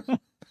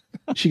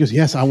 She goes,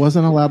 "Yes, I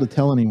wasn't allowed to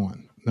tell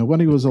anyone.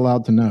 Nobody was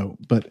allowed to know.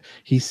 But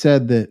he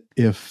said that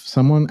if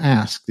someone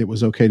asked, it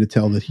was okay to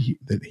tell that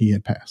he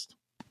had passed."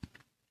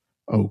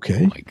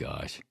 Okay. Oh my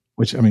gosh.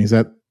 Which, is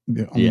that,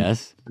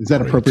 yes. Is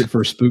that appropriate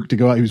for a spook to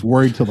go out? He was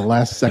worried till the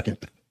last second.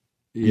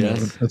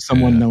 Yes. Of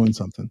someone knowing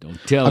something. Don't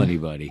tell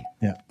anybody.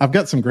 Yeah. I've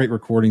got some great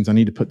recordings I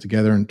need to put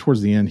together. And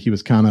towards the end, he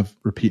was kind of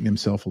repeating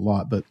himself a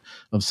lot, but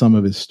of some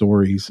of his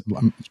stories,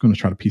 I'm going to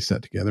try to piece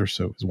that together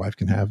so his wife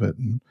can have it,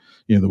 and,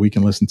 that we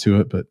can listen to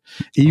it. But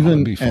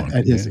even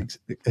at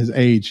his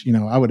age,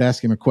 I would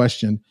ask him a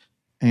question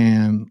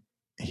and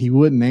he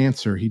wouldn't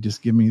answer. He'd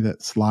just give me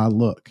that sly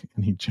look,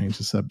 and he'd change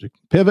the subject,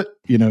 pivot,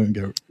 and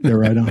go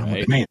right on.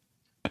 Right. Like, man,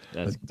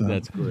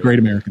 that's great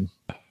American.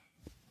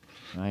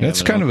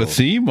 That's kind of a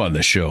theme on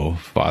the show.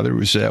 Father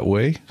was that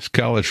way. His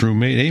college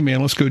roommate. Hey,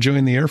 man, let's go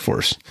join the Air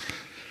Force.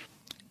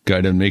 Guy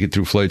doesn't make it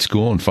through flight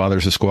school, and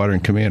father's a squadron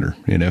commander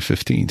in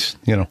F-15s,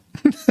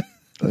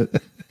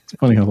 It's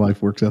funny how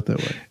life works out that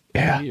way.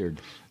 Yeah.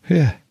 Weird.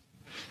 Yeah.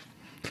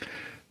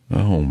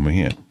 Oh,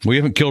 man. We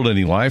haven't killed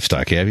any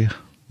livestock, have you?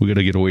 We got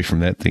to get away from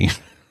that theme.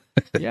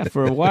 Yeah,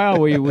 for a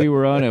while we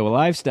were on a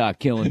livestock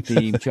killing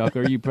theme,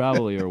 Chucker. You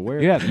probably are aware.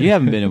 You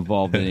haven't been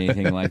involved in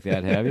anything like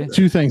that, have you?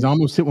 2 things. I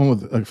almost hit one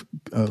with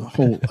a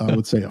whole, I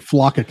would say, a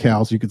flock of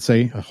cows. You could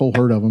say a whole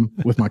herd of them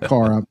with my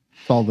car. I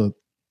saw the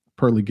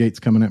pearly gates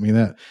coming at me.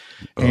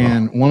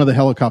 And one of the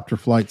helicopter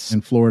flights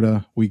in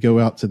Florida, we go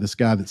out to this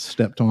guy that's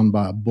stepped on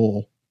by a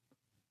bull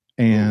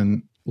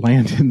and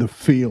land in the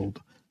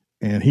field,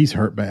 and he's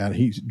hurt bad.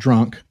 He's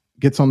drunk,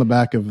 gets on the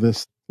back of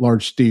this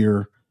large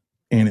steer,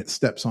 and it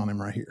steps on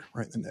him right here,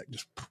 right in the neck,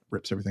 just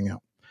rips everything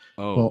out.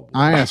 Oh, well,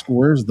 I asked,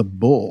 "Where's the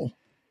bull?"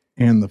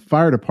 And the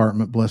fire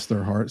department, bless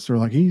their hearts, they're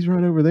like, "He's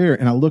right over there."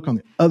 And I look on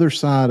the other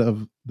side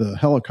of the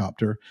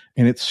helicopter,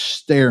 and it's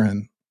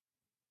staring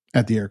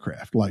at the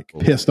aircraft, like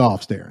pissed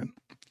off staring.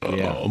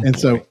 Yeah. And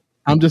so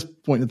I'm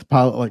just pointing at the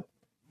pilot like,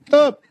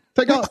 "Up,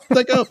 take off.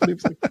 And he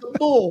was like, the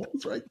bull.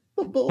 That's right.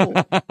 The bull.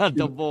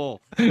 The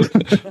bull.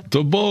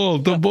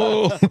 The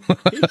bull.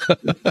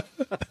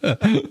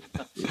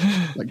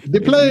 Like, they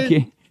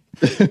played.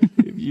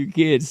 If you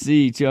can't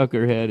see,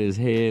 Chucker had his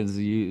hands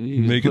he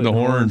was making the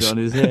horns on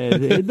his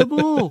head. The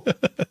bull,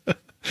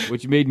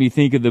 which made me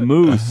think of the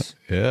moose.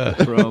 Yeah,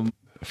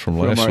 from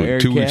last week,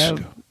 2 weeks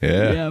ago.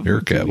 Yeah, air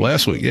cab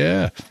last week.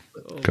 Yeah,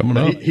 coming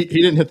up. He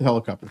didn't hit the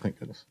helicopter. Thank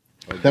goodness.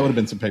 That would have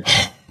been some paper.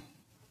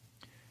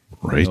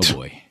 Right. Oh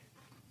boy.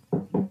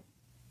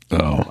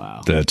 Oh,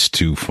 wow. That's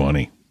too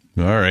funny.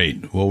 All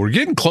right. Well, we're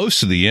getting close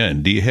to the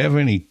end. Do you have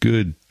any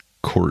good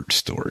court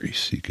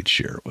stories you could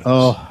share with us?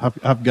 Oh,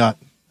 I've got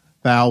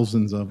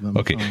thousands of them.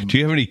 Okay. Do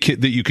you have any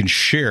that you can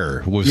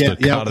share? Was the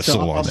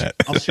codicil on that?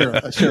 I'll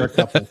share a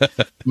couple.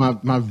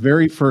 My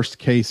very first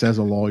case as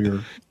a lawyer,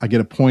 I get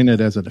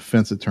appointed as a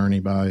defense attorney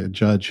by a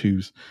judge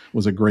who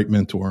was a great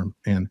mentor.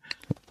 And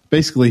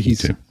basically,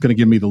 he's going to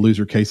give me the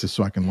loser cases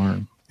so I can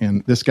learn.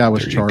 And this guy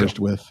was charged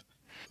with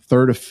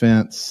third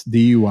offense,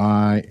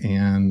 DUI,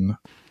 and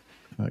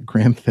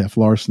grand theft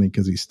larceny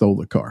because he stole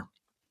the car.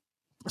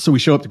 So we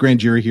show up to grand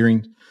jury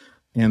hearing.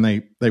 And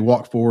they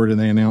walk forward and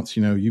they announce,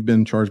 you've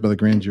been charged by the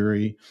grand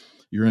jury.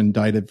 You're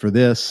indicted for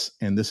this.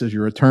 And this is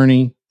your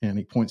attorney. And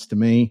he points to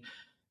me.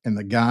 And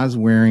the guy's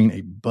wearing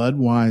a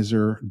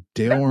Budweiser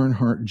Dale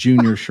Earnhardt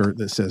Jr. shirt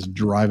that says,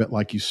 drive it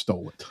like you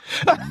stole it.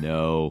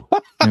 No.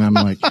 And I'm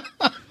like,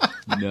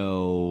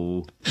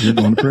 no. You're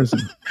going to prison.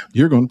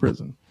 You're going to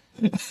prison.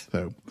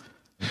 So,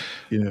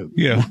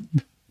 Yeah.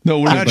 No,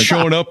 we're not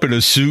showing up in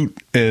a suit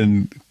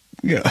and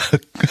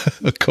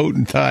a coat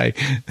and tie.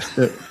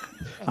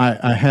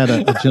 I had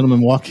a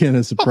gentleman walk in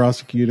as a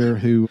prosecutor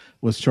who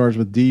was charged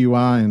with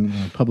DUI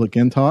and public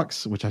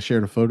intox, which I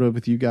shared a photo of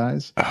with you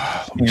guys.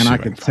 And I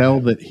could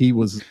tell that he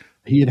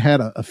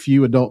had a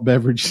few adult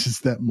beverages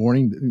that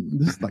morning.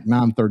 This is like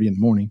 9:30 in the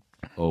morning.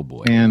 Oh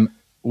boy. And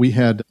we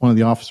had one of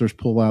the officers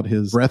pull out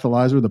his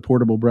breathalyzer, the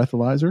portable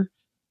breathalyzer.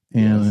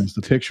 And as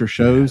the picture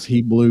shows,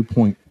 he blew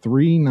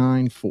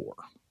 .394.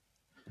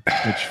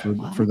 Which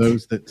for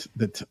those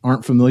that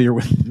aren't familiar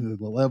with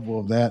the level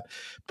of that,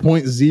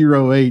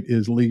 0.08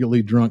 is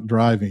legally drunk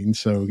driving.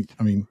 So,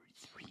 I mean,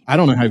 I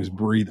don't know how he was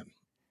breathing.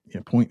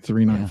 Yeah,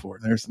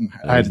 0.394.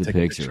 I had to take a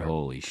picture.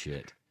 Holy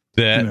shit.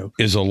 That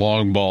is a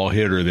long ball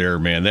hitter there,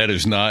 man. That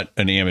is not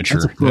an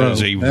amateur. That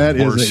is a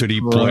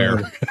varsity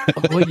player.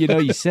 Well,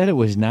 you said it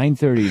was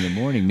 9:30 in the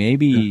morning.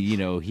 Maybe,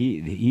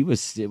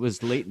 it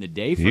was late in the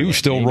day for him. He was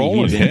still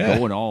rolling. He'd been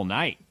going all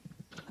night.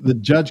 The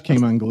judge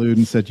came unglued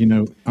and said,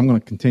 I'm going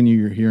to continue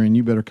your hearing.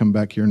 You better come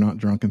back here not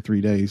drunk in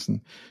 3 days.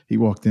 And he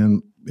walked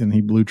in and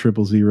he blew 000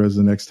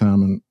 the next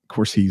time. And of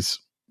course he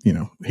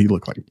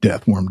looked like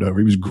death warmed over.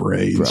 He was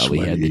gray. Probably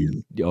had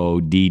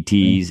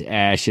DTs,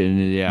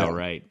 ashen. Yeah,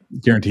 right.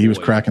 Guarantee he was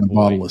cracking a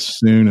bottle as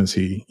soon as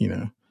he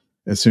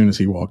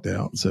walked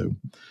out. So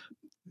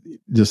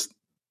just,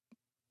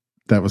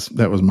 that was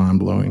mind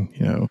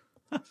blowing,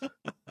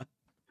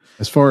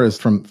 As far as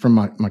from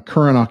my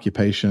current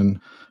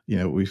occupation,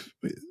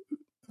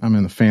 I'm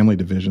in the family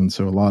division,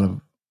 so a lot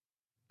of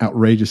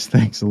outrageous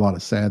things, a lot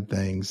of sad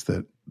things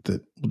that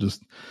will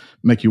just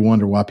make you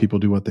wonder why people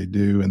do what they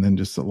do, and then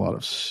just a lot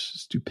of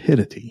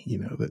stupidity.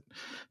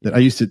 That I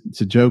used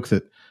to joke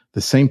that the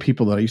same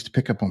people that I used to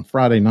pick up on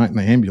Friday night in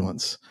the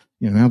ambulance,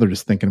 now they're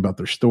just thinking about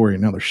their story,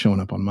 and now they're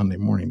showing up on Monday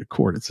morning to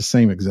court. It's the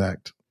same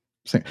exact.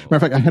 Matter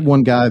of fact, I had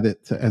one guy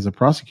that, as a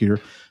prosecutor,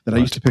 that I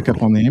used to pick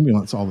up on the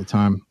ambulance all the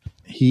time.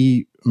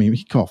 He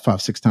called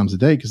 5-6 times a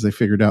day because they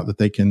figured out that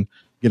they can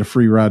get a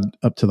free ride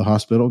up to the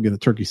hospital, get a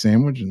turkey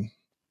sandwich, and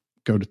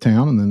go to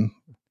town, and then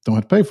don't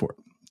have to pay for it.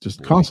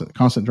 Just constant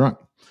drunk.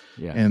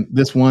 Yeah. And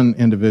this one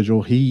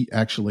individual, he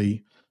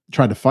actually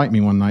tried to fight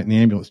me one night, and the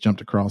ambulance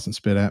jumped across and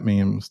spit at me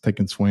and was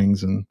taking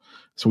swings, and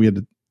so we had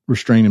to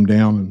restrain him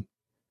down. And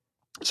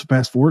so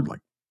fast forward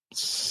like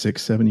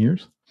 6-7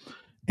 years,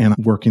 and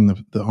I'm working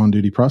the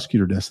on-duty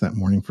prosecutor desk that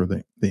morning for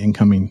the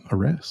incoming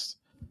arrest,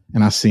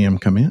 and I see him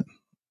come in.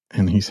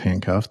 And he's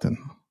handcuffed, and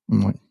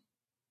I'm like,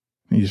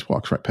 he just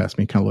walks right past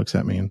me, kind of looks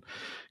at me and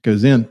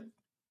goes in,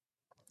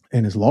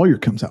 and his lawyer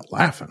comes out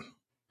laughing.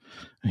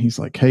 And he's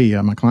like, hey,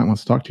 my client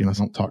wants to talk to you. And I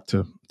don't talk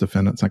to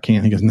defendants. I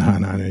can't. He goes, no,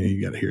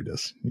 you got to hear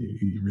this.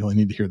 You really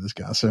need to hear this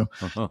guy. So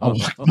I'll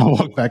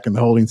walk back in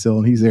the holding cell,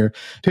 and he's there.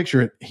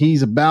 Picture it.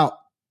 He's about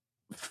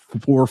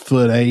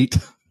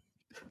 4'8",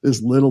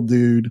 this little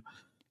dude.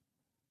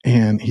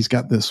 And he's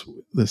got this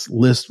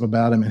list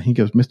about him. And he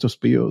goes, Mr.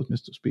 Spios.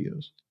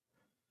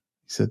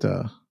 He said,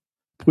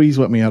 please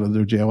let me out of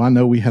the jail. I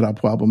know we had our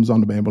problems on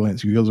the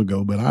ambulance years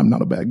ago, but I'm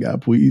not a bad guy.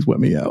 Please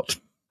let me out.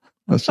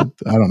 I said,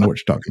 I don't know what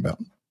you're talking about.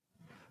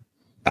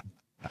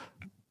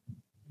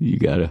 You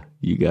gotta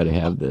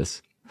have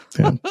this.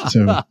 Yeah,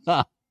 so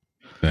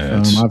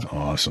that's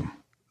awesome.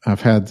 I've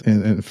had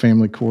in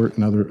family court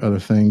and other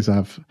things.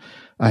 I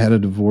had a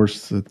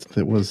divorce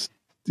that was,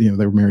 they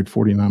were married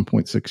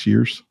 49.6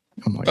 years.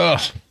 I'm like, why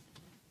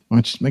don't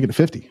you just make it to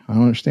 50? I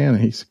don't understand.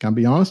 And he said, can I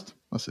be honest?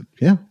 I said,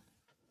 yeah.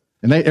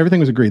 And everything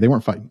was agreed. They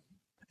weren't fighting.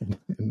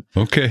 And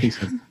okay.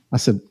 I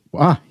said,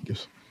 why? He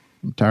goes,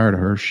 I'm tired of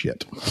her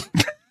shit.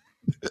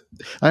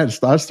 I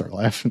start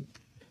laughing.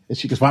 And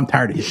she goes, well, I'm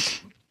tired of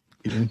his.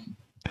 And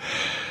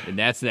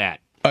that's that.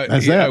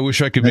 I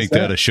wish I could make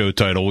that a show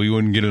title. We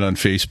wouldn't get it on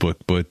Facebook,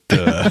 but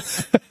I'm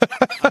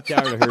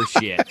tired of her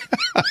shit.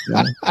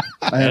 Yeah.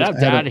 I'm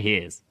tired of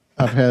his.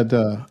 I've had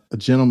a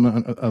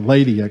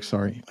lady,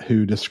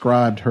 who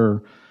described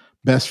her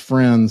best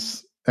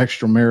friend's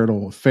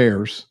extramarital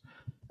affairs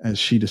as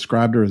she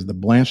described her as the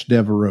Blanche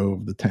Devereaux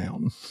of the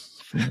town.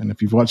 And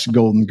if you've watched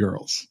Golden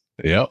Girls,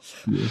 yep,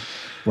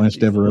 Blanche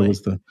Devereaux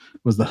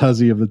was the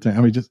hussy of the town.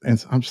 I mean,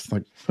 I'm just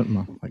like putting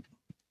my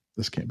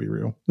this can't be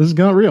real. This is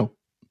not real.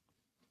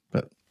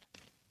 But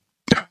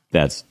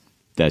that's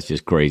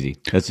just crazy.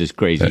 That's just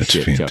crazy. That's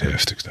shit,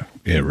 fantastic stuff.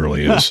 Yeah, it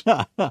really is.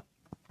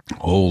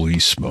 Holy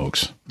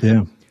smokes!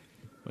 Yeah. Well,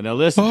 now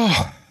listen.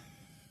 Oh,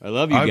 I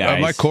love you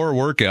guys. My core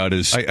workout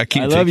is. I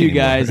can't. I love you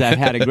guys. I've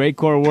had a great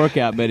core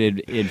workout, but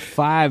in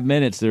 5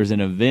 minutes there's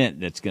an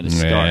event that's going to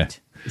start.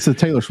 It's a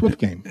Taylor Swift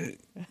game.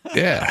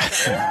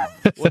 Yeah.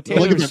 Well,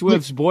 Taylor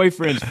Swift's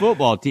boyfriend's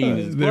football team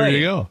is playing. There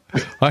you go.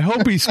 I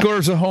hope he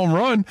scores a home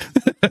run.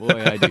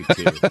 Boy, I do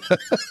too.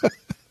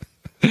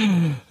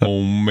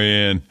 Oh,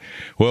 man.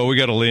 Well, we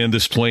got to land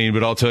this plane,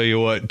 but I'll tell you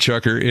what,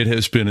 Chucker, it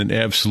has been an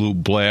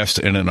absolute blast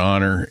and an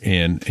honor.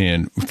 And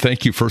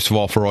thank you, first of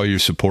all, for all your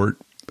support.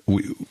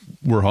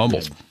 We're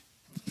humbled.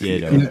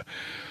 Yeah.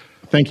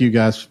 Thank you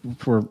guys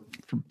for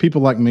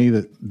people like me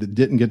that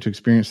didn't get to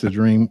experience the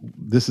dream.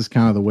 This is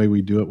kind of the way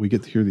we do it. We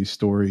get to hear these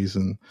stories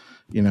and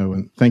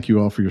thank you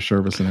all for your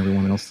service and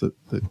everyone else that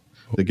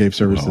gave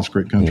service to this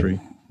great country.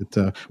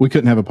 We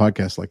couldn't have a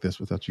podcast like this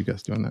without you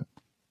guys doing that.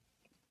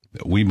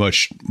 We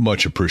much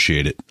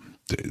appreciate it.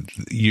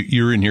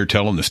 You're in here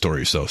telling the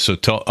stories though. So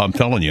I'm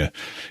telling you,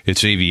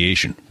 it's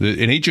aviation.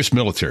 It ain't just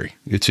military.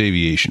 It's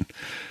aviation.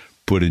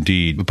 But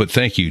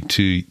thank you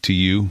to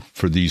you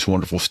for these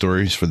wonderful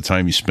stories, for the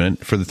time you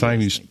spent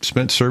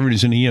serving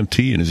as an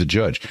EMT and as a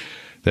judge.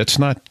 That's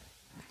not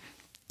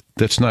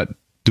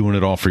doing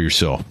it all for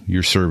yourself.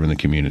 You're serving the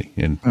community,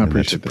 and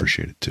that's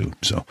appreciated too.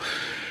 So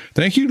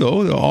thank you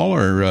to all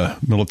our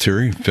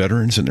military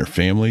veterans and their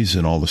families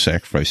and all the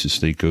sacrifices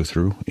they go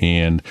through.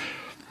 And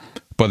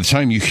by the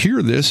time you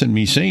hear this and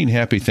me saying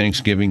Happy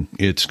Thanksgiving,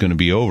 it's going to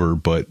be over,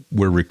 but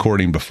we're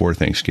recording before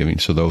Thanksgiving.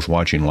 So those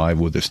watching live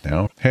with us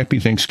now, Happy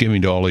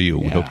Thanksgiving to all of you.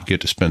 Yeah. We hope you get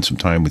to spend some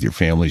time with your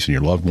families and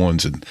your loved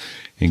ones and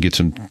get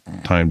some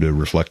time to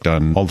reflect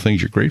on all the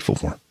things you're grateful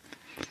for.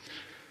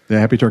 Yeah,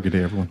 happy Turkey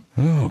Day, everyone.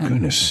 Oh,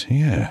 goodness.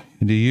 Yeah,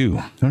 to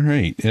you. All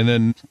right. And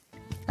then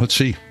let's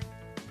see.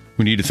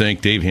 We need to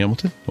thank Dave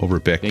Hamilton over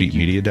at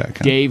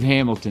backbeatmedia.com. Dave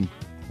Hamilton.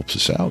 Helps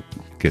us out.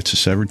 Gets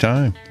us every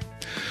time.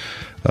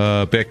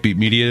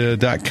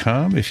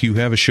 Backbeatmedia.com. If you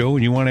have a show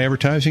and you want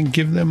advertising,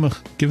 give them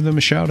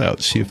a shout out.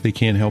 See if they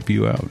can help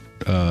you out.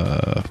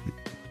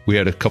 We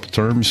had a couple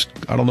terms.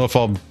 I don't know if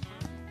I'm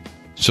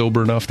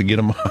sober enough to get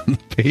them on the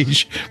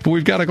page, but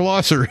we've got a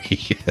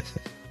glossary.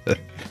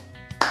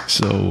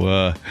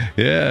 So,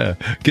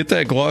 get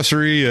that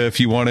glossary if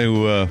you want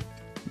to.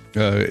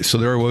 So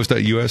there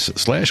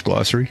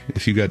was.us/glossary.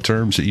 If you got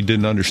terms that you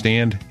didn't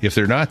understand, if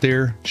they're not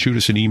there, shoot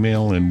us an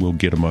email and we'll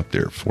get them up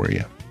there for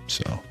you.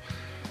 So.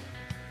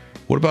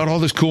 What about all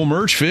this cool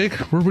merch, Fig?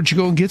 Where would you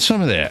go and get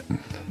some of that?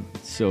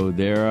 So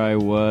there I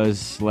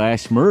was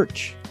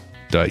 /merch.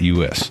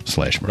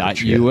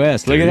 .us/merch.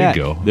 .us. Look at that.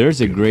 Go.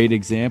 There's a great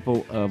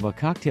example of a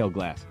cocktail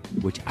glass,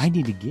 which I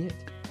need to get.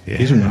 Yeah.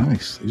 These are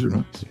nice.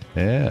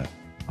 Yeah.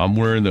 I'm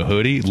wearing the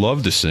hoodie.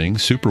 Love this thing.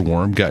 Super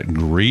warm. Got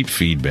great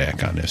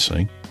feedback on this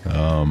thing.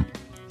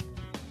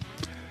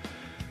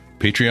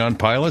 Patreon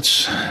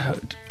pilots,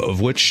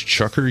 of which,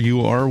 Chucker,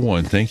 you are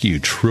one. Thank you.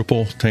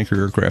 Triple Tanker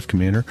Aircraft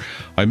Commander.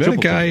 I met a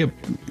guy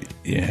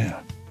in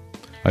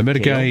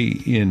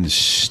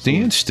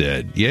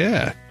Stansted.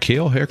 Yeah.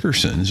 Cale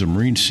Heckerson's a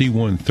Marine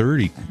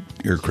C-130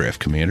 Aircraft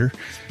Commander.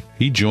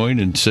 He joined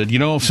and said,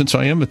 since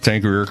I am a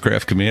Tanker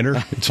Aircraft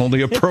Commander, it's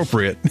only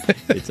appropriate.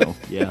 Thank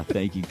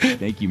you.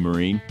 Thank you,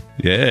 Marine.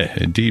 Yeah,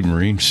 indeed,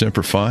 Marine.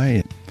 Semper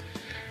Fi.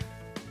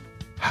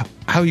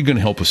 How are you going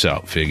to help us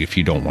out, Fig, if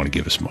you don't want to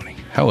give us money?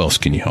 How else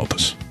can you help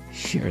us?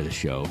 Share the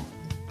show.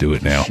 Do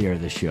it now. Share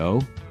the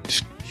show.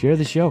 Share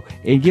the show.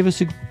 And give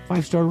us a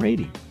 5-star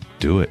rating.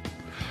 Do it.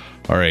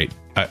 All right.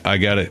 I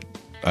got it.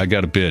 I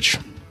got a bitch.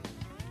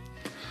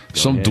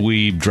 Some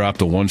dweeb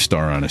dropped a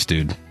 1-star on us,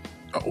 dude.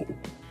 Oh.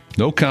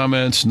 No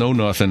comments, no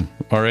nothing.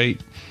 All right.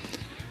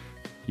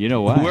 You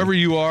know why? Whoever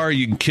you are,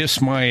 you can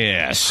kiss my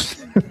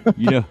ass.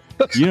 You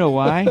know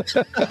why?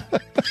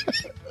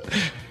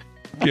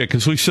 Yeah,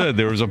 because we said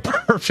there was a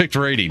perfect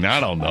rating.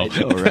 I don't know. I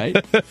know,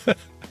 right?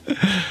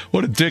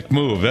 What a dick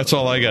move. That's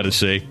all I got to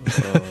say.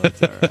 Oh,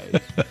 that's all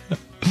right.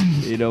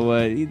 You know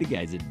what? The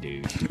guy's a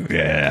douche.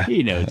 Yeah.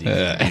 He knows he's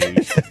a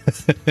douche.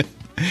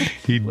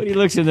 When he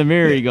looks in the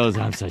mirror, he goes,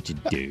 I'm such a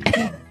douche.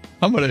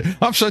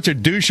 I'm such a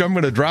douche, I'm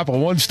going to drop a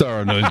 1-star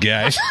on those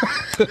guys.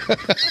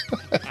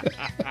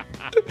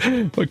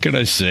 What can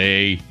I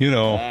say?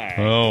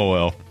 Oh,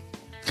 well.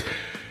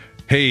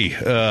 Hey,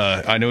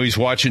 I know he's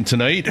watching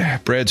tonight.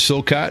 Brad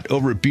Silcott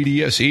over at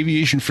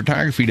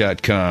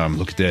BDSAviationPhotography.com.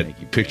 Look at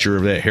that picture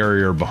of that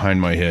Harrier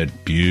behind my head.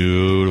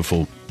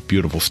 Beautiful,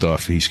 beautiful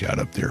stuff he's got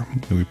up there.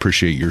 We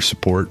appreciate your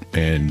support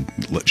and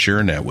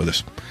sharing that with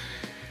us.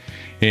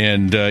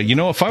 And,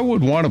 if I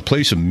would want to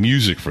play some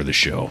music for the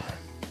show,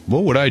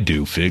 what would I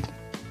do, Fig?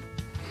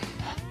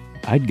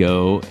 I'd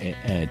go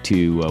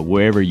to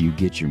wherever you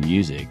get your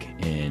music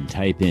and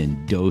type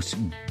in Dos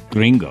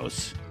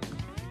Gringos,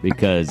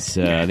 because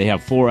they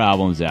have 4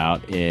 albums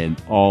out, and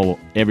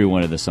every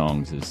one of the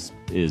songs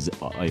is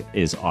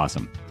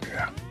awesome.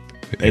 Yeah,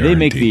 they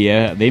make the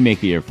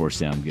Air Force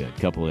sound good. A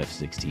couple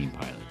F-16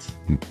 pilots.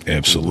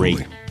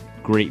 Absolutely,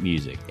 great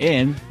music,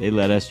 and they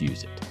let us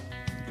use it.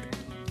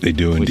 They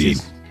do indeed,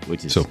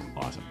 which is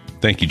awesome.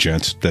 Thank you,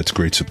 gents. That's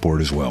great support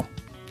as well.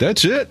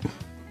 That's it.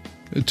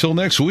 Until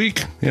next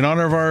week, in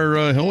honor of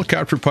our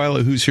helicopter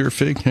pilot who's here,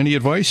 Fig, any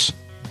advice?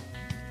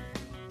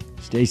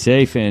 Stay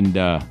safe and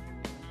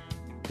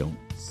don't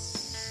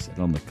sit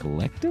on the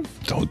collective.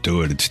 Don't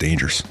do it. It's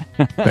dangerous.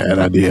 Bad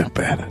idea.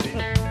 Bad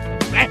idea.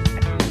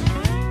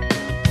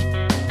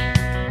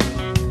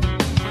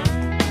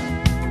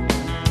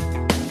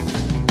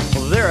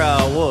 Well, there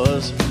I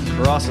was,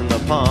 crossing the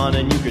pond,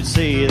 and you could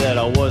see that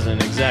I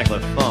wasn't exactly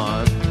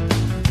fond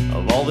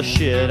of all the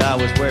shit I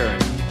was wearing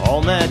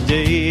on that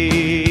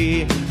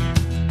day.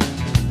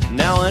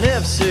 Now an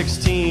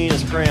F-16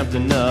 is cramped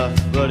enough,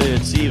 but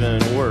it's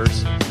even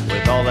worse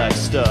with all that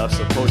stuff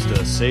supposed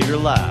to save your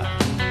life.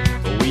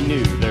 But we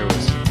knew there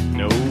was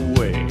no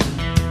way.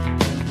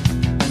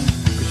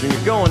 'Cause when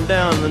you're going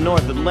down the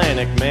North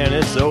Atlantic, man,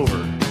 it's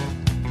over.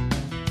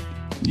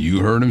 You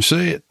heard him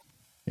say it.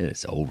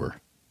 It's over.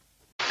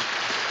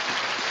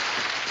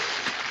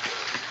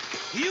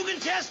 You can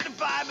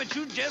testify, but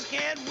you just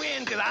can't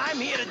win, because I'm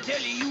here to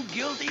tell you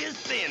guilty as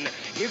sin.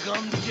 Here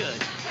comes the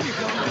judge. Here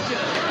comes the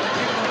judge.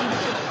 Here comes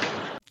the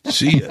judge.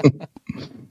 See ya.